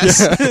 Yes.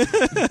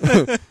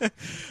 The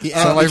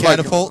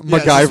catapult.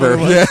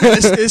 MacGyver.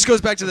 This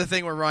goes back to the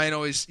thing where Ryan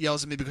always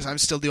yells at me because I'm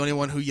still the only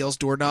one who yells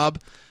doorknob.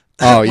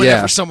 Oh, whenever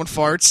yeah. someone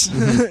farts.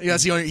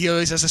 He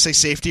always has to say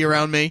safety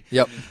around me.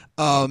 Yep.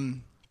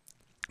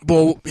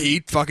 Well,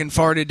 he fucking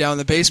farted down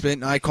the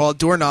basement, and I called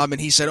doorknob,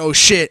 and he said, "Oh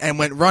shit," and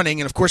went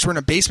running. And of course, we're in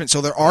a basement, so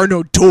there are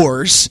no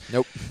doors.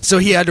 Nope. So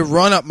he had to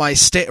run up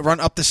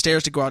the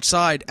stairs to go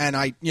outside, and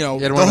I, You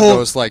had one of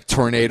those like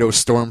tornado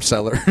storm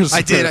cellars.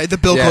 I did the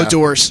Bilko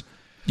doors.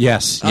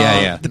 Yes.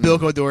 Yeah. The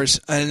Bilko doors,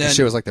 and then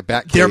Shit was like the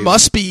back. there cave.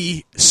 must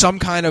be some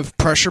kind of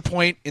pressure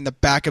point in the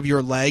back of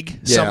your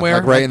leg somewhere,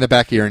 like right in the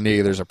back of your knee.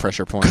 There's a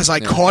pressure point. because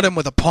I caught him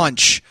with a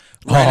punch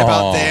right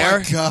about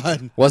there.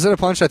 God. Was it a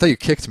punch? I thought you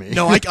kicked me.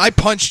 No, I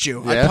punched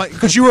you. Yeah?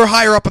 Because you were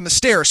higher up on the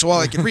stairs, so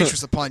all I could reach was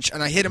the punch,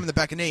 and I hit him in the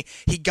back of the knee.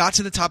 He got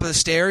to the top of the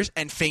stairs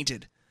and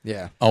fainted.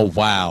 Yeah. Oh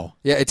wow.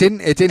 Yeah. It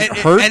didn't And-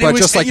 hurt, and it but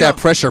was- just like you that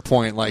know- pressure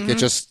point, like it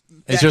just.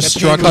 It just that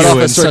struck pain was you cut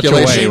in off such a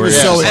circulation. way It where was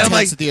Yeah. so And I'm intense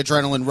like- that the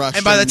adrenaline rush.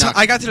 And by the and time knocked-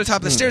 I got to the top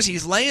of the stairs,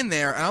 he's laying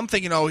there, and I'm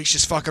thinking, oh, he's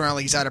just fucking around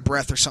like he's out of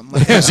breath or something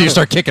like that. so you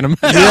start kicking him.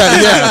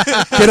 Yeah.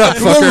 Get up,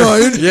 Come on, fucker.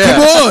 Ryan.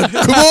 Yeah.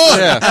 Come on.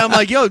 Yeah. And I'm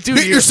like, yo, dude,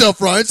 Hit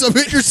yourself, Ryan. So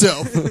hit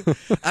yourself.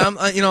 I'm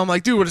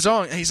like, dude, what is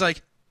wrong? And he's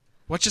like,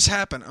 what just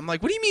happened? I'm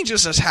like, what do you mean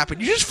just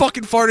happened? You just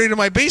fucking farted into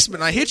my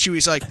basement, and I hit you.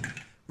 He's like,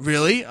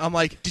 really? I'm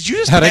like, did you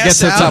just How'd I get pass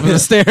to the out? top of the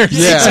stairs?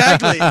 Yeah.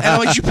 Exactly. And I'm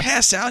like, did you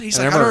pass out? He's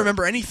I like, I remember- don't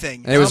remember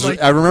anything. And it was. I'm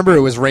like, I remember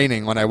it was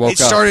raining when I woke up. It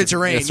started to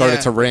rain, It started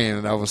yeah. to rain,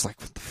 and I was like,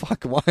 "What the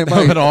fuck? Why am That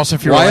would've I?" been awesome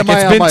if you were why like, am I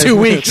it's on been my- 2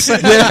 weeks.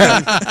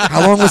 Yeah.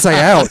 How long was I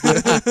out?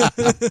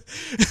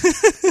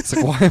 It's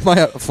like, why am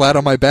I flat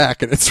on my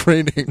back and it's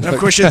raining? and of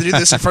course, you had to do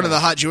this in front of the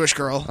hot Jewish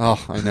girl.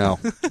 Oh, I know.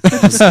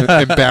 It's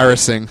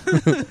embarrassing.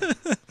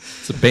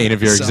 It's the bane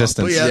of your So,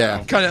 existence. but yeah,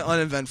 Yeah. kind of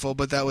uneventful,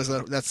 but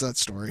that's that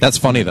story. That's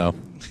funny though.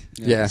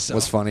 Yeah, so- it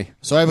was funny.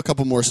 So I have a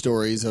couple more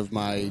stories of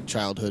my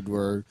childhood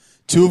where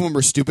two of them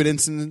were stupid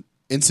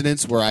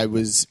incidents where I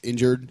was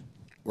injured.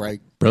 Where I,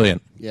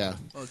 Brilliant. yeah.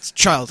 Well, it's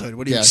childhood.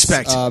 What do you Yes.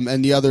 expect?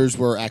 And the others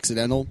were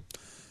accidental.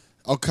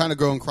 I'll kind of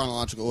go in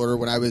chronological order.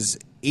 When I was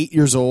 8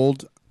 years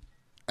old,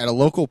 at a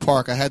local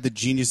park, I had the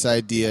genius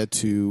idea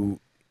to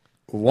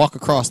walk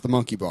across the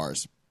monkey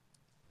bars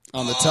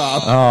on the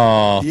top.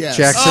 Oh. Yes.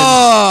 Jackson.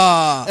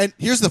 Ah! And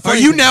here's the Are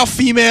funny you thing. now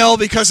female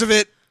because of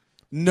it?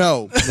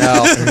 No.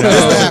 No. Here's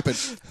what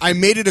happened. I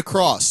made it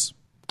across.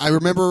 I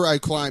remember I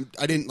climbed.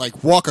 I didn't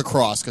like walk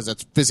across because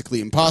that's physically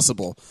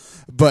impossible.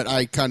 But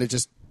I kind of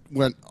just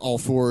went all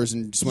fours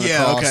and just went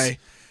Yeah, across. okay.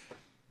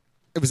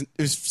 It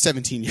was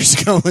 17 years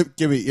ago.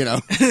 give me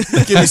some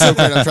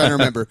credit. I'm trying to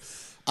remember.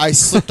 I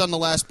slipped on the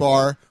last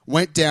bar,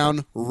 went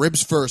down,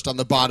 ribs first on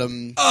the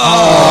bottom.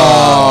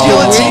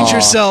 Guillotine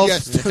yourself.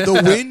 Yes,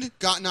 the wind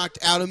got knocked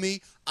out of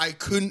me. I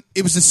couldn't.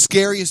 It was the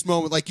scariest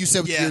moment, like you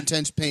said, with Yeah. your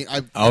intense pain.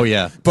 Oh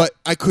yeah. But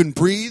I couldn't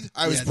breathe.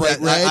 I was Yeah, bright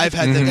that- red. I've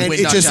had the and wind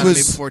it knocked just out of me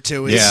was before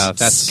too. Yeah,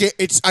 that's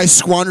I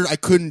squandered. I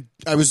couldn't.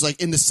 I was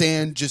like in the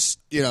sand, just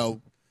yeah.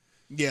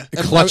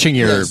 clutching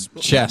your Yes.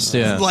 chest.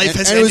 Yeah. Life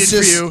has and it was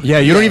ended just- for you. Yeah,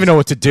 you don't Yeah. even know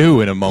what to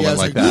do in a moment Yeah, I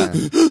was like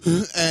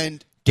that.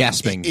 and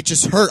Gasping. it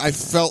just hurt. I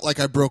felt like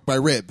I broke my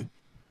rib.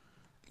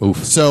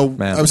 Oof. So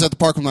Man. I was at the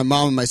park with my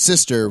mom and my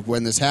sister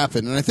when this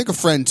happened, and I think a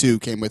friend too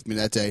came with me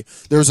that day.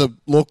 There was a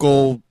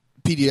local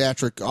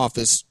pediatric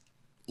office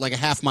like a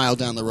half mile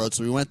down the road,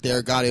 so we went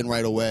there, got in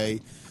right away.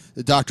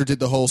 The doctor did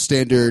the whole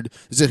standard.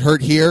 Does it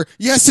hurt here?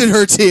 Yes, it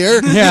hurts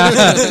here.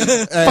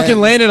 Yeah.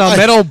 Fucking landed on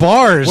metal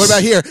bars. What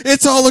about here?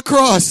 It's all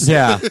across.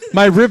 Yeah.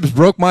 My ribs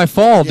broke my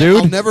fall, Yeah, dude.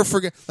 I'll never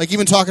forget. Like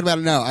even talking about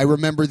it now, I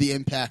remember the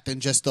impact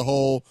and just the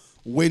whole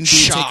wind being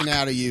Shock. taken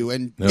out of you,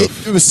 and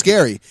Oof. it was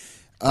scary.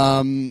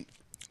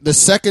 The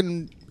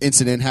second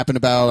incident happened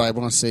about, I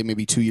want to say,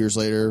 maybe 2 years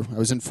later. I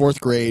was in fourth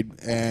grade,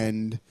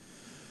 and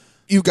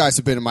you guys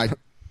have been in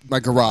my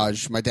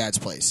garage, my dad's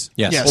place.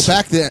 Yes.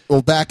 Yes.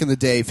 Well, back in the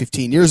day,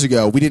 15 years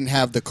ago, we didn't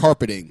have the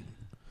carpeting,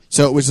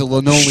 so it was a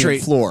linoleum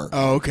Straight floor.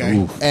 Oh, okay.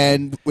 Oof.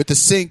 And with the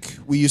sink,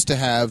 we used to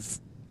have,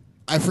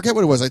 I forget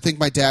what it was. I think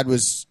my dad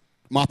was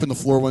mopping the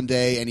floor one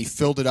day, and he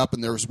filled it up,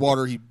 and there was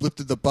water. He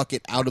lifted the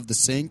bucket out of the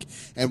sink,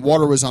 and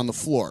water was on the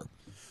floor.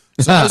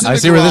 So was in I the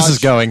see where this garage. is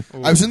going.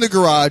 I was in the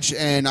garage,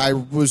 and I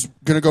was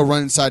going to go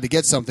run inside to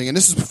get something. And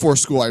this is before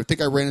school. I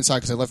think I ran inside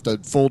because I left a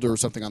folder or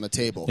something on the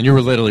table. And you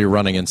were literally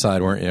running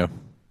inside, weren't you?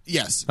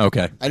 Yes.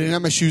 Okay. I didn't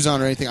have my shoes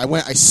on or anything.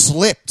 I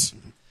slipped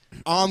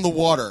on the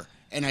water,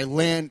 and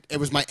it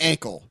was my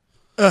ankle.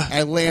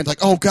 I land like,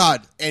 oh,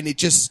 God. And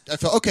I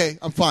felt, okay,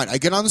 I'm fine. I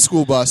get on the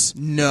school bus.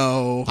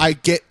 No. I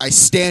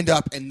stand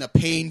up, and the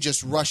pain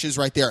just rushes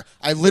right there.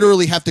 I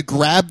literally have to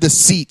grab the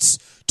seats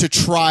to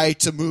try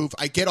to move.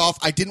 I get off.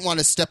 I didn't want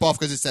to step off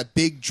because it's that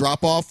big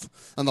drop off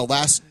on the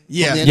last.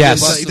 Yeah. on the end Yes. of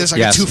the bus. There's like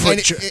Yes. a And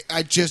 2-foot.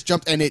 I just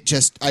jumped, and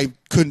I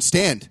couldn't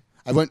stand.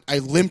 I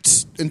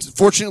limped, and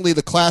fortunately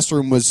the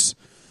classroom was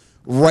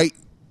right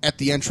at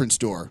the entrance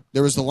door.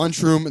 There was the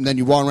lunchroom, and then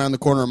you walk around the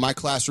corner, and my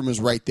classroom is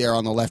right there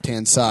on the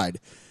left-hand side.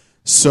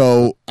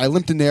 So I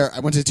limped in there. I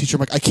went to the teacher. I'm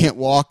like, I can't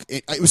walk.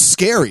 It was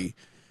scary.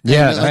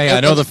 Yeah, And, hey,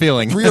 I know the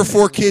feeling. 3 or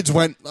 4 kids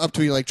went up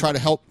to me, like, try to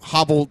help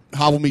hobble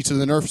me to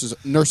the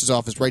nurse's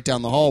office right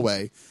down the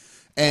hallway.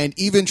 And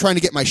even trying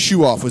to get my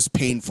shoe off was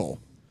painful.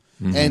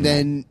 Mm-hmm. And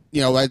then,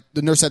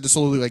 the nurse had to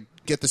slowly, like,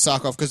 get the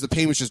sock off because the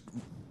pain was just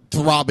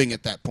throbbing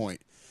at that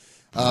point.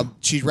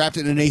 She wrapped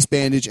it in an ace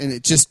bandage, and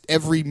it just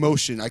every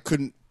motion I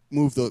couldn't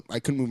move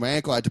my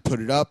ankle. I had to put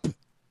it up,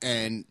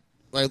 and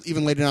I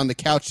even laid it on the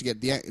couch to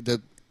get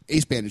the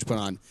ace bandage put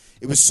on.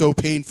 It was so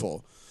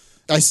painful.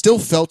 I still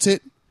felt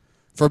it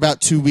for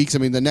about 2 weeks. I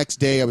mean, the next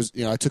day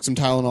I took some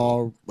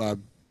Tylenol,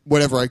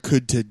 whatever I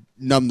could to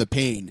numb the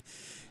pain.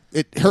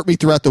 It hurt me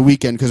throughout the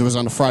weekend because it was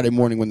on a Friday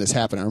morning when this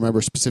happened. I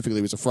remember specifically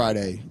it was a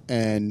Friday,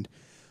 and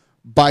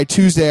by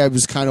Tuesday I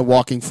was kind of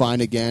walking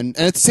fine again.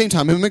 And at the same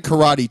time, I'm in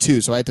karate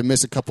too, so I had to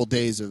miss a couple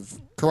days of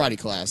karate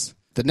class.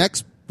 The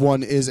next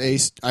one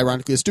is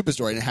ironically a stupid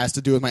story, and it has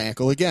to do with my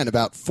ankle again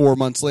about 4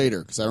 months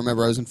later, because I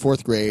remember I was in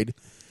 4th grade.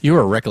 You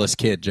were a reckless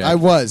kid, Jack. I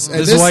was.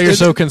 This is why you're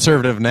so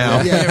conservative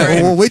now. Yeah,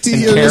 right. Well, wait till you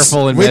hear this.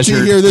 Careful and wait till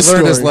you hear this Learn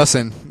story. his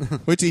lesson.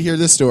 Wait till you hear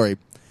this story.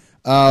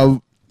 We're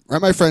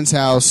at my friend's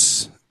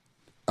house.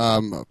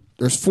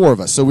 There's 4 of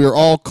us, so we were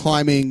all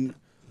climbing.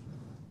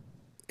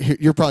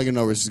 You're probably going to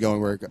know where this is going.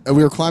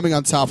 We were climbing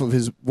on top of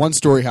his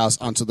 1-story house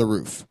onto the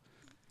roof.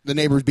 The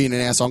neighbor's being an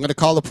asshole. I'm going to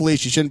call the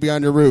police. You shouldn't be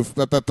on your roof.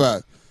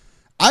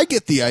 I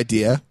get the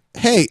idea.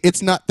 Hey,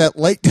 it's not that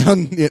light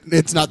down.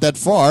 It's not that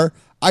far.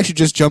 I should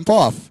just jump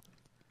off.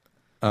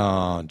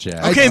 Oh,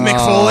 Jack. Okay, Mick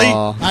Foley.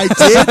 I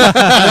did.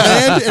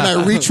 I land, and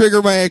I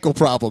re-trigger my ankle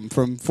problem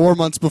from 4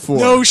 months before.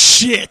 No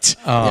shit.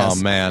 Oh,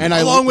 Yes. man. And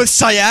Along with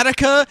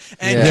sciatica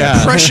and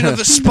compression of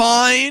the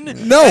spine.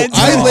 No, and-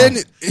 I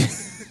landed.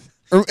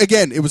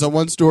 Again, it was a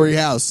 1-story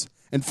house.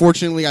 And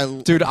fortunately,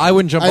 Dude, I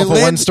wouldn't jump off a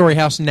land- 1-story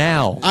house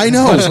now. I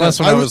know. Much less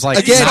when I was like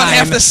again, It's not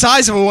half 9. the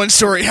size of a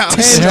 1-story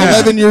house. 10,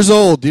 11 years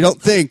old. You don't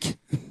think.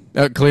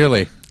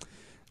 Clearly.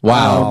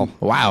 Wow.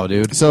 Wow,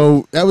 dude.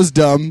 So that was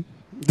dumb.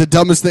 The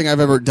dumbest thing I've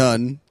ever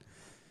done.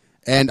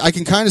 And I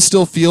can kind of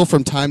still feel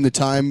from time to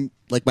time,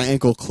 like my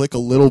ankle click a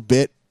little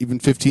bit. Even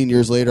 15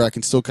 years later, I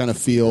can still kind of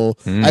feel.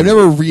 I've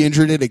never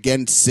re-injured it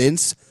again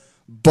since,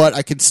 but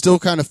I can still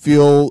kind of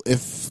feel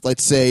if,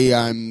 let's say,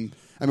 I'm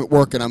at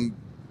work and I'm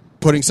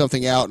putting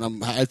something out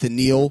and I have to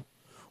kneel,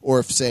 or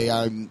if, say,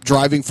 I'm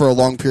driving for a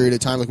long period of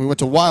time. Like we went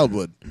to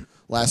Wildwood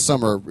last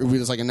summer. It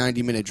was like a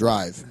 90-minute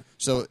drive.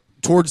 So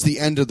towards the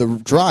end of the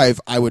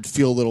drive, I would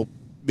feel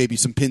maybe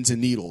some pins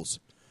and needles.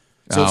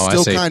 So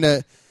it's still kind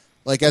of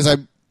like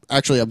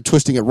I'm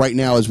twisting it right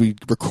now as we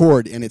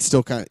record, and it's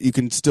still kind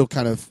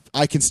of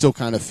I can still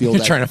kind of feel You're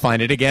that. trying to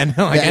find it again.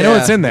 Like, Yeah, I know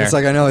it's in there. It's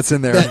like I know it's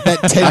in there. that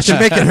tension. I should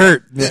make it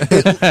hurt.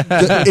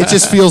 It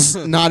just feels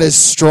not as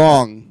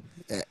strong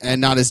and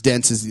not as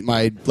dense as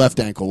my left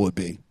ankle would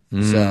be.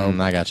 So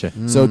I got you.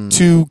 So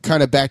 2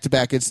 kind of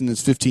back-to-back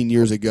incidents 15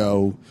 years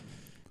ago.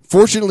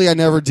 Fortunately, I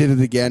never did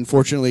it again.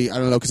 Fortunately, I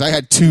don't know, because I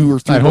had 2 or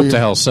 3 I more hope years. to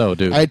hell so,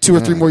 dude. I had 2 or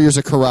 3 more years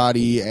of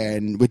karate,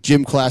 and with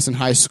gym class in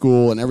high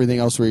school and everything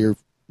else where you're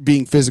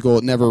being physical,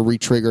 it never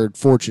re-triggered,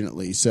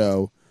 fortunately.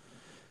 So,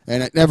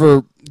 and I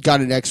never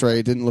got an x-ray.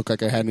 It didn't look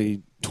like I had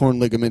any torn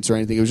ligaments or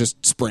anything. It was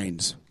just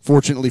sprains.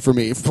 Fortunately for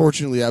me.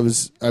 Fortunately, I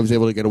was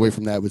able to get away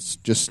from that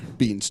with just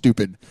being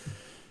stupid.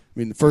 I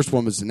mean, the first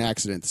one was an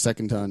accident. The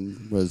second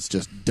time was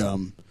just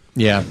dumb.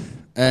 Yeah.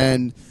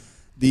 And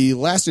the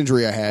last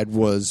injury I had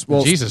was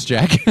Jesus,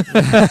 Jack.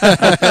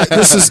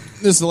 this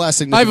is the last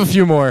thing. I have a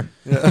few more.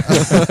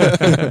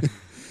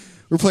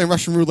 We're playing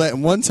Russian roulette,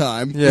 and one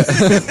time, Yeah.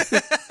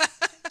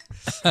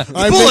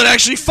 The bullet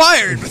actually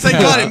fired, but thank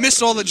God it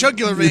missed all the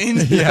jugular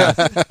veins.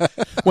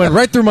 Went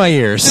right through my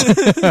ears.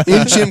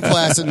 in gym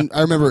class, and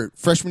I remember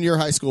freshman year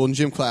of high school in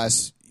gym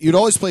class, you'd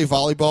always play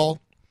volleyball,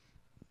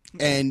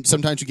 and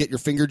sometimes you get your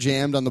finger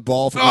jammed on the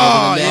ball. From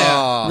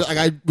yeah. Like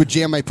I would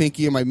jam my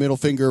pinky and my middle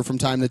finger from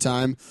time to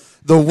time.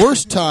 The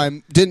worst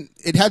time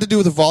it had to do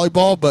with the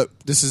volleyball, but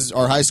this is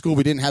our high school.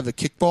 We didn't have the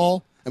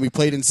kickball, and we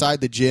played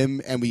inside the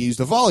gym, and we used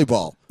a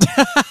volleyball.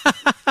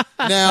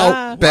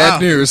 Now, Bad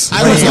news.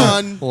 I was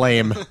on.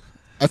 Lame.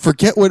 I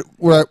forget what.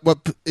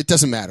 It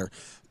doesn't matter.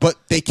 But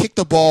they kicked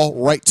the ball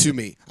right to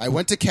me. I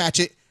went to catch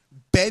it,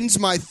 bends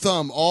my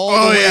thumb all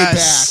the way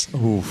yes.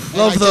 back. Oof.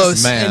 Love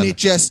those. Man. And it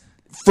just,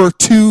 for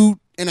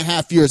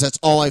 2.5 years, that's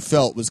all I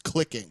felt was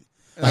clicking.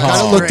 I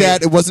kind of looked great.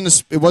 at it.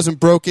 It wasn't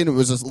broken. It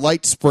was a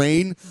light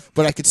sprain,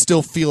 but I could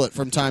still feel it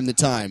from time to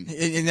time.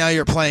 And now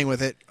you're playing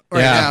with it.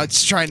 Right Yeah. now,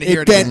 it's trying to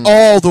hear It it. bent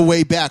all the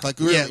way back, like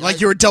Yeah,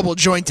 like you were double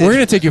jointed. We're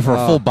going to take you for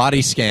a full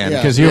body scan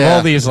Yeah. because you have Yeah.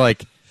 all these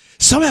like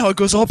Somehow it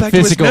goes all back to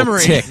his physical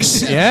memory.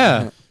 tics.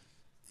 Yeah.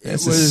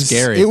 This is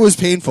scary. It was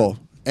painful,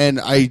 and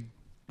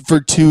for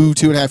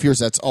 2.5 years,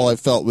 that's all I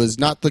felt was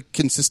not the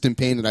consistent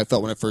pain that I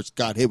felt when I first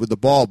got hit with the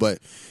ball, but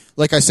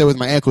like I said with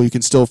my ankle, you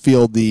can still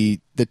feel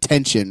the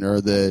tension or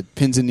the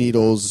pins and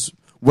needles,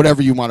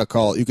 whatever you want to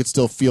call it. You could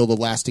still feel the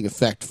lasting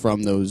effect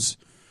from those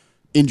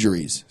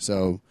injuries.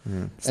 So,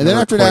 and then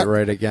after that,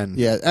 right again.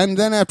 yeah, and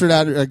then after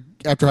that,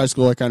 after high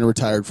school, I kind of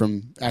retired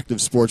from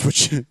active sports,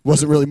 which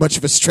wasn't really much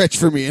of a stretch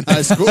for me in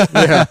high school.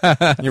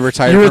 You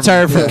retired. You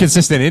retired from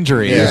consistent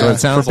injury, is Yeah. what it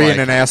sounds for being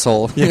like. an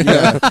asshole.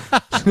 Yeah.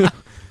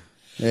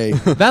 Hey,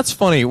 That's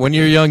funny. When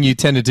you're young, you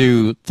tend to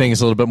do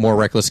things a little bit more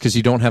reckless because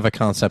you don't have a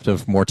concept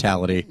of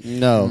mortality.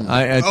 no.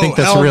 I Oh, think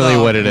that's hell really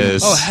no. what it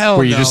is. Oh, hell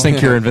Where you no. just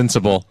think you're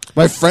invincible.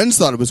 My friends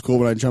thought it was cool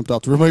when I jumped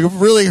off the roof. Like, I'm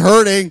really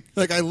hurting.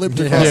 Like, I limped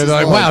across Yeah, this they're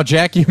like, lawn. wow,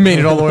 Jack, you made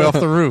it all the way off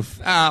the roof.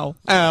 Ow,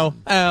 ow,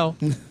 ow.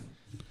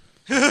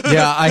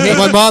 Yeah, I hate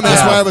My mom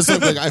asked Yeah. why I was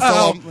limping. I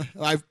fell.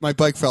 My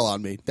bike fell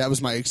on me. That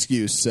was my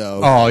excuse.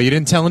 So, Oh, you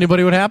didn't tell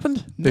anybody what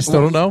happened? They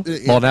still don't know?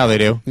 Well, now they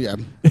do. yeah.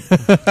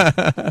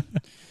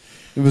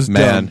 It was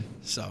Man, dumb.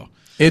 So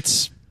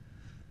it's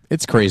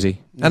crazy.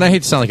 And I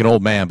hate to sound like an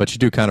old man, but you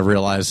do kind of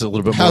realize a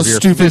little bit How more of your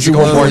stupid you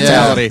physical were.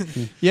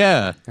 mortality.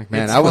 Yeah.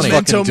 Man, It's I was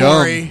funny. fucking Memento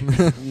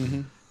dumb.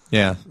 Mori.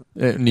 Yeah.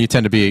 And you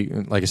tend to be,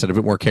 like I said, a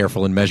bit more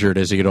careful and measured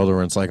as you get older.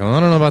 And it's like, oh, I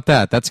don't know about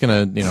that. That's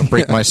going to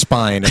break my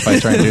spine if I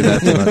try and do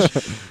that too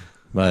much.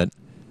 But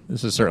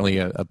this is certainly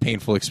a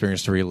painful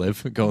experience to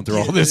relive, going through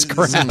all this This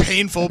is a crap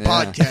painful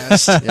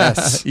podcast.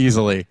 Yes.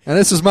 easily. And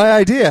this is my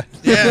idea.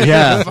 Yeah,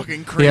 Yeah. fucking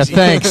Yeah, crazy.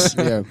 thanks.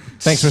 Yeah.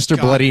 Thanks, Mr. Scott.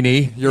 Bloody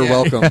Knee. You're Yeah.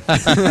 welcome. Yeah,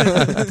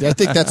 I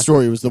think that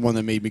story was the one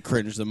that made me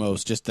cringe the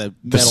most. Just the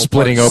The metal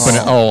splitting parts. open.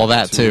 Oh, well,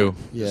 that too.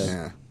 Yeah.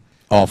 Yeah.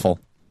 Awful.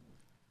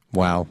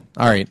 Wow.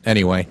 All right.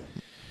 Anyway,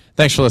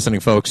 thanks for listening,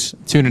 folks.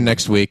 Tune in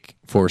next week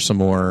for some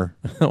more.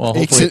 Well,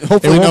 Aches hopefully, and-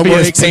 hopefully it won't no be more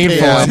as aches and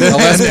painful. pains. A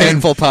less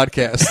painful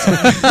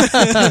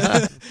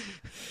podcast.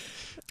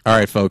 All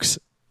right, folks.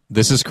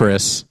 This is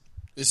Chris.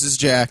 This is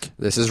Jack.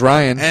 This is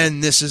Ryan.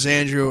 And this is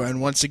Andrew,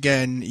 and once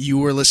again, you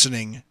were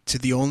listening to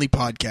the only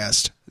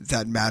podcast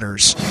that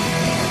matters.